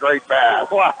 Wow, what a great pass.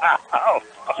 Wow.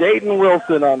 Jaden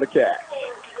Wilson on the catch.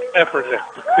 Effortless.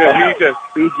 Yeah,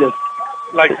 he just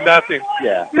like nothing.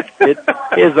 Yeah.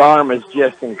 His arm is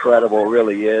just incredible, it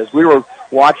really is. We were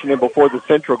watching him before the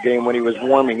Central game when he was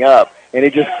warming up, and he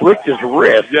just flicked his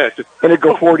wrist, and it'd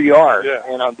go 40 yards. Yeah.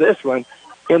 And on this one,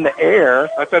 in the air,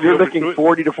 you're looking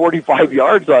 40 to 45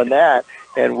 yards on that,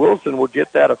 and Wilson will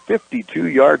get that a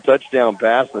 52-yard touchdown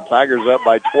pass. The Tigers up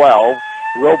by 12.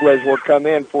 Robles will come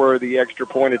in for the extra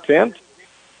point attempt,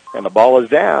 and the ball is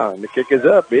down. The kick is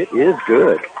up. It is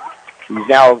good. He's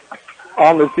now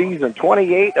on the season,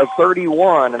 28 of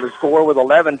 31, and the score with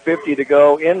 11:50 to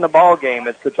go in the ball game.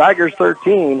 It's the Tigers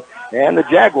 13 and the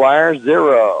Jaguars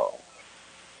 0.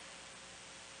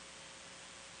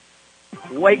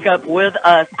 Wake up with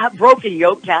us at Broken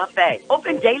Yoke Cafe.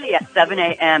 Open daily at 7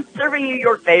 a.m., serving you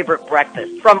your favorite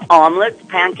breakfast. From omelets,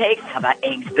 pancakes, how about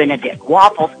eggs Benedict,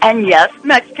 waffles, and yes,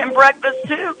 Mexican breakfast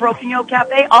too. Broken Yoke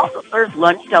Cafe also serves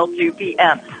lunch till 2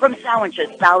 p.m. From sandwiches,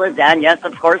 salads, and yes,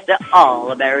 of course, the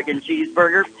all-American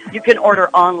cheeseburgers. You can order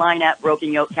online at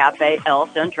Broken Yoke Cafe El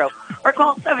Centro or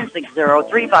call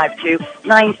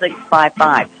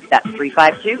 760-352-9655. That's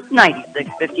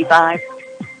 352-9655.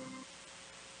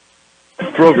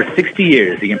 For over 60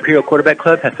 years, the Imperial Quarterback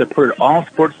Club has supported all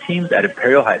sports teams at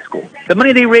Imperial High School. The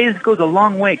money they raise goes a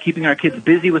long way keeping our kids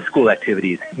busy with school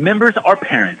activities. Members are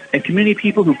parents and community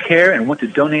people who care and want to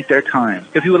donate their time.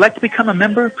 If you would like to become a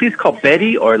member, please call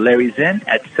Betty or Larry Zinn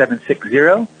at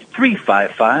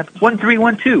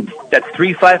 760-355-1312. That's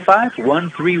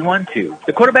 355-1312.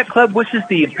 The Quarterback Club wishes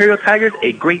the Imperial Tigers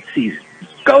a great season.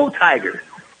 Go Tigers!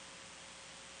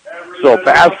 So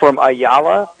pass from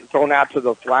Ayala, thrown out to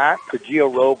the flat to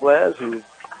Gio Robles, who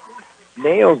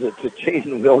nails it to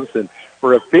Jaden Wilson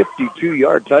for a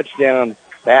 52-yard touchdown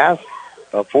pass,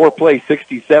 a 4-play,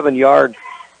 67-yard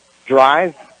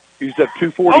drive. He's at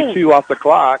 2:42 off the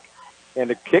clock, and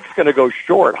the kick's going to go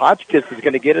short. Hotchkiss is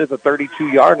going to get it at the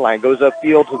 32-yard line, goes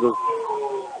upfield to the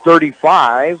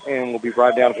 35, and will be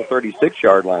brought down to the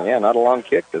 36-yard line. Yeah, not a long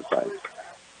kick this time.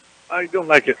 I don't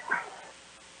like it.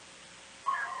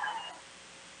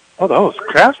 Oh, that was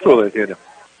Castro that hit him.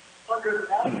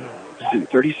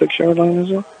 36-yard line, is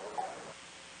it?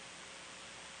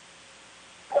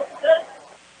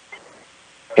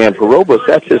 And for Robles,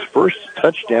 that's his first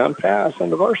touchdown pass on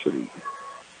the varsity.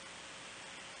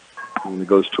 And it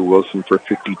goes to Wilson for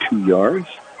 52 yards.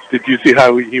 Did you see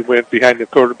how he went behind the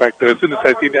quarterback? As soon as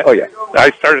I seen that, oh yeah,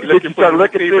 I started looking for the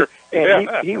receiver. And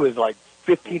he was like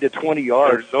 15 to 20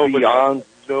 yards beyond.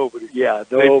 Nobody. Yeah,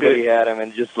 nobody had him,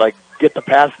 and just like get the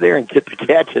pass there and get the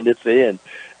catch, and it's in.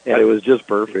 And it was just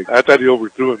perfect. I thought he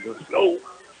overthrew him. No,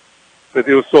 but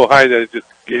it was so high that it just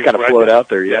kind of floated out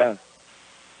there. Yeah.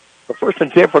 The first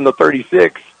and 10 from the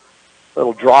 36.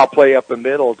 Little draw play up the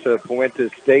middle to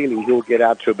Fuentes Staley. He'll get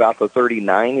out to about the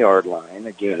 39-yard line.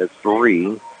 Again, it's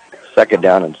 3. Second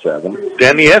down and 7.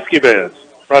 Danny Esquivel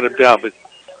brought him down, but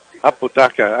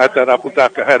Apodaca, I thought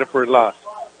Apodaca had it for a loss.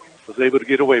 Was able to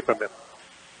get away from him.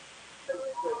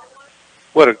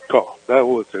 What a call. That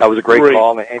was a great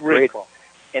call. And great call.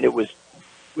 And it was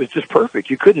just perfect.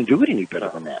 You couldn't do it any better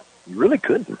than that. You really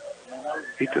couldn't.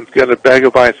 Ethan's got a bag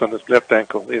of ice on his left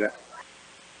ankle. Look at that.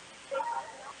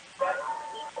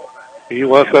 He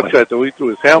was upset, though. He threw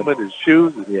his helmet, his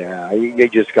shoes. Yeah, he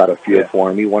just got a feel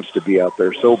for him. He wants to be out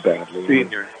there so badly.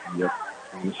 Senior. Yep,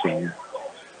 he's senior.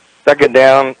 Second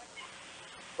down.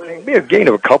 Maybe a gain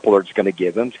of a couple are just going to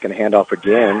give him. He's going to hand off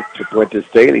again to Fuentes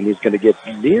Staley, and he's going to get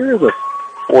near the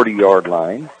 40-yard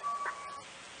line.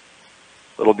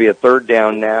 It'll be a third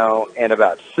down now and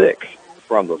about 6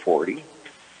 from the 40.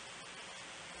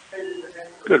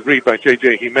 Good read by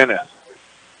J.J. Jimenez.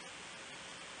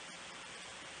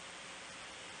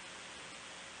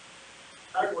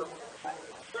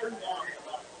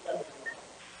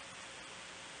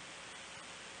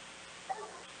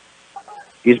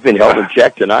 He's been held in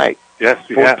check tonight. Yes,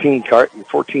 14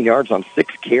 yards on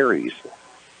 6 carries.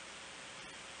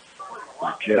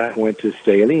 Jeff Fuentes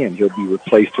Staley, and he'll be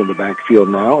replaced in the backfield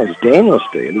now as Daniel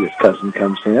Staley, his cousin,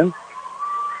 comes in. A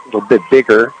little bit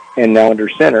bigger, and now under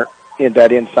center. In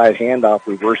that inside handoff,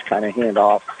 reverse kind of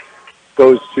handoff,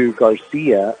 goes to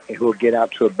Garcia, who will get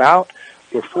out to about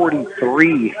the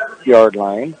 43-yard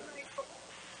line.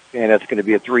 And that's going to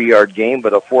be a 3-yard gain,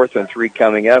 but a 4th and 3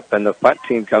 coming up, and the punt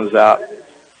team comes out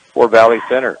for Valley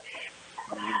Center.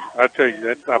 I'll tell you,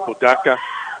 that's Apodaca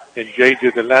and Jay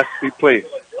did the last 3 plays.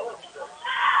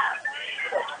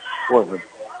 Boy,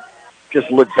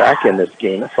 just look back in this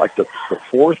game. It's like the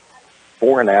 4th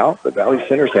 4 and out the Valley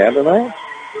Center's had tonight.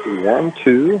 1,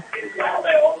 2,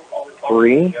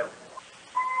 3.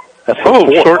 That's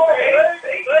short.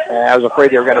 I was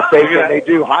afraid they were going to fake it, and they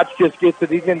do. Hotchkiss gets it.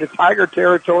 He's into Tiger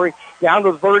territory, down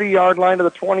to the 30-yard line to the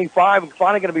 25, and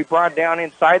finally going to be brought down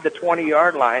inside the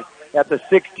 20-yard line at the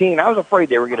 16. I was afraid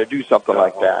they were going to do something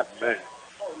like that. Man.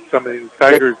 Some of these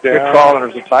Tigers down. Good call,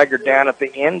 and there's a Tiger down at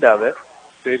the end of it.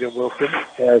 Jaden Wilson.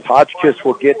 As Hotchkiss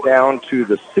will get down to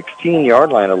the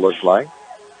 16-yard line, it looks like.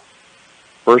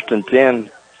 First and 10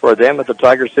 for them at the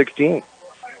Tiger 16.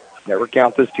 Never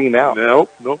count this team out.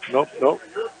 Nope. It's going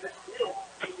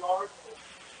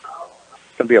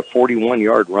to be a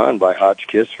 41-yard run by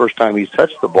Hotchkiss. First time he's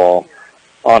touched the ball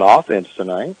on offense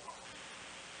tonight.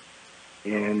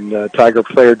 And Tiger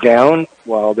player down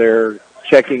while they're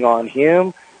checking on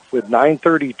him with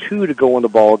 9:32 to go in the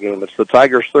ball game. It's the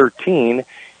Tigers 13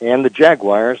 and the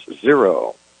Jaguars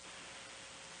 0.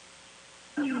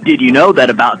 Did you know that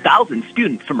about 1,000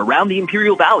 students from around the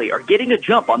Imperial Valley are getting a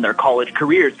jump on their college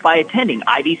careers by attending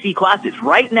IVC classes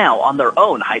right now on their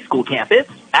own high school campus?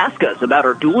 Ask us about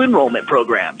our dual enrollment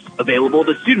programs, available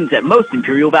to students at most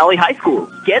Imperial Valley high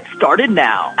schools. Get started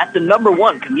now at the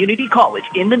 #1 community college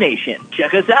in the nation.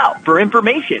 Check us out. For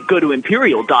information, go to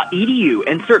imperial.edu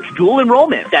and search dual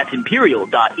enrollment. That's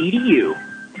imperial.edu.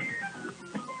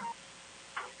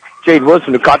 Jade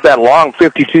Wilson, who caught that long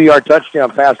 52-yard touchdown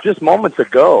pass just moments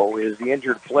ago, is the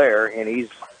injured player, and he's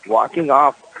walking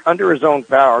off under his own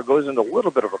power, goes into a little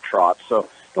bit of a trot, so I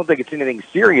don't think it's anything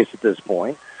serious at this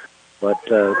point. But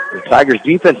the Tigers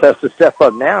defense has to step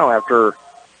up now after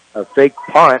a fake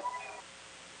punt.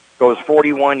 Goes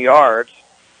 41 yards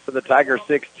to the Tigers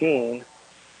 16,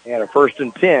 and a 1st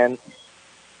and 10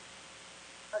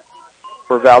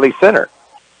 for Valley Center.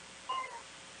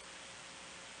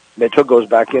 Mitchell goes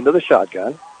back into the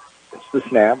shotgun. It's the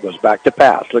snap, goes back to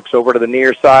pass. Looks over to the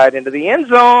near side into the end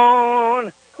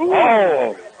zone.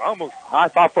 Oh, almost. I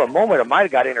thought for a moment it might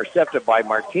have got intercepted by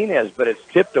Martinez, but it's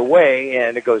tipped away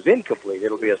and it goes incomplete.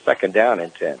 It'll be a 2nd down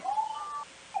and 10.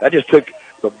 That just took,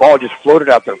 the ball just floated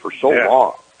out there for so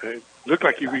long. It looked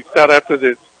like he reached out after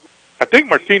this. I think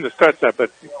Martinez touched that, but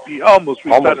he almost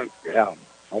reached out. Yeah,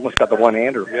 almost got the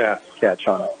one-hander catch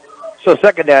on it. So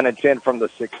 2nd down and 10 from the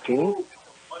 16.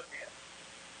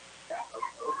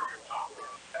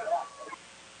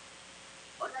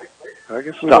 I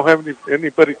guess we don't have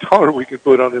anybody taller we can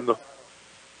put on in the...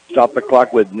 Stop the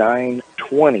clock with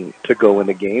 9:20 to go in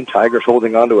the game. Tigers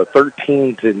holding on to a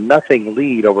 13-0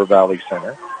 lead over Valley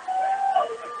Center.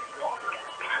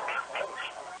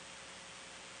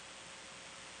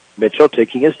 Mitchell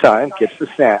taking his time, gets the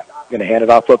snap. Going to hand it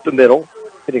off up the middle.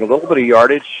 Hitting a little bit of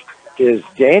yardage is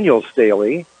Daniel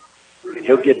Staley.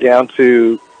 He'll get down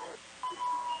to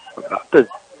about the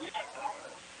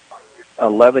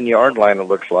 11-yard line, it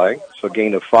looks like. So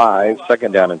gain of 5,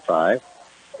 2nd down and 5.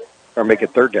 Or make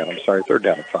it 3rd down. I'm sorry, 3rd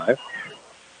down and 5.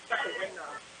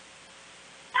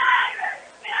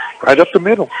 Right up the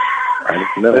middle. Right up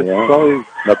the middle, yeah. Probably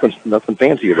nothing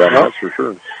fancy about it, that's for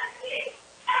sure.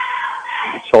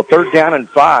 So 3rd down and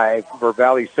 5 for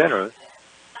Valley Center.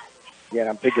 Yeah,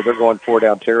 I'm thinking they're going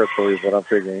 4-down territory is what I'm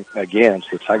figuring. Again,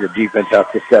 so Tiger defense has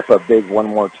to step up big one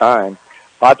more time.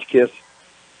 Hotchkiss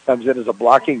comes in as a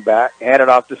blocking back, handed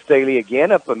off to Staley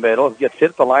again up the middle. Gets hit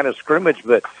at the line of scrimmage,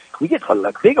 but he gets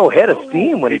a big old head of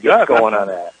steam when he gets going on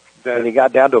that. And he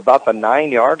got down to about the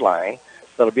 9-yard line.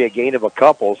 That'll be a gain of a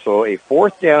couple. So a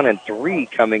 4th down and 3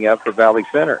 coming up for Valley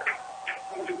Center.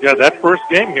 Yeah, that first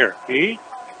game here, he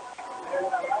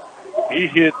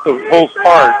hit the hole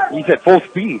hard. He's at full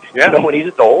speed. Yeah. You know, when he's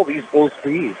at the hole, he's full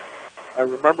speed. I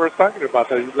remember us talking about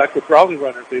that. He's like the Brawley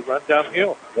runners. They run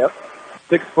downhill. Yep.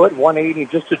 6 foot, 180,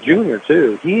 just a junior,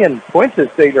 too. He and Poinces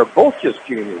State are both just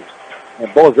juniors.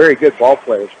 And both very good ball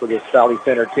players for this Valley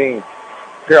Center team.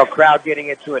 Imperial crowd getting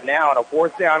into it now, and a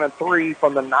 4th down and 3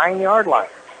 from the 9-yard line.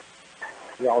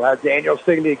 You'll have Daniel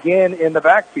Staley again in the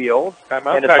backfield.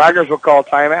 Timeout, and the Tigers will call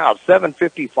timeout.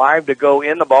 7:55 to go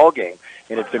in the ball game.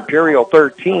 And it's Imperial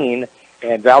 13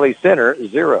 and Valley Center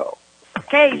 0.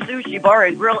 Kxo Sushi Bar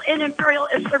and Grill in Imperial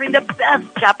is serving the best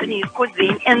Japanese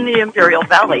cuisine in the Imperial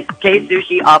Valley. Kxo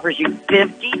Sushi offers you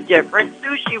 50 different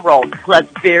sushi rolls, plus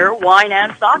beer, wine,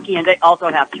 and sake. And they also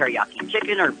have teriyaki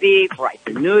chicken or beef, rice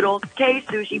and noodles. Kxo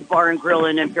Sushi Bar and Grill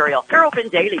in Imperial. They're open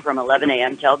daily from 11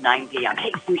 a.m. till 9 p.m.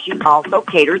 Kxo Sushi also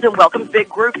caters and welcomes big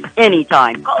groups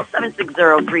anytime. Call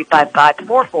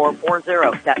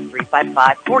 760-355-4440. That's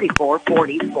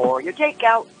 355-4440 for your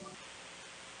takeout.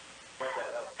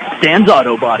 Stan's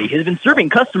Auto Body has been serving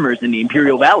customers in the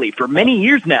Imperial Valley for many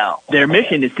years now. Their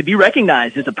mission is to be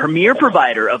recognized as a premier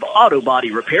provider of auto body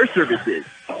repair services.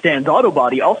 Stan's Auto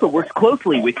Body also works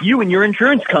closely with you and your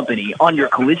insurance company on your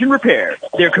collision repair.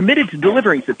 They're committed to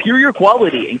delivering superior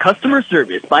quality and customer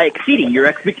service by exceeding your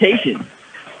expectations.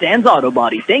 Stan's Auto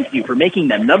Body thanks you for making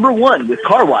them #1 with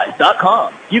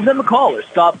CarWise.com. Give them a call or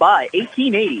stop by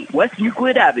 1880 West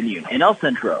Euclid Avenue in El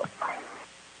Centro.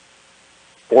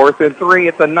 4th and 3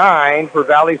 at the 9 for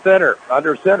Valley Center.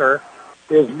 Under center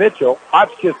is Mitchell.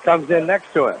 Hotchkiss comes in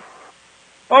next to him.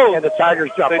 Oh, and the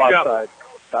Tigers jump outside.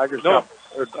 Tigers jump.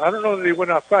 I don't know that he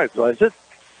went outside. So is it?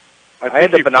 I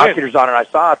had the binoculars on and I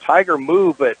saw a Tiger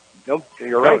move, but no,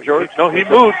 you're right, George. No, he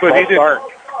moved, but he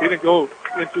didn't go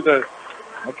into the...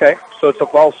 Okay, so it's a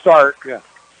false start. Yeah.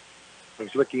 I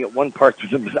was looking at one part through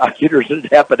the binoculars and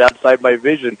it happened outside my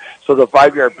vision. So the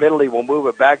 5-yard penalty will move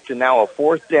it back to now a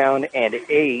 4th down and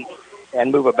 8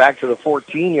 and move it back to the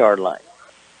 14-yard line.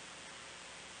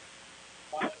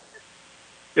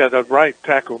 Yeah, the right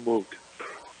tackle moved.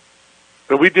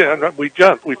 But we jumped,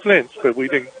 we flinched, but we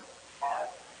didn't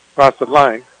cross the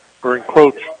line or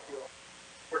encroach.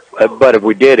 But if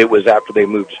we did, it was after they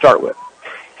moved to start with.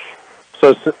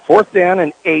 So 4th down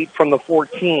and 8 from the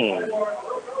 14.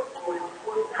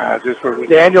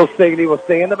 Daniel Signey will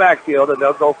stay in the backfield, and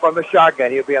they'll go from the shotgun.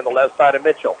 He'll be on the left side of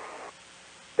Mitchell.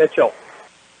 Mitchell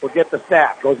will get the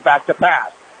snap, goes back to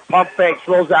pass. Pump fake,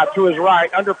 throws out to his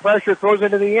right. Under pressure, throws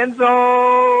into the end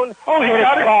zone. Oh, and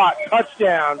it's caught.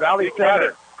 Touchdown, Valley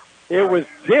Center. It was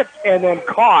zipped and then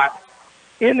caught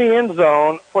in the end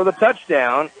zone for the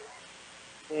touchdown.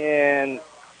 And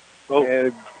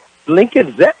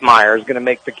Lincoln Zetmeyer is going to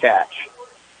make the catch.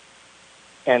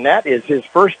 And that is his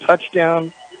first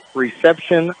touchdown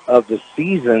reception of the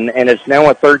season, and it's now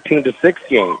a 13-6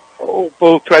 game. Oh,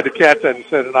 both tried to catch that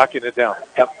instead of knocking it down.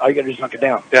 Yep, all you got to do is knock it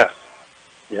down. Yes.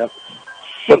 Yep.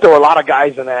 But there were a lot of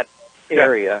guys in that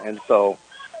area, and so...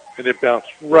 And it bounced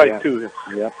right to him.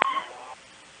 Yep.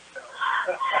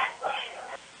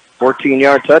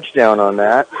 14-yard touchdown on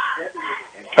that.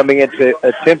 Coming in to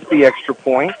attempt the extra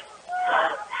point.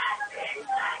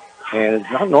 And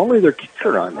it's not normally their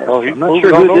kicker on that. Well, I'm not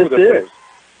sure who this is.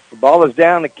 The ball is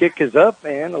down, the kick is up,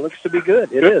 and it looks to be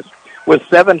good. It is. With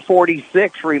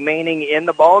 7:46 remaining in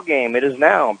the ball game, it is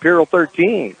now Imperial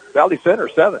 13, Valley Center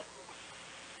 7.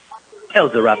 El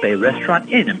Zarape restaurant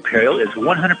in Imperial is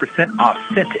 100%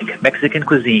 authentic Mexican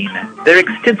cuisine. Their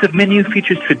extensive menu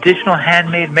features traditional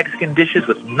handmade Mexican dishes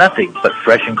with nothing but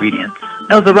fresh ingredients.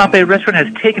 El Zarape restaurant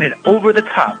has taken it over the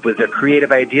top with their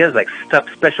creative ideas like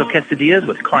stuffed special quesadillas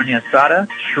with carne asada,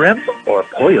 shrimp, or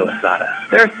pollo asada.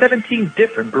 There are 17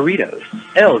 different burritos.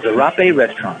 El Zarape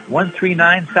restaurant,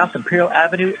 139 South Imperial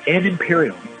Avenue in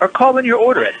Imperial. Or call in your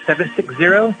order at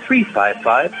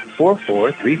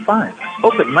 760-355-4435.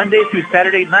 Open Monday through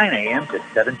Saturday, 9 a.m. to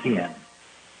 7 p.m.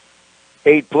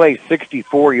 8-play,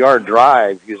 64-yard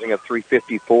drive using a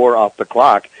 3:54 off the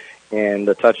clock. And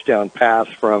the touchdown pass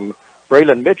from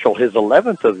Braylon Mitchell, his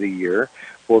 11th of the year,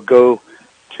 will go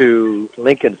to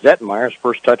Lincoln Zetmeyer's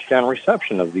first touchdown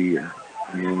reception of the year.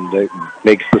 And it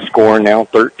makes the score now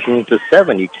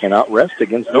 13-7. You cannot rest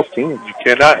against this team. You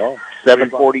cannot. Well,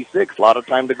 7:46. A lot of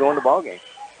time to go in the ballgame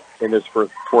in this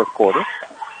fourth quarter.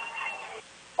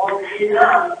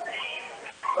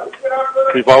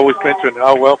 We've always mentioned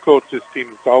how well coached this team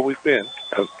has always been.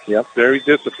 Yep. Very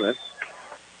disciplined.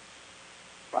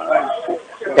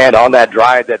 And on that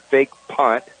drive, that fake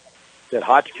punt that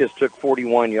Hotchkiss took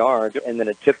 41 yards, and then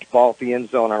a tipped ball at the end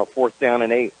zone on a 4th down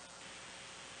and 8.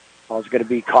 Ball's going to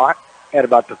be caught at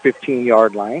about the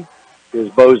 15-yard line. His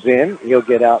bow's in. He'll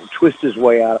get out and twist his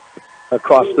way out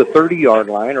across the 30-yard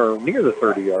line, or near the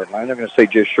 30-yard line. I'm going to say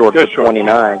just short of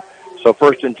 29. So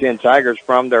 1st and 10 Tigers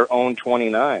from their own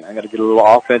 29. I got to get a little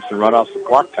offense and run off some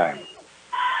clock time.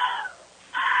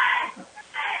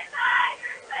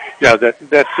 Yeah,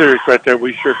 that series right there,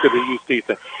 we sure could have used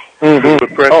Ethan.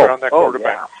 Put pressure on that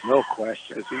quarterback. Yeah, no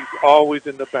question. Because he's always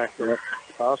in the back there,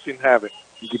 causing havoc.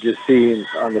 You could just see him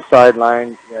on the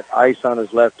sideline, he had ice on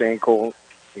his left ankle,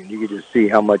 and you could just see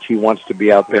how much he wants to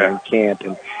be out there and can't.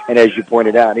 And as you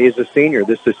pointed out, he is a senior.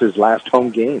 This is his last home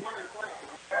game.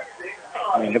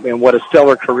 And what a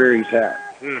stellar career he's had.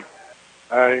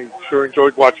 I sure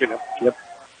enjoyed watching him. Yep,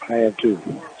 I have too.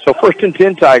 So 1st and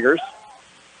 10 Tigers.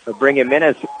 They'll bring him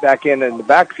in back in the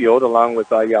backfield along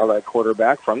with Ayala at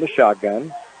quarterback from the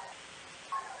shotgun.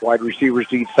 Wide receivers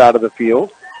to each side of the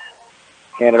field.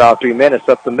 Hand it off to Jimenez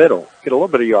up the middle. Get a little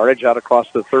bit of yardage out across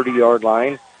the 30-yard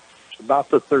line. About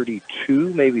the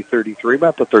 32, maybe 33,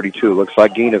 about the 32. Looks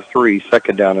like gain of 3,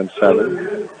 2nd down and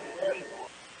 7.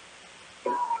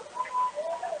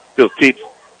 Bill Keats,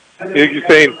 you're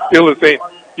saying, Bill is saying,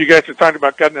 you guys are talking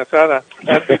about carne asada.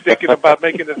 I'd be thinking about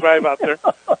making a drive out there.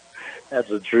 That's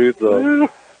the truth, though.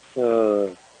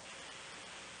 So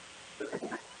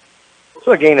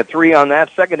a gain of 3 on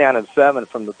that. 2nd down and 7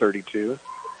 from the 32.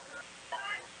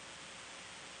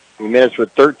 Jimenez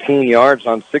with 13 yards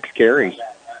on 6 carries.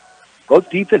 Both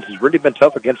defenses really been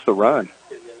tough against the run.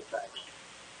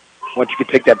 Once you could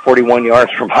take that 41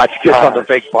 yards from Hotchkiss on the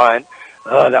fake punt,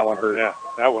 that one hurt. Yeah,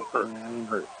 that one hurt.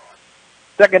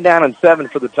 2nd down and 7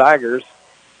 for the Tigers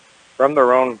from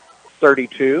their own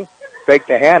 32. Fake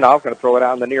the handoff, going to throw it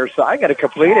out on the near side. Going to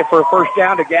complete it for a 1st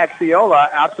down to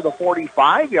Gaxiola out to the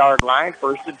 45-yard line.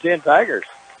 1st and 10 Tigers.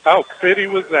 How pretty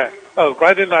was that? Oh,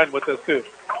 right in line with us, too.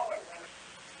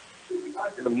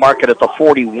 The mark it at the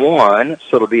 41,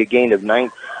 so it'll be a gain of 9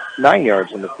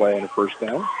 yards in the play on the 1st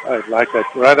down. I like that.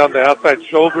 Right on the outside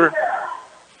shoulder.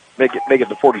 Make it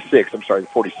the 46. I'm sorry, the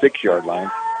 46-yard line.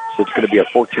 So it's going to be a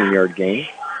 14-yard gain.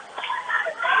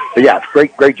 But yeah,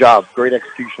 great job, great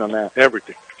execution on that.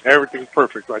 Everything's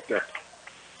perfect right there.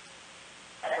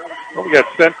 Well, we got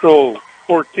Centro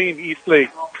 14, Eastlake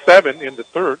 7 in the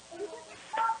third.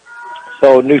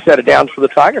 So new set of downs for the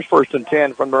Tigers. 1st and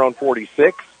 10 from their own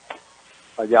 46.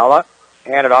 Ayala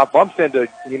hand it off, bumps into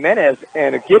Jimenez,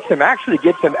 and it gets him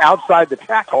outside the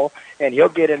tackle, and he'll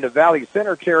get into Valley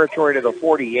Center territory to the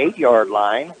 48-yard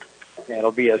line. And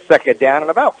it'll be a 2nd down and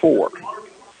about 4.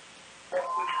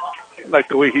 I like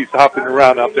the way he's hopping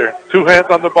around out there. 2 hands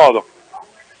on the ball, though.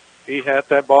 He had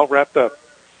that ball wrapped up.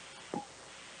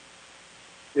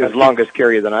 His longest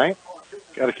carry of the night.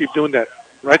 Got to keep doing that.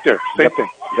 Right there. Same thing.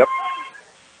 Yep.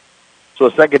 So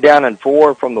 2nd down and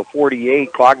 4 from the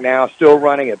 48. Clock now still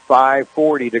running at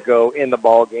 5:40 to go in the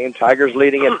ball game. Tigers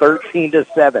leading at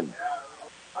 13-7.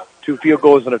 2 field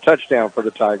goals and a touchdown for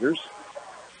the Tigers.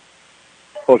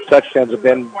 Both touchdowns have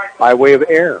been by way of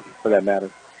air, for that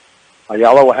matter.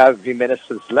 Ayala will have Jimenez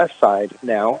to his left side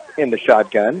now in the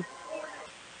shotgun.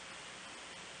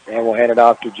 And we'll hand it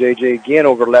off to J.J. again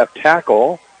over left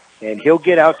tackle. And he'll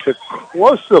get out to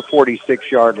close to the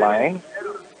 46-yard line.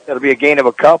 That'll be a gain of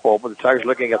a couple, but the Tigers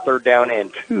looking at 3rd down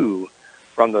and 2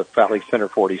 from the Valley Center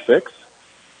 46.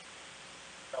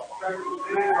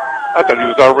 I thought he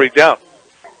was already down.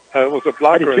 It was a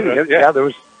blocker. Yeah, there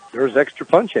was extra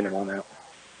punch in him on that.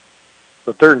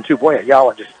 So 3rd and 2, boy,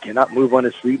 Ayala just cannot move on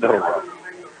his feet. No.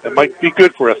 That might be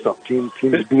good for us, though. Team's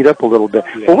beat up a little bit.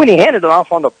 Yeah. But when he handed it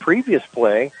off on the previous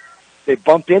play, they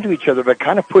bumped into each other, but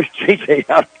kind of pushed J.J.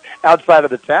 outside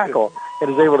of the tackle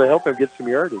and was able to help him get some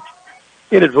yardage.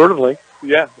 Inadvertently.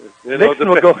 Yeah. Nixon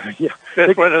would go,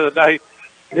 Fifth run of the night.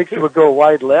 Nixon would go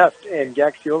wide left and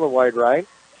Gaxiola wide right.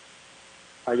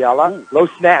 Ayala, low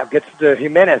snap, gets to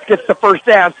Jimenez, gets the 1st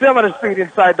down, still on his feet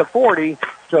inside the 40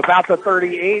 to about the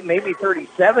 38, maybe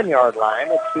 37-yard line.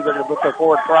 Let's see if they're going to book their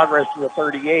forward progress to the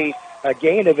 38. A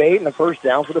gain of 8 and a 1st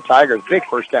down for the Tigers. Big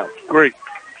 1st down.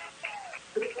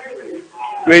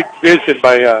 Great vision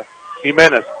by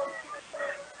Jimenez.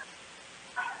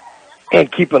 And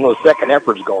keeping those second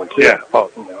efforts going, too. Yeah. Oh,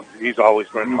 he's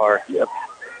always running hard. Yep.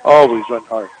 Always run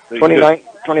hard. 29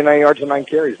 yards and 9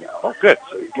 carries now. Oh, good.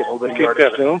 So you get a little bit of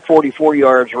yardage soon. 44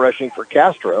 yards rushing for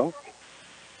Castro.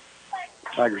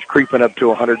 Tigers creeping up to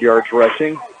 100 yards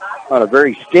rushing on a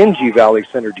very stingy Valley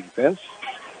Center defense.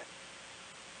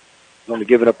 Only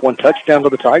giving up 1 touchdown to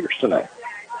the Tigers tonight.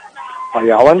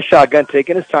 Ayala in the shotgun,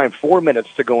 taking his time. 4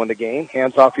 minutes to go in the game.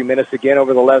 Hands off Jimenez again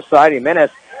over the left side.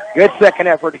 Jimenez, good second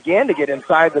effort again to get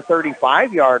inside the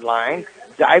 35-yard line.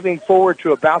 Diving forward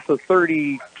to about the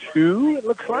 32, it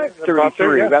looks like.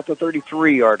 33, about the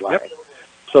 33-yard line. Yep.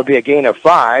 So it'll be a gain of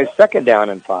 5, 2nd down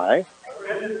and 5.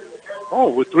 Oh,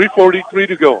 with 3:43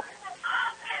 to go.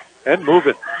 And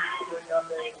moving.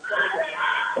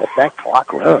 That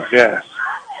clock runs. Yes.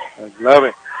 I love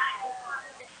it.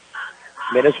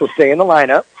 Menace will stay in the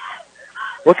lineup.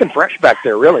 Looking fresh back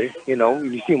there, really. You know,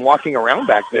 you see him walking around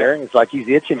back there. It's like he's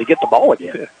itching to get the ball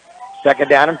again. 2nd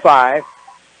down and 5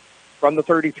 from the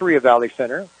 33 of Valley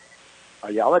Center.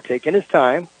 Ayala taking his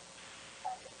time.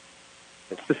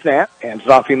 It's the snap. Hands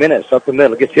off Jimenez up the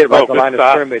middle. Gets hit right at the line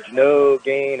of scrimmage. No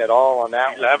gain at all on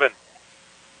that 11.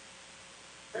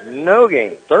 No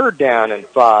gain. 3rd down and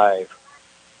 5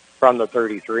 from the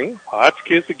 33.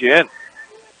 Hotchkiss again.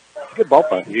 He's a good ball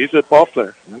player. He's a ball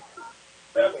player.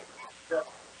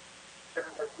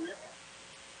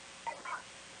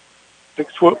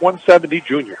 6 foot 170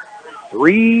 junior.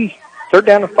 3rd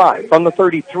down and 5 from the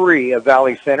 33 of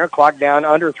Valley Center. Clock down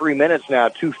under 3 minutes now.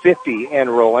 2:50 and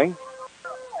rolling.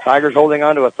 Tigers holding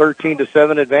on to a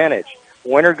 13-7 advantage.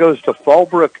 Winner goes to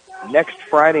Fallbrook next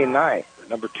Friday night,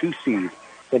 number 2 seed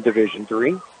in Division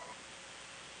 3.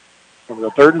 From the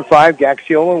 3rd and 5,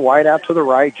 Gaxiola wide out to the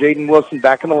right. Jaden Wilson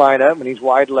back in the lineup, and he's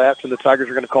wide left, and the Tigers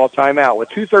are going to call timeout. With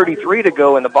 2:33 to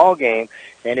go in the ball game,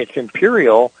 and it's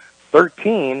Imperial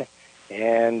 13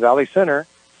 and Valley Center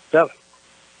 7.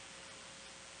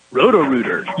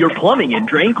 Roto-Rooter, your plumbing and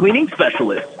drain cleaning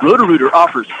specialist. Roto-Rooter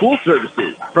offers full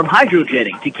services, from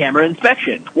hydrojetting to camera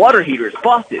inspection, water heaters,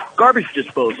 faucets, garbage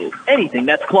disposal, anything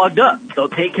that's clogged up. They'll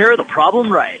take care of the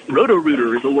problem right.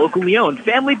 Roto-Rooter is a locally owned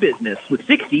family business with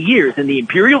 60 years in the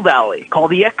Imperial Valley. Call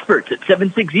the experts at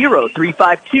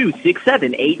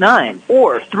 760-352-6789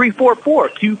 or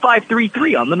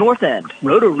 344-2533 on the north end.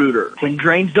 Roto-Rooter, when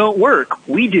drains don't work,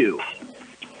 we do.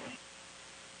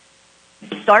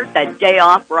 Start that day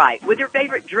off right with your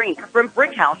favorite drink from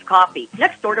Brickhouse Coffee,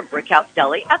 next door to Brickhouse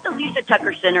Deli at the Lisa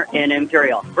Tucker Center in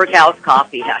Imperial. Brickhouse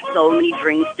Coffee has so many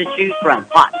drinks to choose from.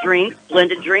 Hot drinks,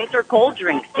 blended drinks, or cold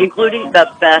drinks, including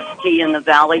the best tea in the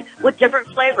valley with different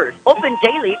flavors. Open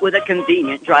daily with a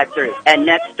convenient drive-thru. And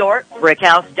next door,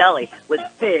 Brickhouse Deli with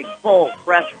big, full,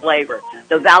 fresh flavor.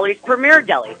 The valley's premier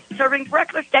deli, serving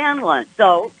breakfast and lunch.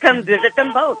 So come visit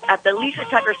them both at the Lisa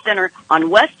Tucker Center on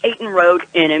West Ayton Road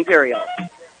in Imperial.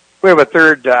 We have a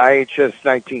third IHS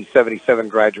 1977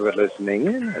 graduate listening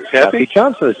in. Kathy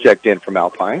Johnson has checked in from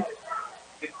Alpine.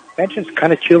 Mentioned it's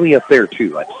kind of chilly up there,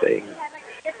 too, I'd say.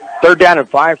 3rd down and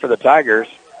 5 for the Tigers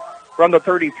from the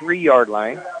 33-yard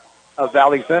line of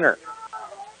Valley Center.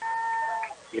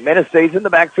 Jimenez stays in the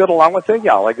backfield along with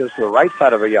Ayala. Goes to the right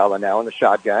side of Ayala now in the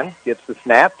shotgun. Gets the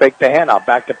snap, fake the handoff,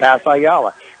 back to pass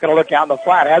Ayala. Going to look out in the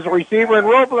flat. Has a receiver in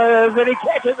Robles, and he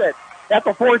catches it at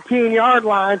the 14-yard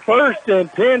line. 1st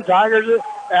and 10, Tigers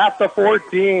at the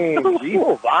 14.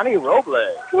 Giovanni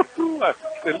Robles.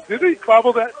 Did he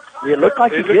cobble that? It looked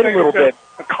like he did a little bit.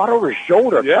 Caught over his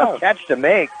shoulder. Yeah. Tough catch to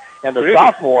make. And the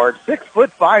sophomore,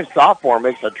 6'5" sophomore,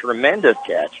 makes a tremendous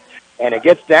catch. And it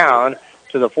gets down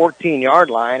to the 14-yard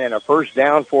line and a 1st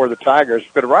down for the Tigers.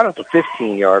 It's going to run at the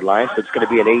 15-yard line, so it's going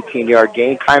to be an 18-yard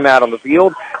gain. Timeout on the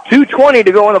field. 2:20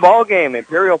 to go in the ball game.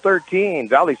 Imperial 13,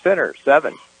 Valley Center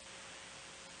 7.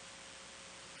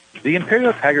 The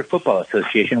Imperial Tiger Football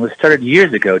Association was started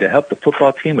years ago to help the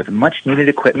football team with much-needed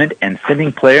equipment and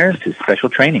sending players to special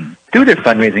training. Through their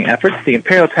fundraising efforts, the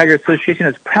Imperial Tiger Association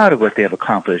is proud of what they have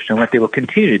accomplished and what they will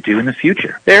continue to do in the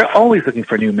future. They are always looking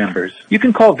for new members. You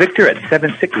can call Victor at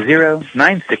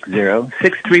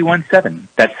 760-960-6317.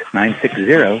 That's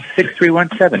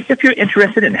 960-6317 if you're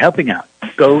interested in helping out.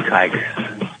 Go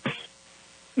Tigers.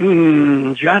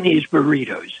 Johnny's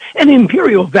Burritos, an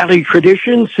Imperial Valley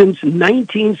tradition since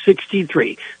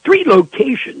 1963. 3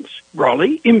 locations,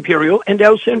 Raleigh, Imperial, and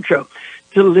El Centro.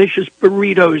 Delicious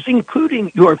burritos,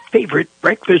 including your favorite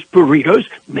breakfast burritos,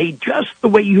 made just the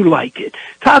way you like it.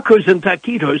 Tacos and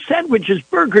taquitos, sandwiches,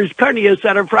 burgers, carne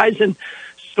asada fries, and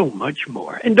so much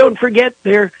more. And don't forget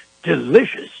their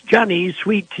delicious Johnny's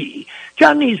sweet tea.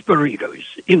 Johnny's Burritos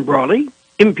in Raleigh,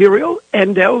 Imperial,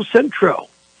 and El Centro.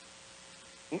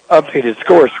 Updated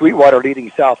score, Sweetwater leading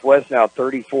Southwest now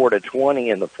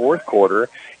 34-20 in the 4th quarter.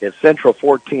 It's Central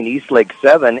 14, Eastlake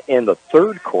 7 in the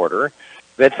 3rd quarter.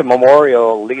 Vincent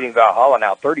Memorial leading Valhalla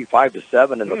now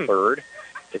 35-7 in the 3rd.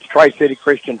 It's Tri-City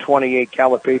Christian 28,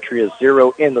 Calipatria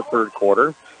 0 in the 3rd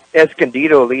quarter.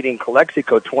 Escondido leading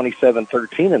Calexico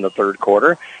 27-13 in the 3rd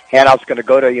quarter. Handoff's going to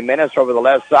go to Jimenez over the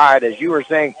left side. As you were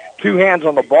saying, 2 hands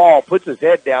on the ball, puts his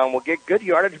head down, will get good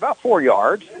yardage, about 4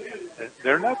 yards.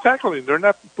 They're not tackling. They're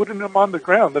not putting them on the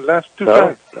ground the last 2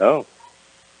 times. No.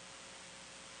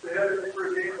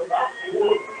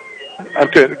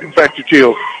 Okay, back to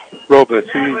Gio Robles.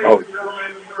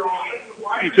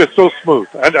 He's just so smooth.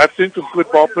 I've seen some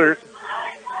good ball players.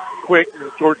 Quick,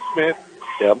 George Smith.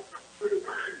 Yep.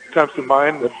 Comes to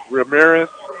mind with Ramirez.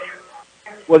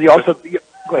 Well, he also...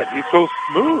 Go ahead. He's so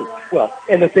smooth. Well,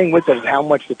 and the thing with it is how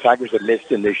much the Tigers have missed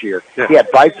him this year. Yeah. He had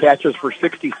 5 catches for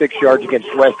 66 yards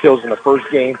against West Hills in the first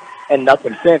game, and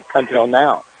nothing since until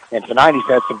now. And tonight he's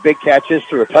had some big catches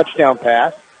through a touchdown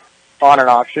pass on an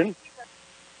option.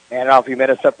 And off he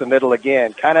met us up the middle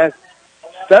again. Kind of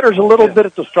stutters a little bit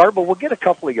at the start, but we'll get a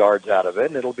couple of yards out of it,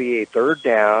 and it'll be a 3rd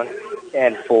down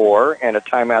and 4, and a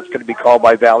timeout's going to be called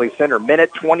by Valley Center.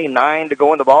 Minute 29 to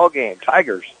go in the ball game.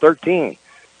 Tigers 13.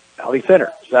 Valley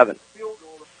Center, 7.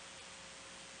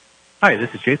 Hi,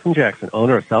 this is Jason Jackson,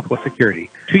 owner of Southwest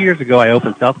Security. 2 years ago, I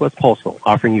opened Southwest Postal,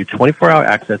 offering you 24-hour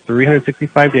access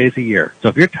 365 days a year. So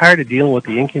if you're tired of dealing with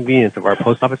the inconvenience of our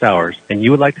post office hours and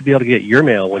you would like to be able to get your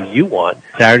mail when you want,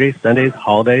 Saturdays, Sundays,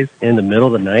 holidays, in the middle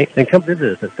of the night, then come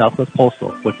visit us at Southwest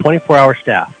Postal with 24-hour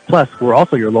staff. Plus, we're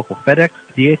also your local FedEx,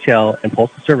 DHL, and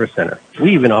Postal Service Center.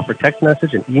 We even offer text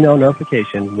message and email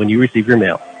notification when you receive your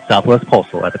mail. Southwest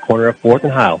Postal at the corner of 4th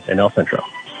and Hiles in El Centro.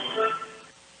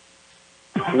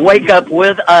 Wake up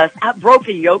with us at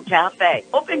Broken Yoke Cafe.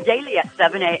 Open daily at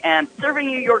 7 a.m., serving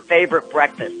you your favorite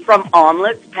breakfast. From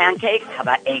omelets, pancakes, how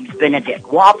about eggs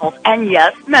Benedict, waffles, and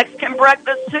yes, Mexican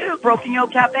breakfast too. Broken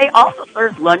Yoke Cafe also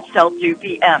serves lunch till 2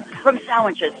 p.m. From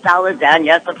sandwiches, salads, and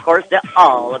yes, of course, the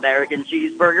all-American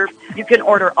cheeseburgers. You can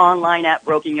order online at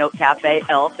Broken Yoke Cafe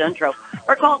El Centro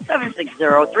or call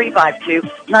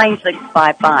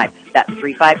 760-352-9655. That's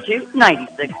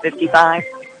 352-9655.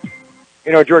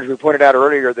 You know, George, we pointed out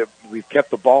earlier that we've kept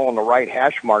the ball on the right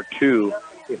hash mark, too.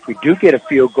 If we do get a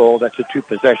field goal, that's a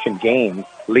 2-possession game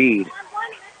lead.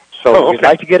 So we'd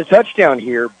like to get a touchdown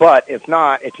here, but if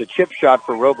not, it's a chip shot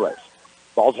for Robles.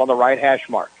 Ball's on the right hash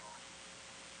mark.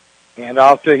 And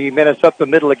after he met us up the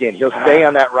middle again, he'll stay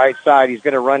on that right side. He's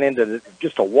going to run into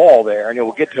just a wall there, and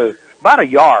he'll get to about a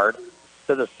yard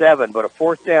to the 7, but a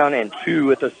 4th down and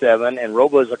 2 at the 7, and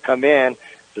Robles will come in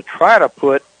to try to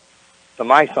put some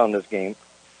ice on this game.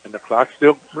 And the clock's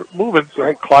still moving. So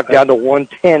right, clock down to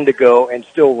 1:10 to go and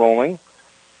still rolling.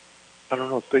 I don't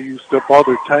know if they used up all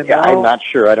their time. Yeah, I'm not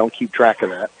sure. I don't keep track of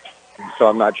that. So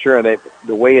I'm not sure.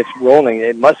 The way it's rolling,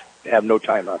 it must have no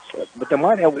timeouts left. But they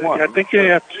might have one. I think they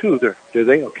have two there. Do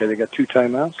they? Okay, they got two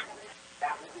timeouts.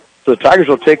 So the Tigers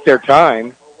will take their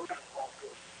time.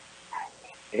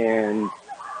 And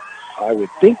I would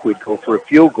think we'd go for a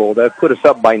field goal. That would put us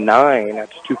up by 9.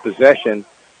 That's 2 possession.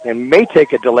 And may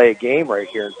take a delay game right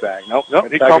here, in fact. Nope.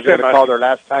 The Tigers are going to call their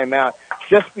last timeout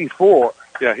just before.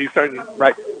 Yeah, he's starting.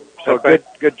 Right. So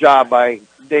good job by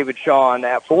David Shaw on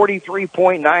that.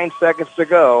 43.9 seconds to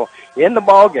go in the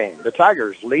ball game. The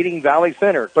Tigers leading Valley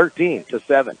Center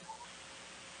 13-7.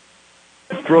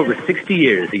 For over 60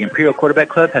 years, the Imperial Quarterback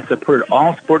Club has supported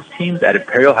all sports teams at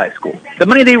Imperial High School. The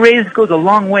money they raise goes a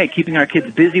long way keeping our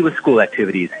kids busy with school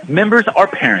activities. Members are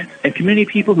parents and community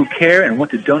people who care and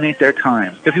want to donate their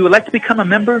time. If you would like to become a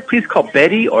member, please call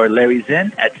Betty or Larry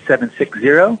Zinn at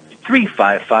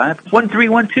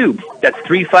 760-355-1312. That's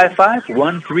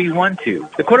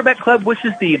 355-1312. The Quarterback Club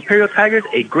wishes the Imperial Tigers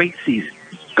a great season.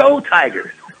 Go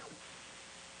Tigers!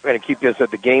 We're going to keep this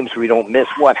at the game so we don't miss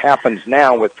what happens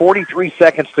now. With 43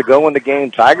 seconds to go in the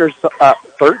game, Tigers up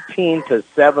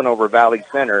 13-7 over Valley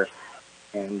Center.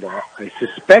 And I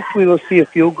suspect we will see a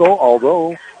field goal,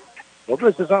 although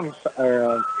this is on,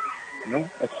 no,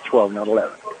 that's 12, not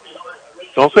 11.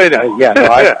 Don't say that. Yeah, no,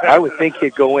 I would think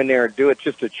he'd go in there and do it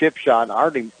just a chip shot,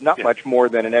 hardly not much more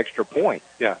than an extra point.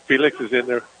 Yeah, Felix is in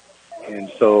there.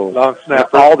 And so long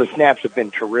snapper. All the snaps have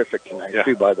been terrific tonight,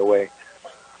 too, by the way,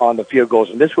 on the field goals.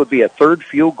 And this would be a third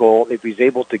field goal if he's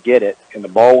able to get it. And the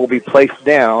ball will be placed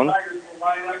down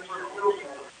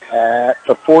at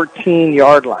the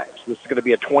 14-yard line. So this is going to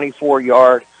be a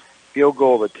 24-yard field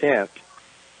goal attempt.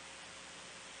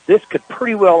 This could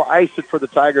pretty well ice it for the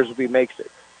Tigers if he makes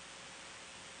it.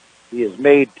 He has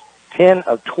made 10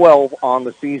 of 12 on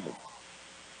the season.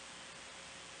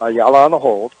 Ayala on the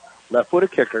hold,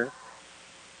 left-footed kicker.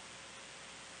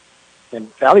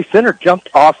 And Valley Center jumped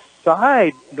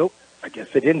offside. Nope, I guess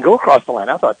they didn't go across the line.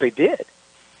 I thought they did.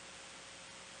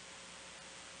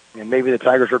 And maybe the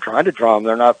Tigers are trying to draw them.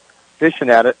 They're not fishing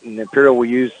at it, and Imperial will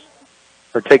use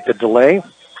or take the delay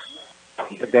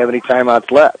if they have any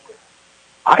timeouts left.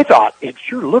 I thought it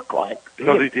sure looked like.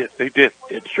 No, they did. They did.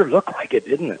 It sure looked like it,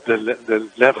 didn't it? The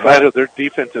left side of their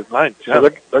defensive line. So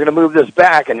they're going to move this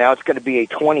back, and now it's going to be a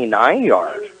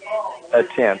 29-yard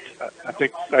attempt. I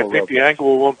think the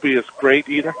angle won't be as great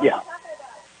either. Yeah,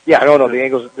 I don't know. The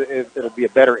angles, it'll be a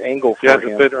better angle for him.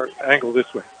 Yeah, a better angle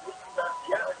this way.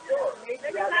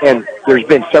 And there's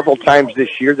been several times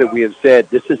this year that we have said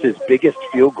this is his biggest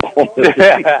field goal.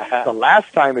 The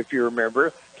last time, if you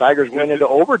remember, Tigers went into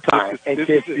overtime and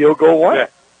kicked field goal one. Yeah.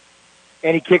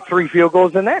 And he kicked 3 field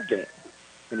goals in that game.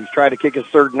 And he's trying to kick his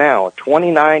third now, a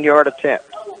 29-yard attempt.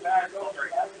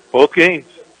 Both games.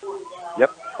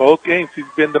 Yep. Both games, he's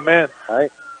been the man. All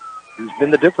right. He's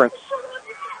been the difference.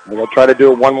 And they'll try to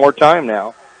do it one more time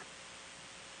now.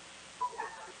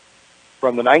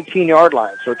 From the 19-yard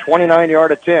line. So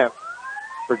 29-yard attempt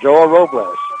for Joel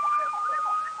Robles.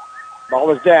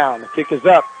 Ball is down. The kick is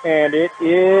up. And it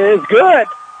is good.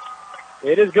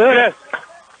 It is good. Yes.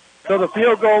 So the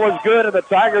field goal was good, and the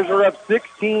Tigers are up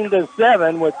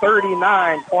 16-7 with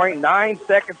 39.9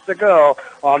 seconds to go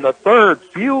on the third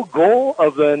field goal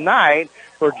of the night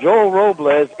for Joel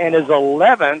Robles and his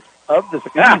 11th of the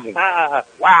season. Wow.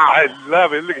 I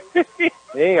love it. Look at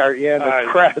They are,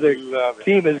 the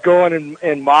team is going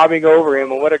and mobbing over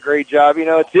him, and what a great job. You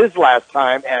know, it's his last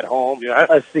time at home,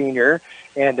 a senior,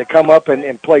 and to come up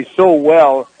and play so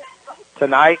well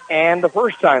tonight and the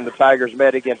first time the Tigers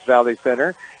met against Valley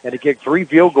Center, and to kick 3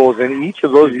 field goals in each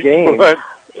of those games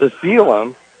to seal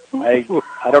them. I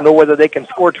don't know whether they can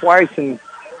score twice in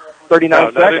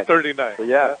 39 seconds. Not in 39. So,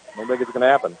 I don't think it's going to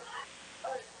happen.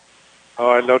 Oh,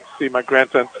 I'd love to see my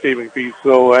grandson Steven be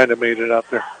so animated out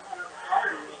there.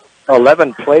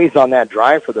 11 plays on that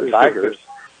drive for the Tigers.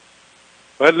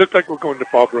 Well, it looks like we're going to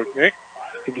Fallbrook, Nick.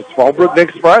 I think it's Fallbrook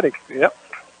next Friday. Yep.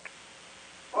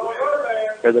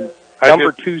 They're the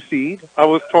number 2 seed. I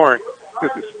was torn.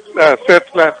 This is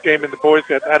Seth's last game, and the boys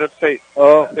got Adams State.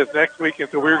 Oh. It's next week, and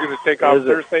so we were going to take off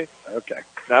Thursday. Okay.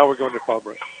 Now we're going to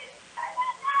Fallbrook.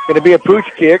 Going to be a pooch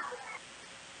kick.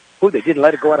 Oh, they didn't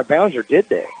let it go out of bounds, or did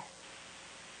they?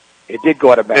 It did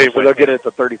go out of bounds, so they'll get it at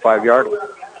the 35-yard line.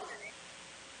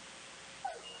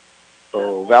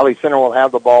 So Valley Center will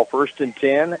have the ball 1st and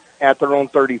 10 at their own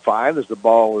 35 as the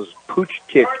ball was pooch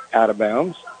kicked out of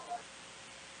bounds.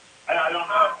 I don't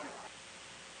know.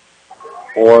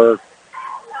 Or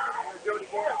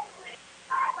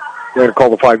they're going to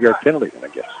call the 5-yard penalty then, I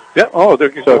guess. Yeah. Oh, they're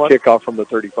going to so kick off from the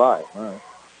 35. All right.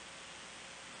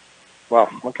 Wow.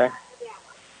 Okay.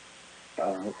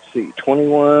 let's see,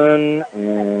 21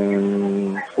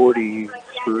 and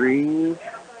 43.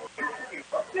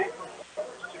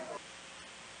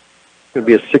 It's going to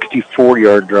be a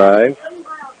 64-yard drive.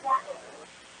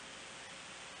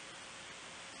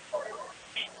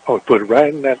 Oh, put it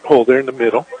right in that hole there in the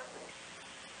middle.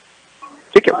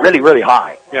 Kick it really, really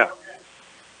high. Yeah.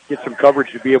 Get some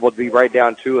coverage to be able to be right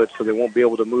down to it so they won't be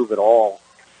able to move at all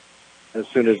as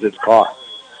soon as it's caught.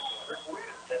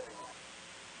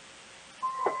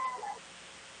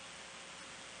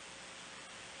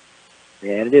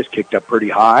 And it is kicked up pretty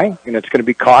high, and it's going to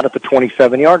be caught at the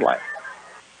 27-yard line.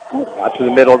 Out to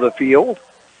the middle of the field,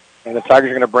 and the Tigers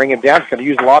are going to bring him down. It's going to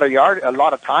use a lot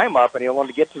of time up, and he'll want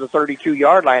to get to the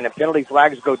 32-yard line, and penalty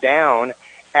flags go down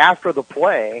after the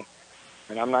play.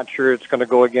 And I'm not sure it's going to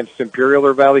go against Imperial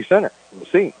or Valley Center. We'll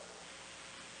see.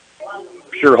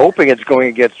 Sure hoping it's going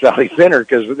against Valley Center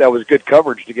because that was good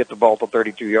coverage to get the ball to the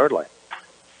 32-yard line.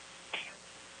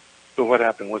 So what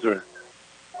happened? Was there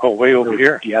way over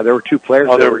here? Yeah, there were two players.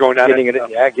 Oh, they were going getting it.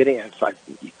 Yeah, getting it. It's like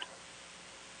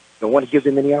don't want to give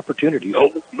them any opportunities.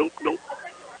 Nope.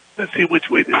 Let's see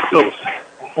which way this goes.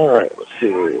 All right, let's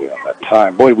see on that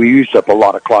time. Boy, we used up a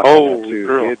lot of clock. Oh, too.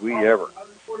 girl. Did we ever?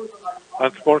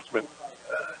 Unsportsman.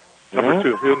 Number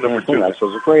two. Field number two. That's what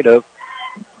I was afraid of.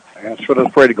 That's what I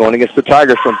was afraid of going against the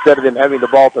Tigers. So instead of him having the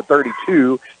ball at the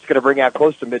 32, it's going to bring out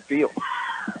close to midfield.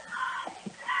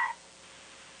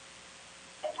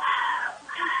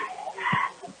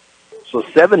 So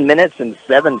 7 minutes and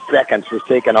 7 seconds was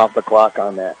taken off the clock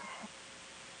on that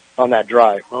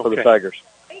drive for the Tigers.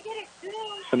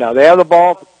 So now they have the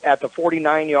ball at the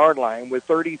 49-yard line with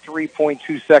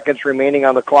 33.2 seconds remaining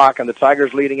on the clock, and the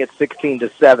Tigers leading it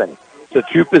 16-7. It's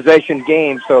a two-possession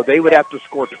game, so they would have to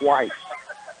score twice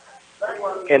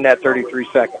in that 33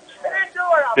 seconds.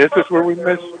 This is where we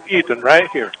miss Ethan, right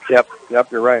here. Yep,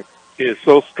 you're right. He is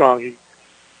so strong.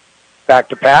 Back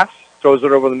to pass. Throws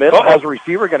it over the middle. Has a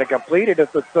receiver going to complete it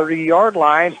at the 30-yard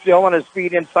line. Still on his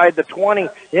feet inside the 20,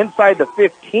 inside the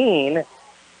 15.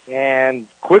 And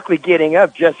quickly getting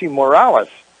up, Jesse Morales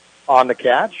on the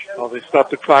catch. Oh, they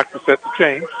stopped the clock to set the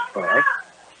change. All right.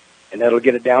 And that'll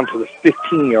get it down to the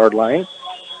 15-yard line.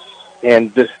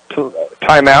 And this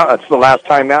timeout, that's the last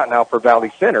timeout now for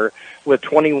Valley Center with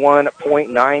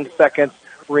 21.9 seconds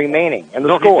remaining. And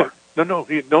the score. No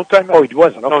timeout. Oh, he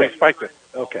wasn't. Okay. No, he spiked it.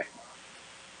 Okay.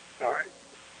 All right.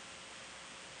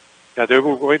 Yeah, they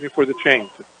were waiting for the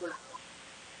change.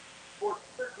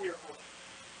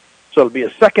 So it'll be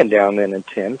a second down then and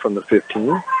 10 from the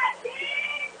 15.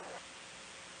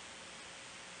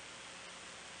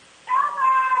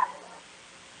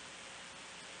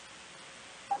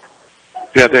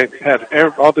 Yeah, they had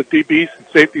all the DBs and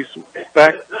safeties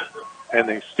back, and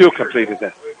they still completed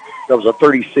that. That was a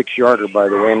 36-yarder, by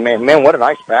the way. And, man, what a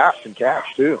nice pass and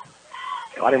catch, too.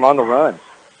 Got him on the run.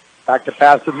 Back to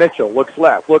pass to Mitchell. Looks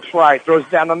left, looks right, throws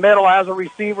down the middle, has a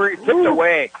receiver. He tipped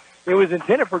away. It was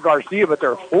intended for Garcia, but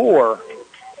there are 4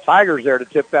 Tigers there to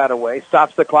tip that away.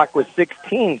 Stops the clock with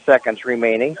 16 seconds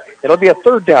remaining. It'll be a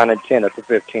third down and 10 at the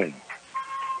 15.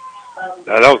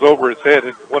 Now, that was over his head,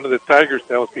 and one of the Tigers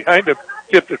that was behind him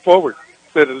tipped it forward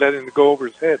instead of letting it go over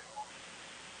his head.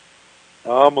 I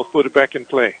almost put it back in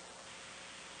play.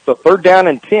 So third down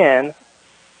and 10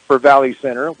 for Valley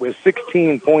Center with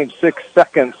 16.6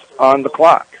 seconds on the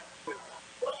clock.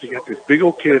 You got this big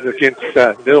old kid against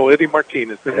little Eddie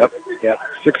Martinez. Yep.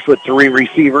 6'3"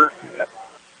 receiver.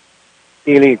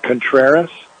 Eli Contreras.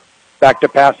 Back to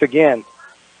pass again.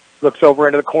 Looks over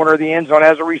into the corner of the end zone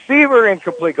as a receiver.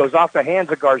 Incomplete. Goes off the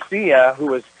hands of Garcia, who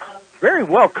was very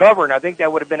well covered. I think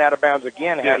that would have been out of bounds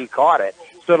again had he caught it.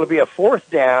 So it'll be a fourth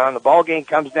down. The ball game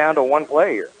comes down to one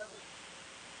play here.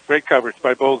 Great coverage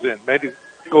by Bozin. Made it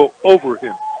go over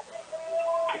him.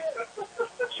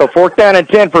 So fourth down and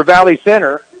 10 for Valley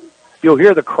Center. You'll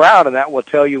hear the crowd, and that will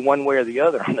tell you one way or the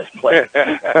other on this play.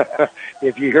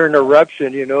 If you hear an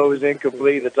eruption, you know it was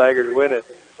incomplete. The Tigers win it.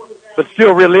 But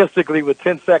still, realistically, with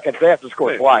 10 seconds, they have to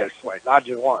score twice, not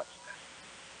just once.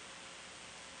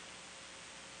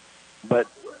 But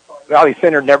Valley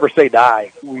Center never say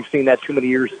die. We've seen that too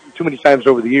many times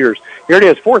over the years. Here it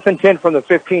is, 4th and 10 from the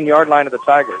 15-yard line of the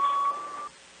Tigers.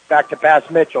 Back to pass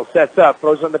Mitchell, sets up,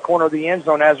 throws in the corner of the end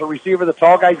zone as a receiver. The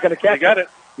tall guy's going to catch it. Got it.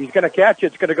 He's going to catch it.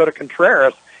 It's going to go to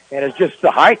Contreras, and it's just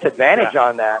the height advantage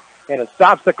on that. And it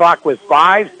stops the clock with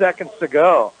 5 seconds to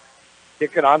go.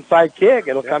 Kick an onside kick.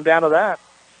 It'll come down to that.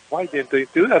 Why didn't they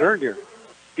do that earlier?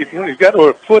 He's got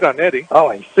a foot on Eddie. Oh,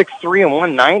 he's 6'3" and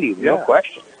 190, no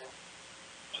question.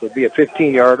 So it'd be a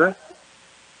 15-yarder.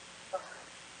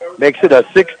 Makes it a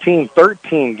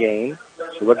 16-13 game.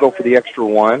 So they'll go for the extra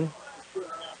one.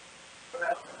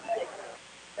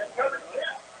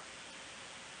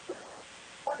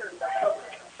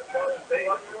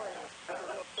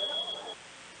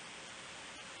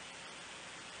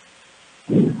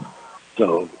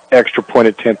 So extra point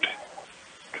attempt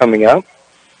coming up.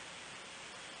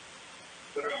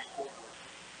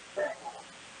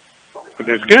 And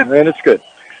it's good. And it's good.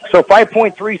 So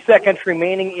 5.3 seconds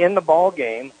remaining in the ball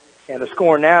game. And the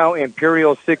score now,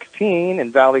 Imperial 16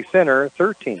 and Valley Center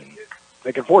 13.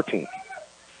 Make it 14.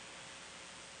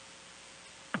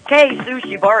 Kxo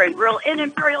Sushi Bar and Grill in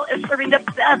Imperial is serving the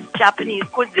best Japanese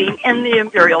cuisine in the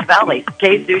Imperial Valley.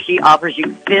 Kxo Sushi offers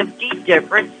you 50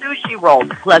 different sushi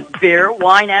rolls, plus beer,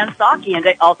 wine, and sake. And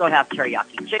they also have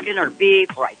teriyaki chicken or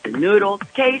beef, rice and noodles.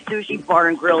 Kxo Sushi Bar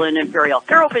and Grill in Imperial.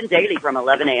 They're open daily from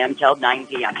 11 a.m. till 9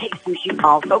 p.m. Kxo Sushi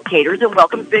also caters and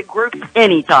welcomes big groups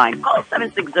anytime. Call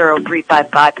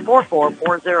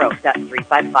 760-355-4440. That's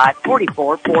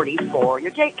 355-4444.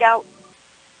 Your takeout.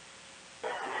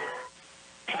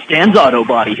 Stan's Auto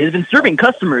Body has been serving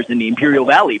customers in the Imperial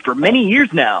Valley for many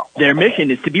years now. Their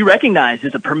mission is to be recognized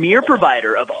as a premier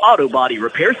provider of auto body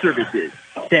repair services.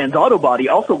 Stan's Auto Body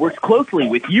also works closely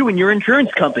with you and your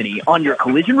insurance company on your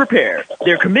collision repair.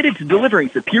 They're committed to delivering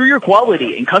superior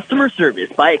quality and customer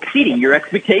service by exceeding your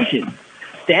expectations.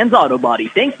 Stan's Auto Body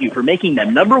thanks you for making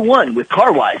them #1 with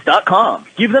CarWise.com.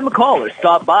 Give them a call or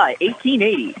stop by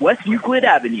 1880 West Euclid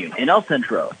Avenue in El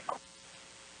Centro.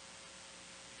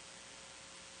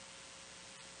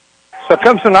 So it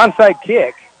comes to an onside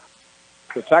kick.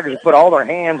 The Tigers have put all their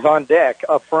hands on deck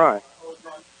up front.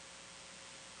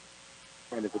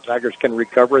 And if the Tigers can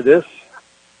recover this,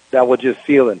 that will just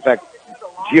seal it. In fact,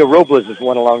 Gio Robles is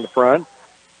one along the front.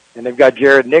 And they've got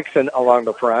Jared Nixon along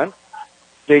the front.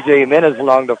 J.J. Jimenez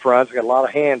along the front. They've got a lot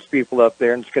of hands people up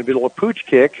there. And it's going to be a little pooch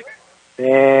kick.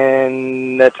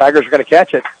 And the Tigers are going to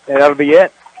catch it. And that'll be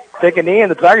it. Take a knee, and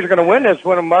the Tigers are going to win this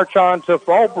one and march on to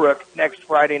Fallbrook next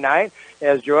Friday night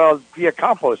as Joel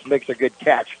Villacampos makes a good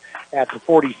catch at the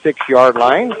 46-yard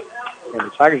line. And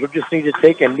the Tigers will just need to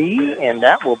take a knee, and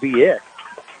that will be it.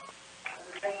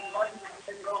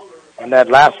 And that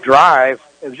last drive,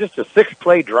 it was just a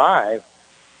 6-play drive,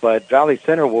 but Valley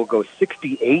Center will go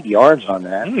 68 yards on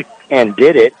that and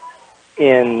did it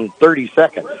in 30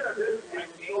 seconds.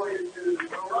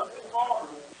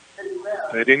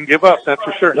 They didn't give up, that's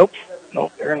for sure. Nope,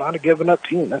 they're not a giving-up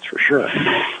team, that's for sure.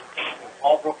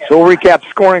 So we'll recap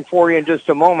scoring for you in just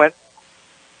a moment.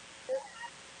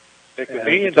 Take a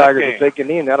knee the Tigers will take a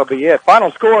knee, and that'll be it.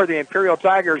 Final score, the Imperial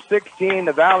Tigers 16,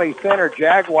 the Valley Center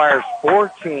Jaguars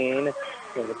 14. And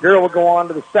the Imperial will go on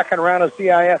to the second round of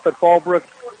CIF at Fallbrook,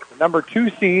 the number 2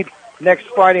 seed, next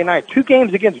Friday night. 2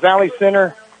 games against Valley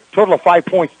Center, total of 5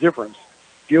 points difference.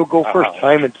 You'll go first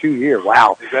time in 2 years.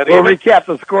 Wow. We'll recap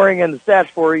the scoring and the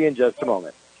stats for you in just a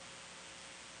moment.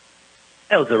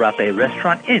 El Zarape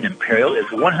restaurant in Imperial is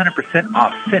 100%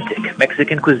 authentic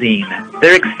Mexican cuisine.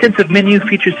 Their extensive menu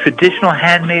features traditional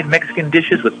handmade Mexican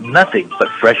dishes with nothing but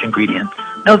fresh ingredients.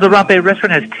 El Zarape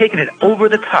restaurant has taken it over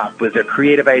the top with their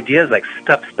creative ideas like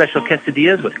stuffed special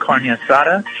quesadillas with carne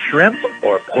asada, shrimp,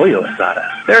 or pollo asada.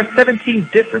 There are 17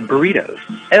 different burritos.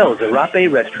 El Zarape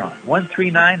restaurant,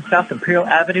 139 South Imperial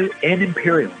Avenue in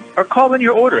Imperial. Or call in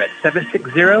your order at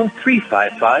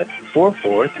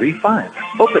 760-355-4435.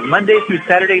 Open Monday through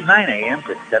Saturday, 9 a.m.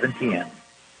 to 7 p.m.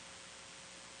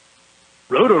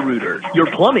 Roto-Rooter, your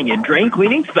plumbing and drain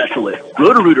cleaning specialist.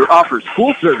 Roto-Rooter offers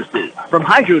full services, from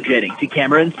hydrojetting to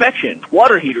camera inspection,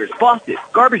 water heaters, faucets,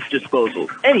 garbage disposal,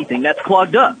 anything that's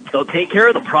clogged up. They'll take care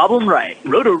of the problem right.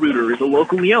 Roto-Rooter is a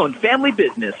locally owned family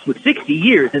business with 60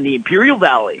 years in the Imperial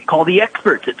Valley. Call the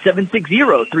experts at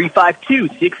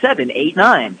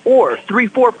 760-352-6789 or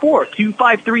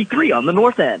 344-2533 on the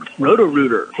north end.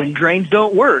 Roto-Rooter, when drains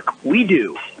don't work, we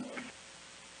do.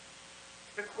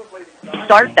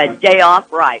 Start the day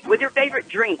off right with your favorite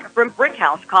drink from Brick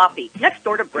House Coffee, next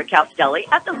door to Brick House Deli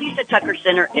at the Lisa Tucker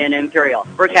Center in Imperial.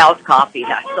 Brick House Coffee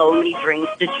has so many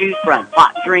drinks to choose from.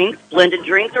 Hot drinks, blended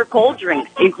drinks, or cold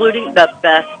drinks, including the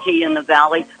best tea in the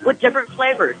valley with different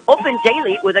flavors. Open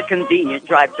daily with a convenient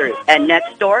drive-thru. And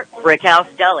next door, Brick House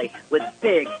Deli with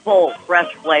big, bold,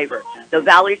 fresh flavors. The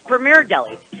Valley's premier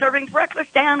deli, serving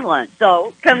breakfast and lunch.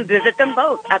 So come visit them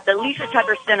both at the Lisa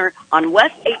Tucker Center on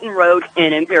West Ayton Road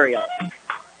in Imperial.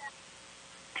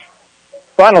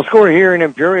 Final score here in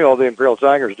Imperial, the Imperial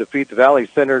Tigers defeat the Valley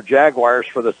Center Jaguars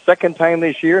for the second time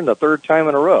this year and the third time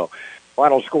in a row.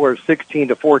 Final score is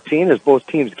 16-14 as both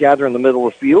teams gather in the middle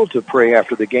of the field to pray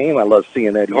after the game. I love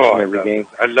seeing that each and every game.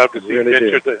 I love to see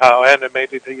really how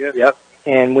animated they get. Yep.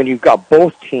 And when you've got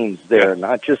both teams there,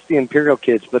 not just the Imperial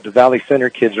kids, but the Valley Center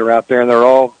kids are out there, and they're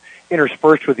all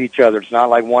interspersed with each other. It's not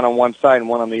like one on one side and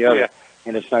one on the other.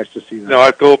 And it's nice to see that. No, I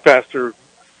told Pastor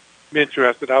Mincher,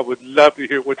 I said, I would love to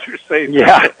hear what you're saying.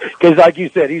 Yeah, because like you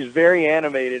said, he's very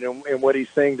animated in what he's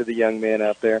saying to the young men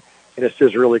out there. and it's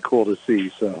just really cool to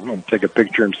see. So I'm going to take a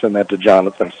picture and send that to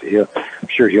Jonathan. So I'm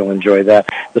sure he'll enjoy that.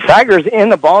 The Tigers in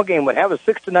the ball game would have a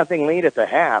 6-0 lead at the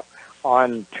half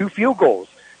on 2 field goals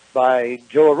by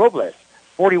Joe Robles,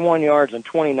 41 yards and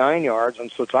 29 yards,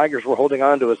 and so Tigers were holding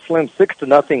on to a slim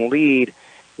 6-0 lead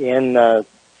in at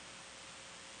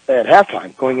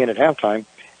halftime, going in at halftime,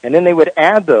 and then they would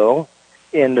add though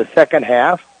in the second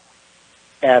half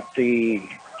at the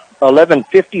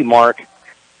 11:50 mark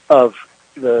of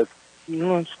the.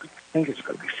 I think it's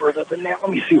going to be further than that.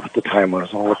 Let me see what the time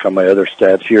was. I'll look on my other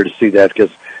stats here to see that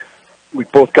because we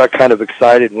both got kind of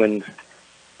excited when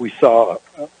we saw.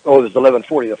 It was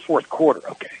 11:40, the fourth quarter.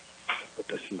 Okay, put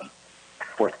this in the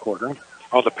fourth quarter.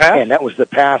 Oh, the pass? And that was the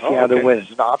pass. Oh, yeah, okay. there was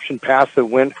an option pass that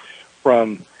went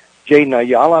from Jaden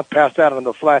Ayala, passed out on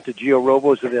the flat to Gio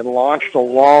Robles, and then launched a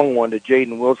long one to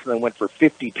Jaden Wilson and went for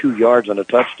 52 yards on a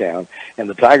touchdown. And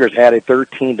the Tigers had a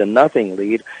 13-0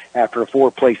 lead after a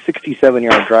 4-play,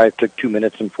 67-yard drive, took 2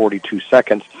 minutes and 42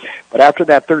 seconds. But after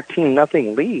that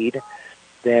 13-0 lead,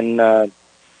 then, or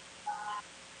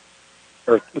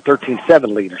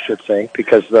 13-7 lead, I should say,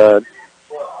 because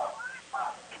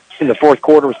in the fourth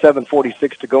quarter, with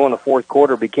 7:46 to go in the fourth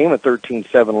quarter, became a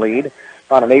 13-7 lead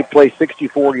on an 8-play,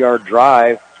 64-yard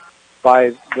drive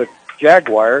by the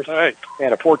Jaguars, right,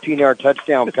 and a 14-yard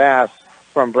touchdown pass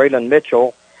from Braylon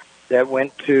Mitchell that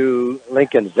went to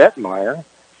Lincoln Zetmeyer.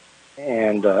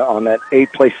 And on that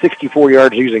 8-play, 64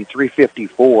 yards using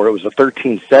 3:54, it was a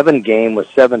 13-7 game with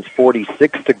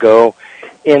 7:46 to go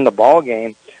in the ball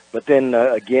game. But then,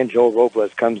 again, Joe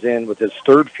Robles comes in with his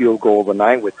third field goal of the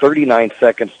night with 39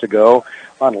 seconds to go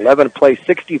on 11-play,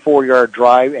 64-yard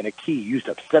drive, and a key used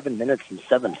up 7 minutes and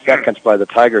 7 seconds by the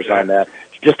Tigers on that.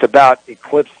 Just about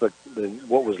eclipsed what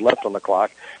was left on the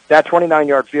clock. That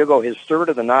 29-yard field goal, his third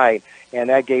of the night, and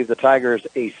that gave the Tigers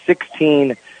a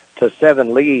 16-7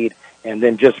 lead. And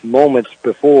then just moments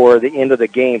before the end of the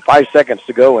game, 5 seconds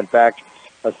to go, in fact,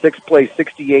 a 6-play,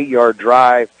 68-yard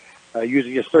drive,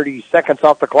 using just 30 seconds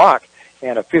off the clock,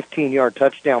 and a 15-yard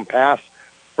touchdown pass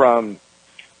from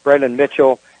Braylon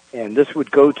Mitchell. And this would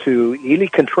go to Ely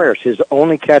Contreras, his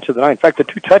only catch of the night. In fact, the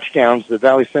 2 touchdowns the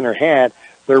Valley Center had,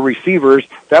 their receivers,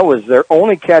 that was their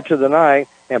only catch of the night,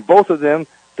 and both of them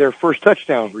their first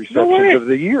touchdown receptions of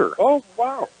the year. Oh,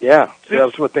 wow. Yeah, so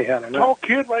that's what they had. Tall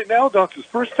kid right now dunks his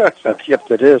first touchdown.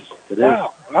 Yep, it is. It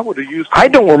wow. I would have used. I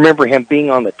don't remember him being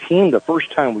on the team the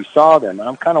first time we saw them, and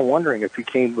I'm kind of wondering if he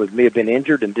may have been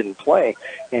injured and didn't play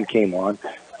and came on.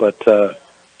 But so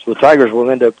the Tigers will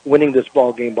end up winning this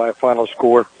ball game by a final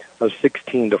score of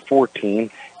 16-14,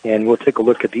 and we'll take a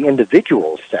look at the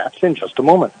individual stats in just a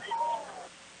moment.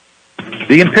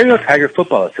 The Imperial Tiger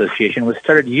Football Association was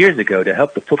started years ago to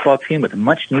help the football team with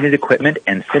much-needed equipment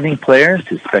and sending players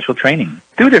to special training.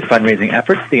 Through their fundraising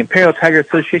efforts, the Imperial Tiger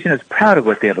Association is proud of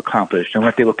what they have accomplished and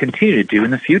what they will continue to do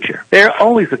in the future. They are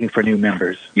always looking for new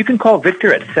members. You can call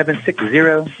Victor at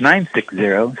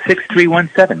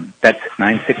 760-960-6317. That's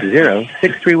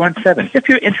 960-6317 if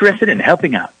you're interested in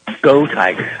helping out. Go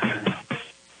Tigers!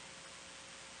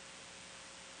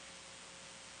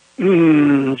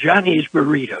 Johnny's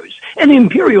Burritos, an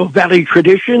Imperial Valley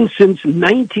tradition since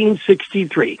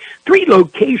 1963. 3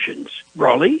 locations,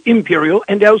 Raleigh, Imperial,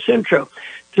 and El Centro.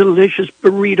 Delicious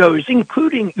burritos,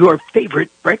 including your favorite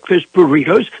breakfast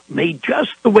burritos, made just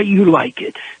the way you like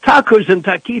it. Tacos and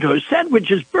taquitos,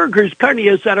 sandwiches, burgers, carne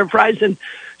asada fries, and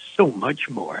so much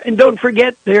more. And don't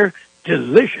forget their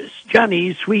delicious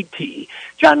Johnny's sweet tea.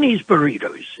 Johnny's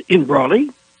Burritos in Raleigh,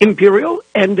 Imperial,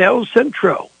 and El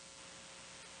Centro.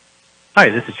 Hi,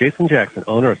 this is Jason Jackson,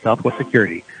 owner of Southwest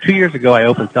Security. 2 years ago, I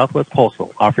opened Southwest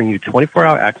Postal, offering you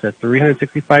 24-hour access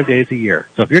 365 days a year.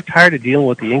 So if you're tired of dealing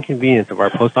with the inconvenience of our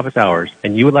post office hours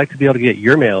and you would like to be able to get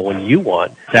your mail when you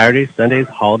want, Saturdays, Sundays,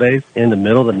 holidays, in the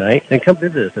middle of the night, then come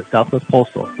visit us at Southwest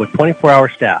Postal with 24-hour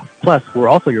staff. Plus, we're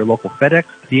also your local FedEx,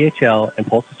 DHL, and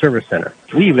Postal Service Center.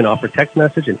 We even offer text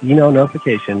message and email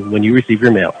notification when you receive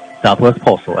your mail. Southwest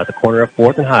Postal at the corner of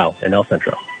 4th and Hiles in El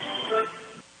Centro.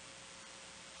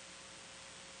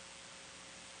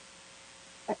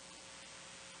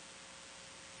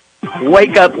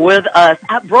 Wake up with us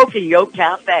at Broken Yoke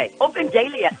Cafe. Open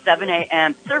daily at 7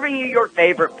 a.m., serving you your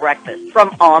favorite breakfast.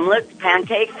 From omelets,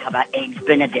 pancakes, how about eggs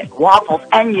Benedict, waffles,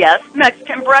 and yes,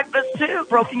 Mexican breakfast too.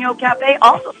 Broken Yoke Cafe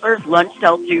also serves lunch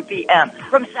till 2 p.m.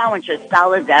 From sandwiches,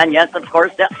 salads, and yes, of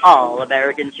course, the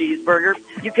all-American cheeseburgers.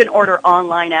 You can order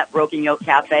online at Broken Yoke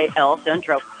Cafe El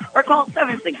Centro or call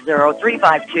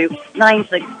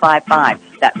 760-352-9655.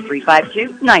 That's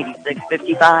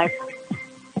 352-9655.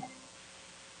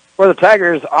 For the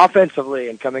Tigers offensively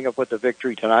and coming up with the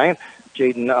victory tonight,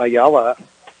 Jaden Ayala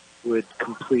would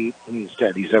complete, let me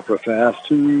stat these up real fast,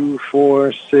 2,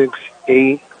 4, 6,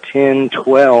 8, 10,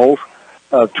 12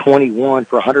 of 21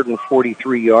 for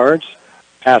 143 yards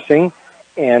passing.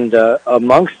 And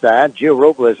amongst that, Gio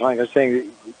Robles, like I was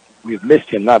saying, we've missed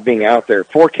him not being out there.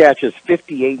 4 catches,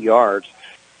 58 yards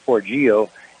for Gio.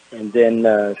 And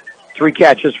then 3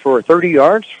 catches for 30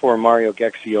 yards for Mario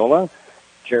Gaxiola.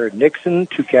 Jared Nixon,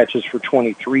 2 catches for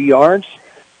 23 yards.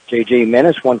 J.J.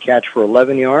 Menace, 1 catch for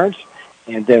 11 yards.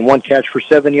 And then 1 catch for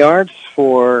 7 yards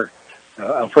for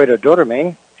Alfredo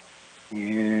Dorame.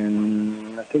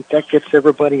 And I think that gets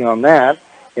everybody on that.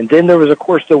 And then there was, of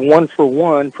course, the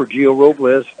 1-for-1 for Gio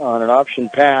Robles on an option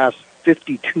pass,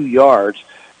 52 yards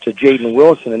to Jaden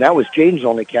Wilson. And that was Jaden's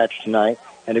only catch tonight.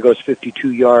 And it goes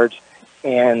 52 yards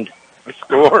and a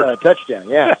score. Touchdown,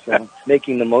 yeah. So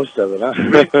making the most of it, huh?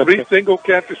 3 single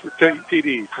catches for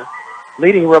TDs.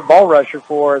 Leading ball rusher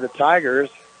for the Tigers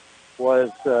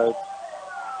was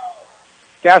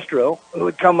Castro, who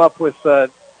would come up with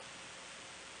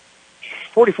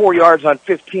 44 yards on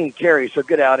 15 carries, so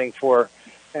good outing for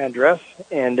Andres.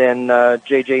 And then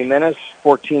J.J. Menace,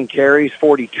 14 carries,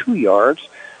 42 yards,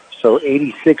 so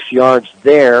 86 yards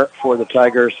there for the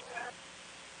Tigers.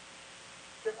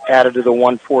 Added to the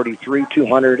 143,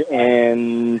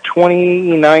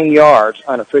 229 yards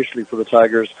unofficially for the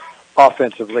Tigers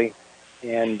offensively.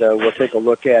 And we'll take a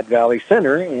look at Valley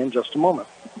Center in just a moment.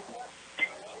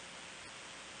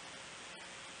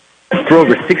 For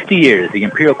over 60 years, the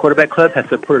Imperial Quarterback Club has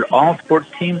supported all sports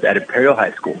teams at Imperial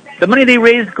High School. The money they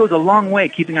raise goes a long way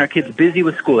keeping our kids busy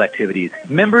with school activities.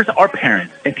 Members are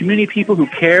parents and community people who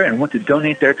care and want to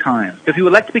donate their time. If you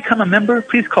would like to become a member,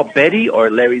 please call Betty or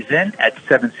Larry Zen at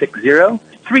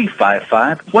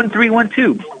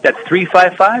 760-355-1312. That's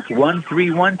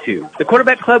 355-1312. The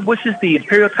Quarterback Club wishes the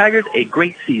Imperial Tigers a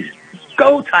great season.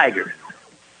 Go Tigers!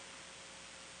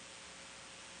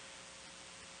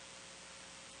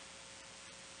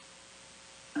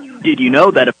 Did you know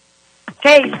that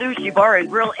Kxo Sushi Bar and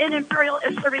Grill in Imperial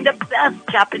is serving the best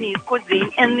Japanese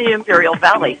cuisine in the Imperial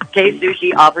Valley. Kxo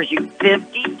Sushi offers you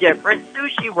 50 different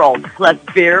sushi rolls, plus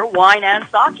beer, wine, and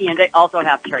sake. And they also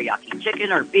have teriyaki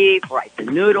chicken or beef, rice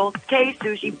and noodles. Kxo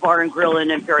Sushi Bar and Grill in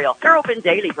Imperial. They're open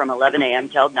daily from 11 a.m.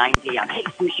 till 9 p.m.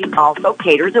 Kxo Sushi also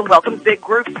caters and welcomes big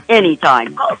groups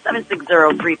anytime. Call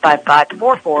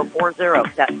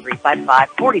 760-355-4440. That's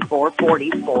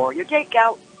 355-4444 for your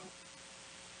takeout.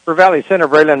 For Valley Center,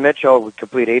 Braylon Mitchell would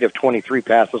complete 8 of 23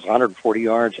 passes, 140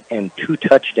 yards, and 2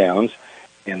 touchdowns.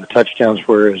 And the touchdowns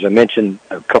were, as I mentioned,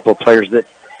 a couple of players that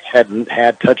hadn't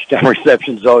had touchdown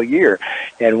receptions all year.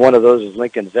 And one of those is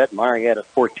Lincoln Zetmeyer. He had a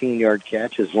 14-yard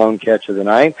catch, his lone catch of the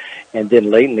night. And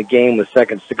then late in the game, with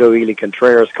seconds to go, Ely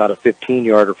Contreras caught a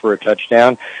 15-yarder for a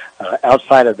touchdown.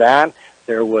 Outside of that,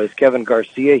 there was Kevin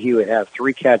Garcia. He would have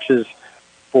 3 catches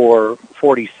for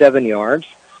 47 yards.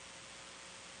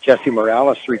 Jesse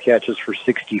Morales, 3 catches for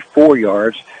 64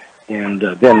 yards. And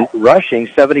then rushing,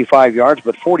 75 yards,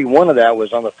 but 41 of that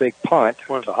was on the fake punt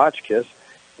to Hotchkiss.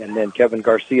 And then Kevin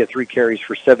Garcia, 3 carries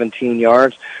for 17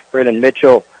 yards. Braylon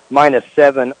Mitchell,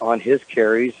 -7 on his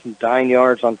carries, 9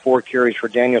 yards on 4 carries for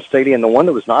Daniel Staley. And the one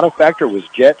that was not a factor was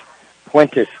Jet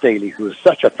Fuentes Staley, who was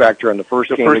such a factor in the first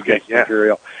game against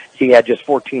Imperial. He had just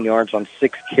 14 yards on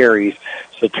 6 carries.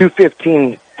 So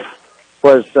 215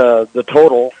 was the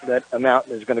total. That amount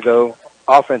is going to go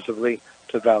offensively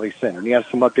to Valley Center. And you have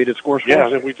some updated scores for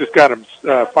us? Yeah, we just got them.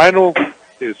 Final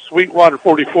is Sweetwater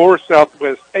 44,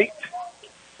 Southwest 8.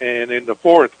 And in the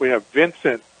fourth, we have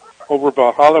Vincent over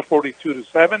Valhalla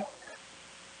 42-7.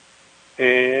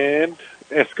 And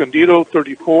Escondido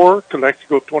 34,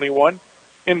 Calexico 21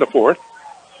 in the fourth.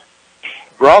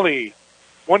 Brawley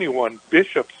 21,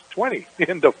 Bishops 20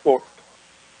 in the fourth.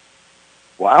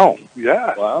 Wow.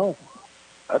 Yeah. Wow.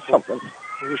 That's something.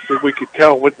 I wish that we could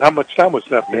tell how much time was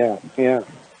left. Yeah. So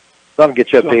I'll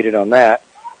get you updated on that.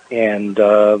 And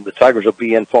the Tigers will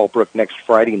be in Fallbrook next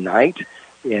Friday night.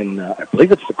 I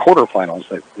believe it's the quarterfinals.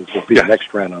 It will be the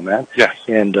next round on that. Yes.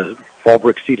 And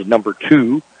Fallbrook seated number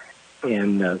 2.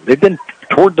 And they've been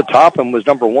toward the top and was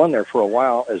number 1 there for a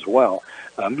while as well.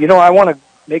 I want to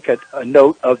make a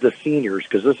note of the seniors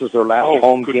because this is their last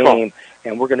home game.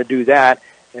 And we're going to do that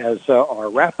as our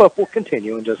wrap-up will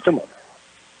continue in just a moment.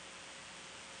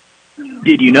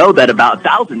 Did you know that about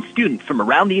 1,000 students from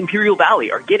around the Imperial Valley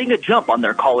are getting a jump on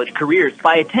their college careers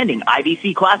by attending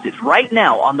IVC classes right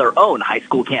now on their own high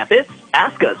school campus?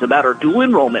 Ask us about our dual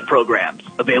enrollment programs,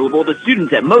 available to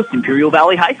students at most Imperial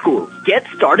Valley high schools. Get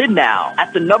started now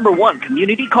at the #1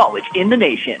 community college in the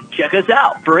nation. Check us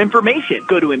out. For information,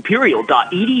 go to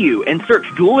imperial.edu and search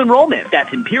dual enrollment.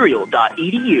 That's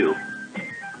imperial.edu.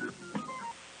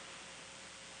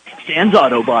 Stan's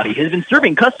Auto Body has been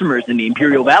serving customers in the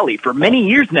Imperial Valley for many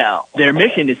years now. Their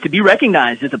mission is to be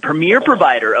recognized as a premier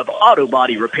provider of auto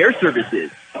body repair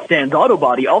services. Stan's Auto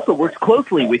Body also works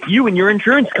closely with you and your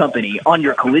insurance company on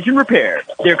your collision repair.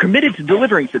 They're committed to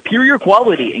delivering superior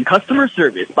quality and customer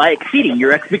service by exceeding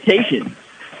your expectations.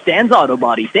 Stan's Auto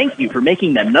Body thanks you for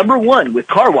making them #1 with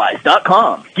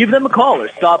CarWise.com. Give them a call or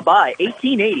stop by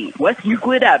 1880 West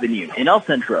Euclid Avenue in El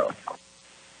Centro.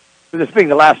 This being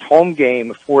the last home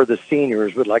game for the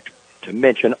seniors, we'd like to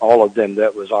mention all of them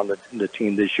that was on the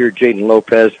team this year. Jaden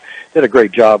Lopez did a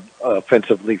great job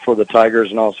offensively for the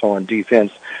Tigers and also on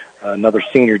defense. Another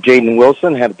senior, Jaden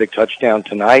Wilson, had a big touchdown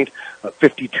tonight,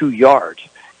 52 yards.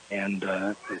 And,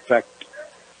 in fact,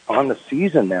 on the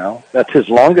season now, that's his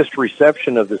longest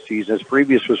reception of the season. His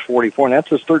previous was 44, and that's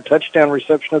his third touchdown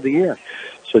reception of the year.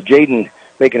 So Jaden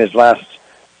making his last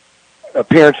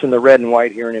appearance in the red and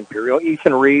white here in Imperial.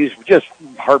 Ethan Reeves, just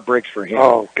heartbreaks for him.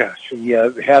 Oh, gosh. He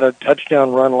had a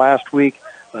touchdown run last week,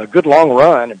 a good long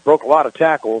run, and broke a lot of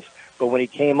tackles. But when he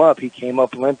came up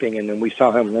limping, and then we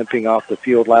saw him limping off the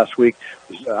field last week.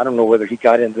 I don't know whether he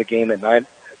got into the game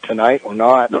tonight or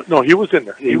not. No, he was in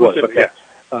there. He was in okay. there,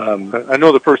 yeah. I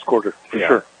know the first quarter, for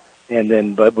sure. And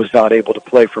then, but was not able to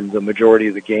play from the majority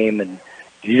of the game, and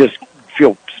you just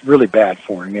feel really bad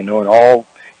for him, an all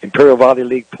Imperial Valley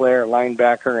League player,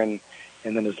 linebacker, and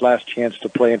then his last chance to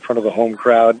play in front of the home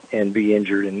crowd and be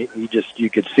injured, and you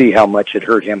could see how much it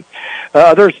hurt him.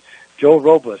 There's Joe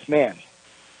Robles, man,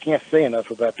 can't say enough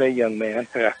about that young man.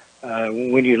 Yeah.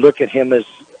 When you look at him as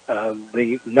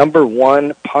the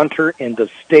 #1 punter in the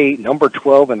state, number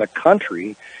 12 in the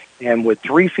country, and with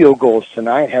 3 field goals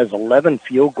tonight, has 11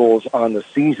 field goals on the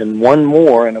season, one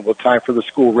more, and it will tie for the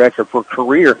school record for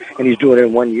career, and he's doing it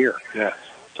in 1 year. Yeah.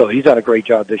 So he's done a great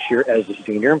job this year as a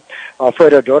senior.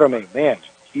 Alfredo Dorame, man,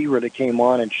 he really came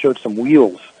on and showed some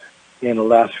wheels in the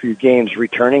last few games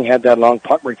returning, had that long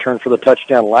punt return for the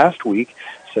touchdown last week.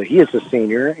 So he is a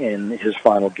senior in his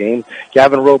final game.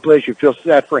 Gavin Robles, you feel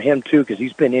sad for him too because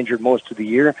he's been injured most of the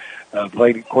year.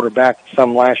 Played quarterback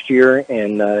some last year,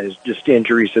 and just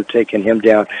injuries have taken him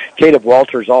down. Caleb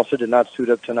Walters also did not suit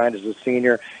up tonight as a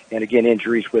senior, and again,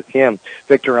 injuries with him.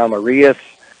 Victor Amarias,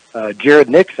 Jared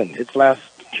Nixon, his last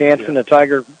chance in the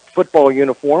Tiger football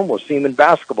uniform. We'll see him in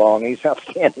basketball, and he's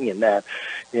outstanding in that.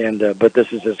 And but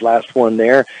this is his last one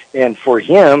there. And for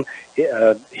him,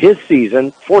 his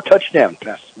season, 4 touchdown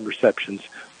pass receptions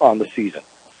on the season.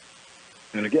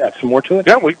 Going to add some more to it?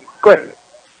 Yeah, go ahead.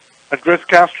 Andres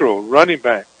Castro, running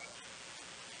back.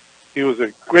 He was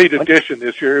a great addition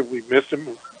this year. We missed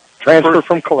him. Transfer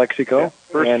from Calexico.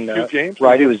 First and, few games.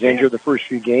 Right, he was injured the first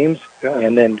few games,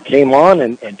 and then came on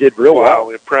and did real well.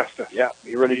 Wow, impressed us. Yeah,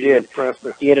 he really did. Impressed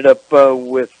us. He ended up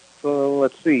with, 4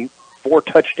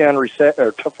 touchdown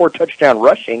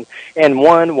rushing and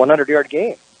 1 100-yard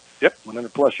game. Yep.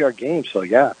 100-plus yard game, so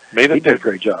yeah. He did a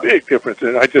great job. Big difference.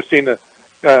 And I just seen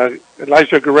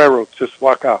Elijah Guerrero just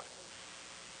walk off.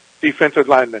 Defensive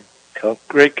lineman. Cool.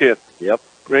 Great kid. Yep.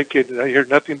 Great kid. I hear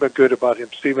nothing but good about him.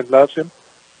 Steven loves him.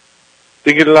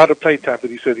 Didn't get a lot of play time,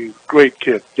 but he said he's a great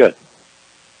kid. Good.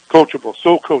 Coachable.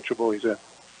 So coachable, he said.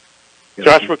 Good.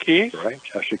 Joshua Keys. Right,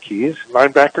 Joshua Keys.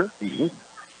 Linebacker. Mm-hmm.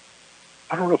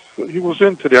 I don't know if he was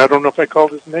in today. I don't know if I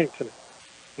called his name today.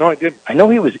 No, I didn't. I know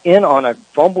he was in on a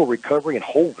fumble recovery in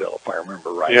Holeville, if I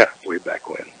remember right. Yeah. Way back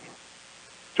when.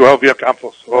 Joel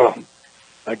Villacampos. Oh.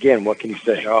 Again, what can you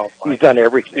say? He's done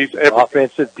everything. He's everything.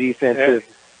 Offensive, defensive.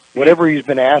 Whatever he's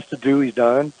been asked to do, he's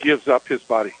done. Gives up his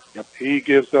body. Yep. He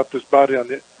gives up his body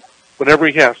on it whenever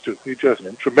he has to. He's just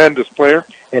a tremendous player.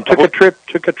 And took a trip.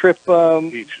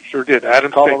 He sure did.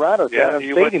 Adams Colorado. State. Yeah,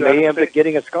 Adams State. He may end up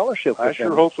getting a scholarship. I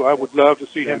sure hope so. I would love to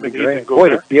see him and Ethan go Boy,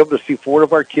 there. to be able to see 4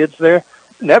 of our kids there,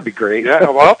 that'd be great. Yeah,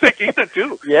 well, I'll take Ethan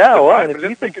too. Yeah, well, Fine,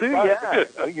 and Ethan too. Yeah.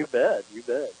 Oh, you bet. You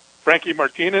bet. Frankie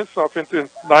Martinez,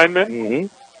 offensive lineman.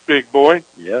 Mm-hmm. Big boy.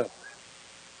 Yeah.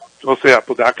 Jose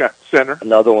Apodaca, center.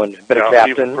 Another one. Been a captain.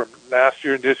 Even from last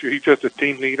year and this year, he's just a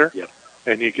team leader. Yep.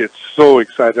 And he gets so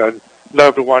excited. I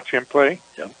love to watch him play.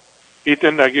 Yep.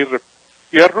 Ethan Aguirre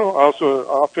Fierro, also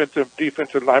offensive,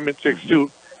 defensive lineman,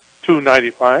 6'2",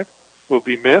 295, will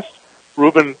be missed.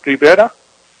 Ruben Rivera,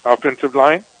 offensive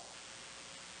line.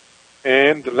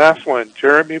 And the last one,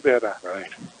 Jeremy Vera. Right.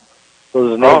 Those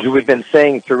are the names we've been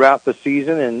saying throughout the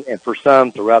season and for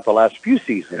some throughout the last few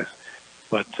seasons.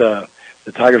 But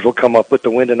the Tigers will come up with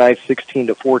the win tonight,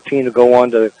 16-14, to go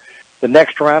on to the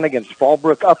next round against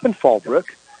Fallbrook up in Fallbrook.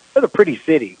 They're a pretty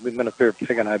city. We've been up there,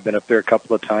 Pig and I have been up there a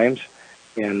couple of times.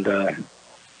 And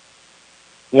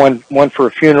one for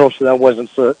a funeral, so that wasn't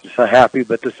so happy.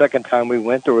 But the second time we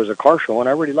went, there was a car show, and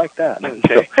I really liked that.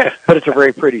 Okay. So, but it's a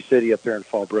very pretty city up there in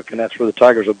Fallbrook, and that's where the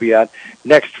Tigers will be at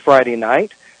next Friday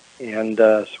night. And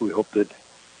so we hope that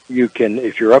you can,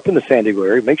 if you're up in the San Diego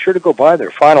area, make sure to go by there.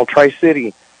 Final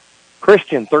Tri-City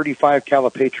Christian 35,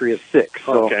 Calipatria 6.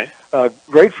 So, okay.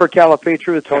 Great for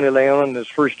Calipatria. Tony Leon in his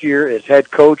first year as head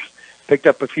coach. Picked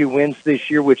up a few wins this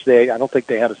year, which I don't think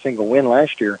they had a single win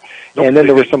last year. Nope, and then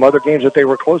there were some other games that they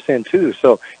were close in, too.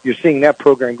 So you're seeing that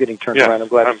program getting turned around. I'm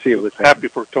glad to see it with them. Happy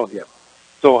for Tony. Yeah.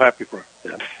 So happy for him.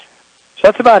 Yeah. So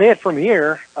that's about it from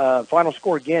here. Final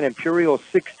score again, Imperial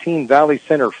 16, Valley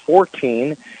Center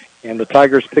 14. And the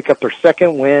Tigers pick up their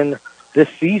second win this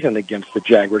season against the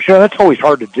Jaguars. You know, that's always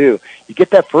hard to do. You get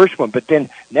that first one, but then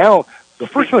now the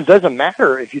first one doesn't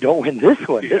matter if you don't win this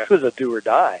one. Yeah. This was a do or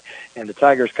die. And the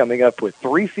Tigers coming up with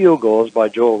 3 field goals by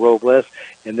Joel Robles,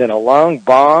 and then a long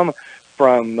bomb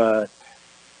from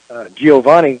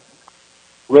Giovanni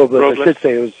Robles. I should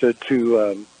say it was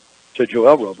to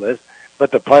Joel Robles.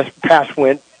 But the pass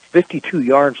went 52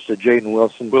 yards to Jaden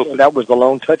Wilson. That was the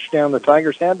lone touchdown the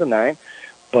Tigers had tonight.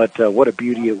 But what a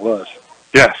beauty it was.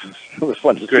 Yes. It was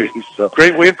fun to see. So.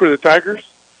 Great win for the Tigers.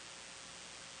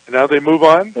 And now they move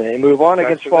on? They move on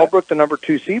against Fallbrook, the number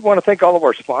 2 seed. Want to thank all of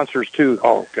our sponsors, too,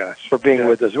 for being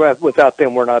with us. Without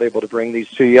them, we're not able to bring these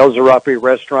to you. El Zarape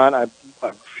Restaurant, I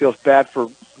feel bad for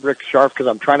Rick Sharp because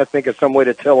I'm trying to think of some way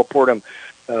to teleport him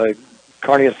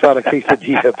carne asada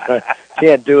quesadilla, but I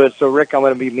can't do it. So, Rick, I'm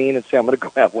going to be mean and say I'm going to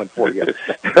go have one for you.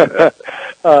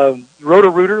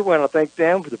 Roto-Rooter, want to thank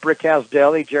them for the Brick House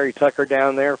Deli. Jerry Tucker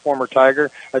down there, former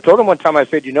Tiger. I told him one time, I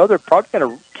said, they're probably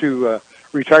going to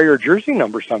retire your jersey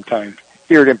number sometime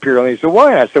here at Imperial. And he said,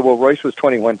 why? And I said, well, Royce was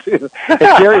 21, too. And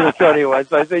Jerry was 21.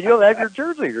 So I said, you'll have your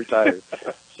jersey retired.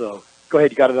 So, go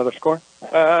ahead. You got another score?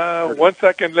 1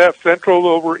 second left. Central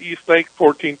over East Lake,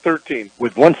 14-13.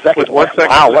 With 1 second. With 1 second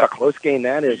wow, left. What a close game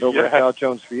that is over at Cal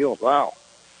Jones Field. Wow.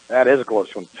 That is a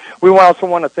close one. We also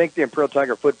want to thank the Imperial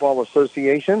Tiger Football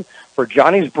Association for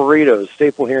Johnny's Burritos,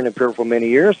 staple here in Imperial for many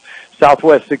years.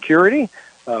 Southwest Security,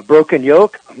 Broken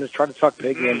Yoke. I'm just trying to talk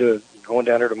Peggy into going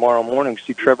down there tomorrow morning.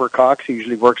 See Trevor Cox. He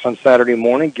usually works on Saturday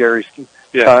morning. Gary's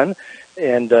son.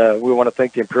 And we want to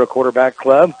thank the Imperial Quarterback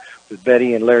Club with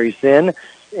Betty and Larry Zinn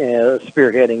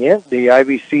spearheading it. The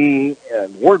IVC,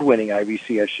 award-winning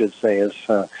IVC, I should say, is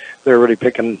they're really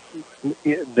picking.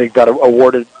 They got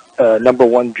awarded number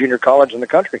 1 junior college in the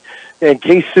country. And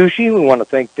Case Sushi, we want to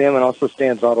thank them, and also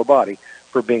Stan's Auto Body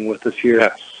for being with us here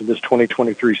in this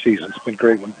 2023 season. It's been a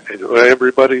great one.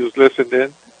 Everybody who's listened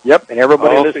in. Yep, and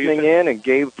everybody listening in, and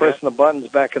Gabe pressing the buttons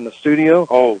back in the studio.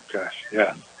 Oh gosh,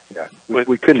 yeah.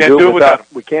 We couldn't do it without.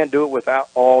 We can't do it without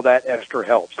all that extra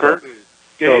help. Kurt and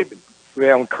Gabe.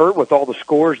 So, and Kurt with all the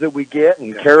scores that we get,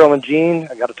 and Carol and Gene.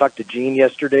 I got to talk to Gene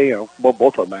yesterday. Well,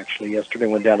 both of them actually yesterday.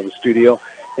 Went down to the studio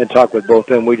and talked with both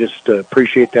of them. We just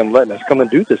appreciate them letting us come and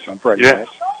do this on Friday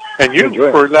nights. And you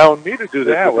for allowing me to do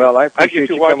this. Yeah, well, I appreciate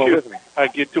you coming with me. I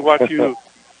get to watch you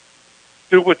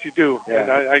do what you do,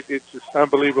 and it's just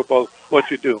unbelievable what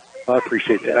you do. I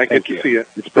appreciate that. And I get to see it.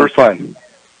 It's been fun.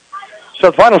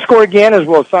 So the final score again is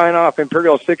we'll sign off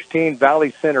Imperial 16,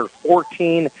 Valley Center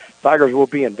 14. Tigers will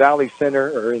be in Valley Center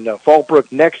or in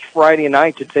Fallbrook next Friday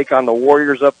night to take on the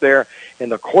Warriors up there in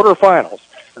the quarterfinals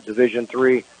of Division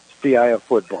III CIF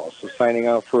football. So signing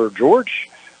out for George.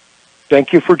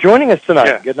 Thank you for joining us tonight.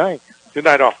 Yeah. Good night. Good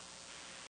night, all.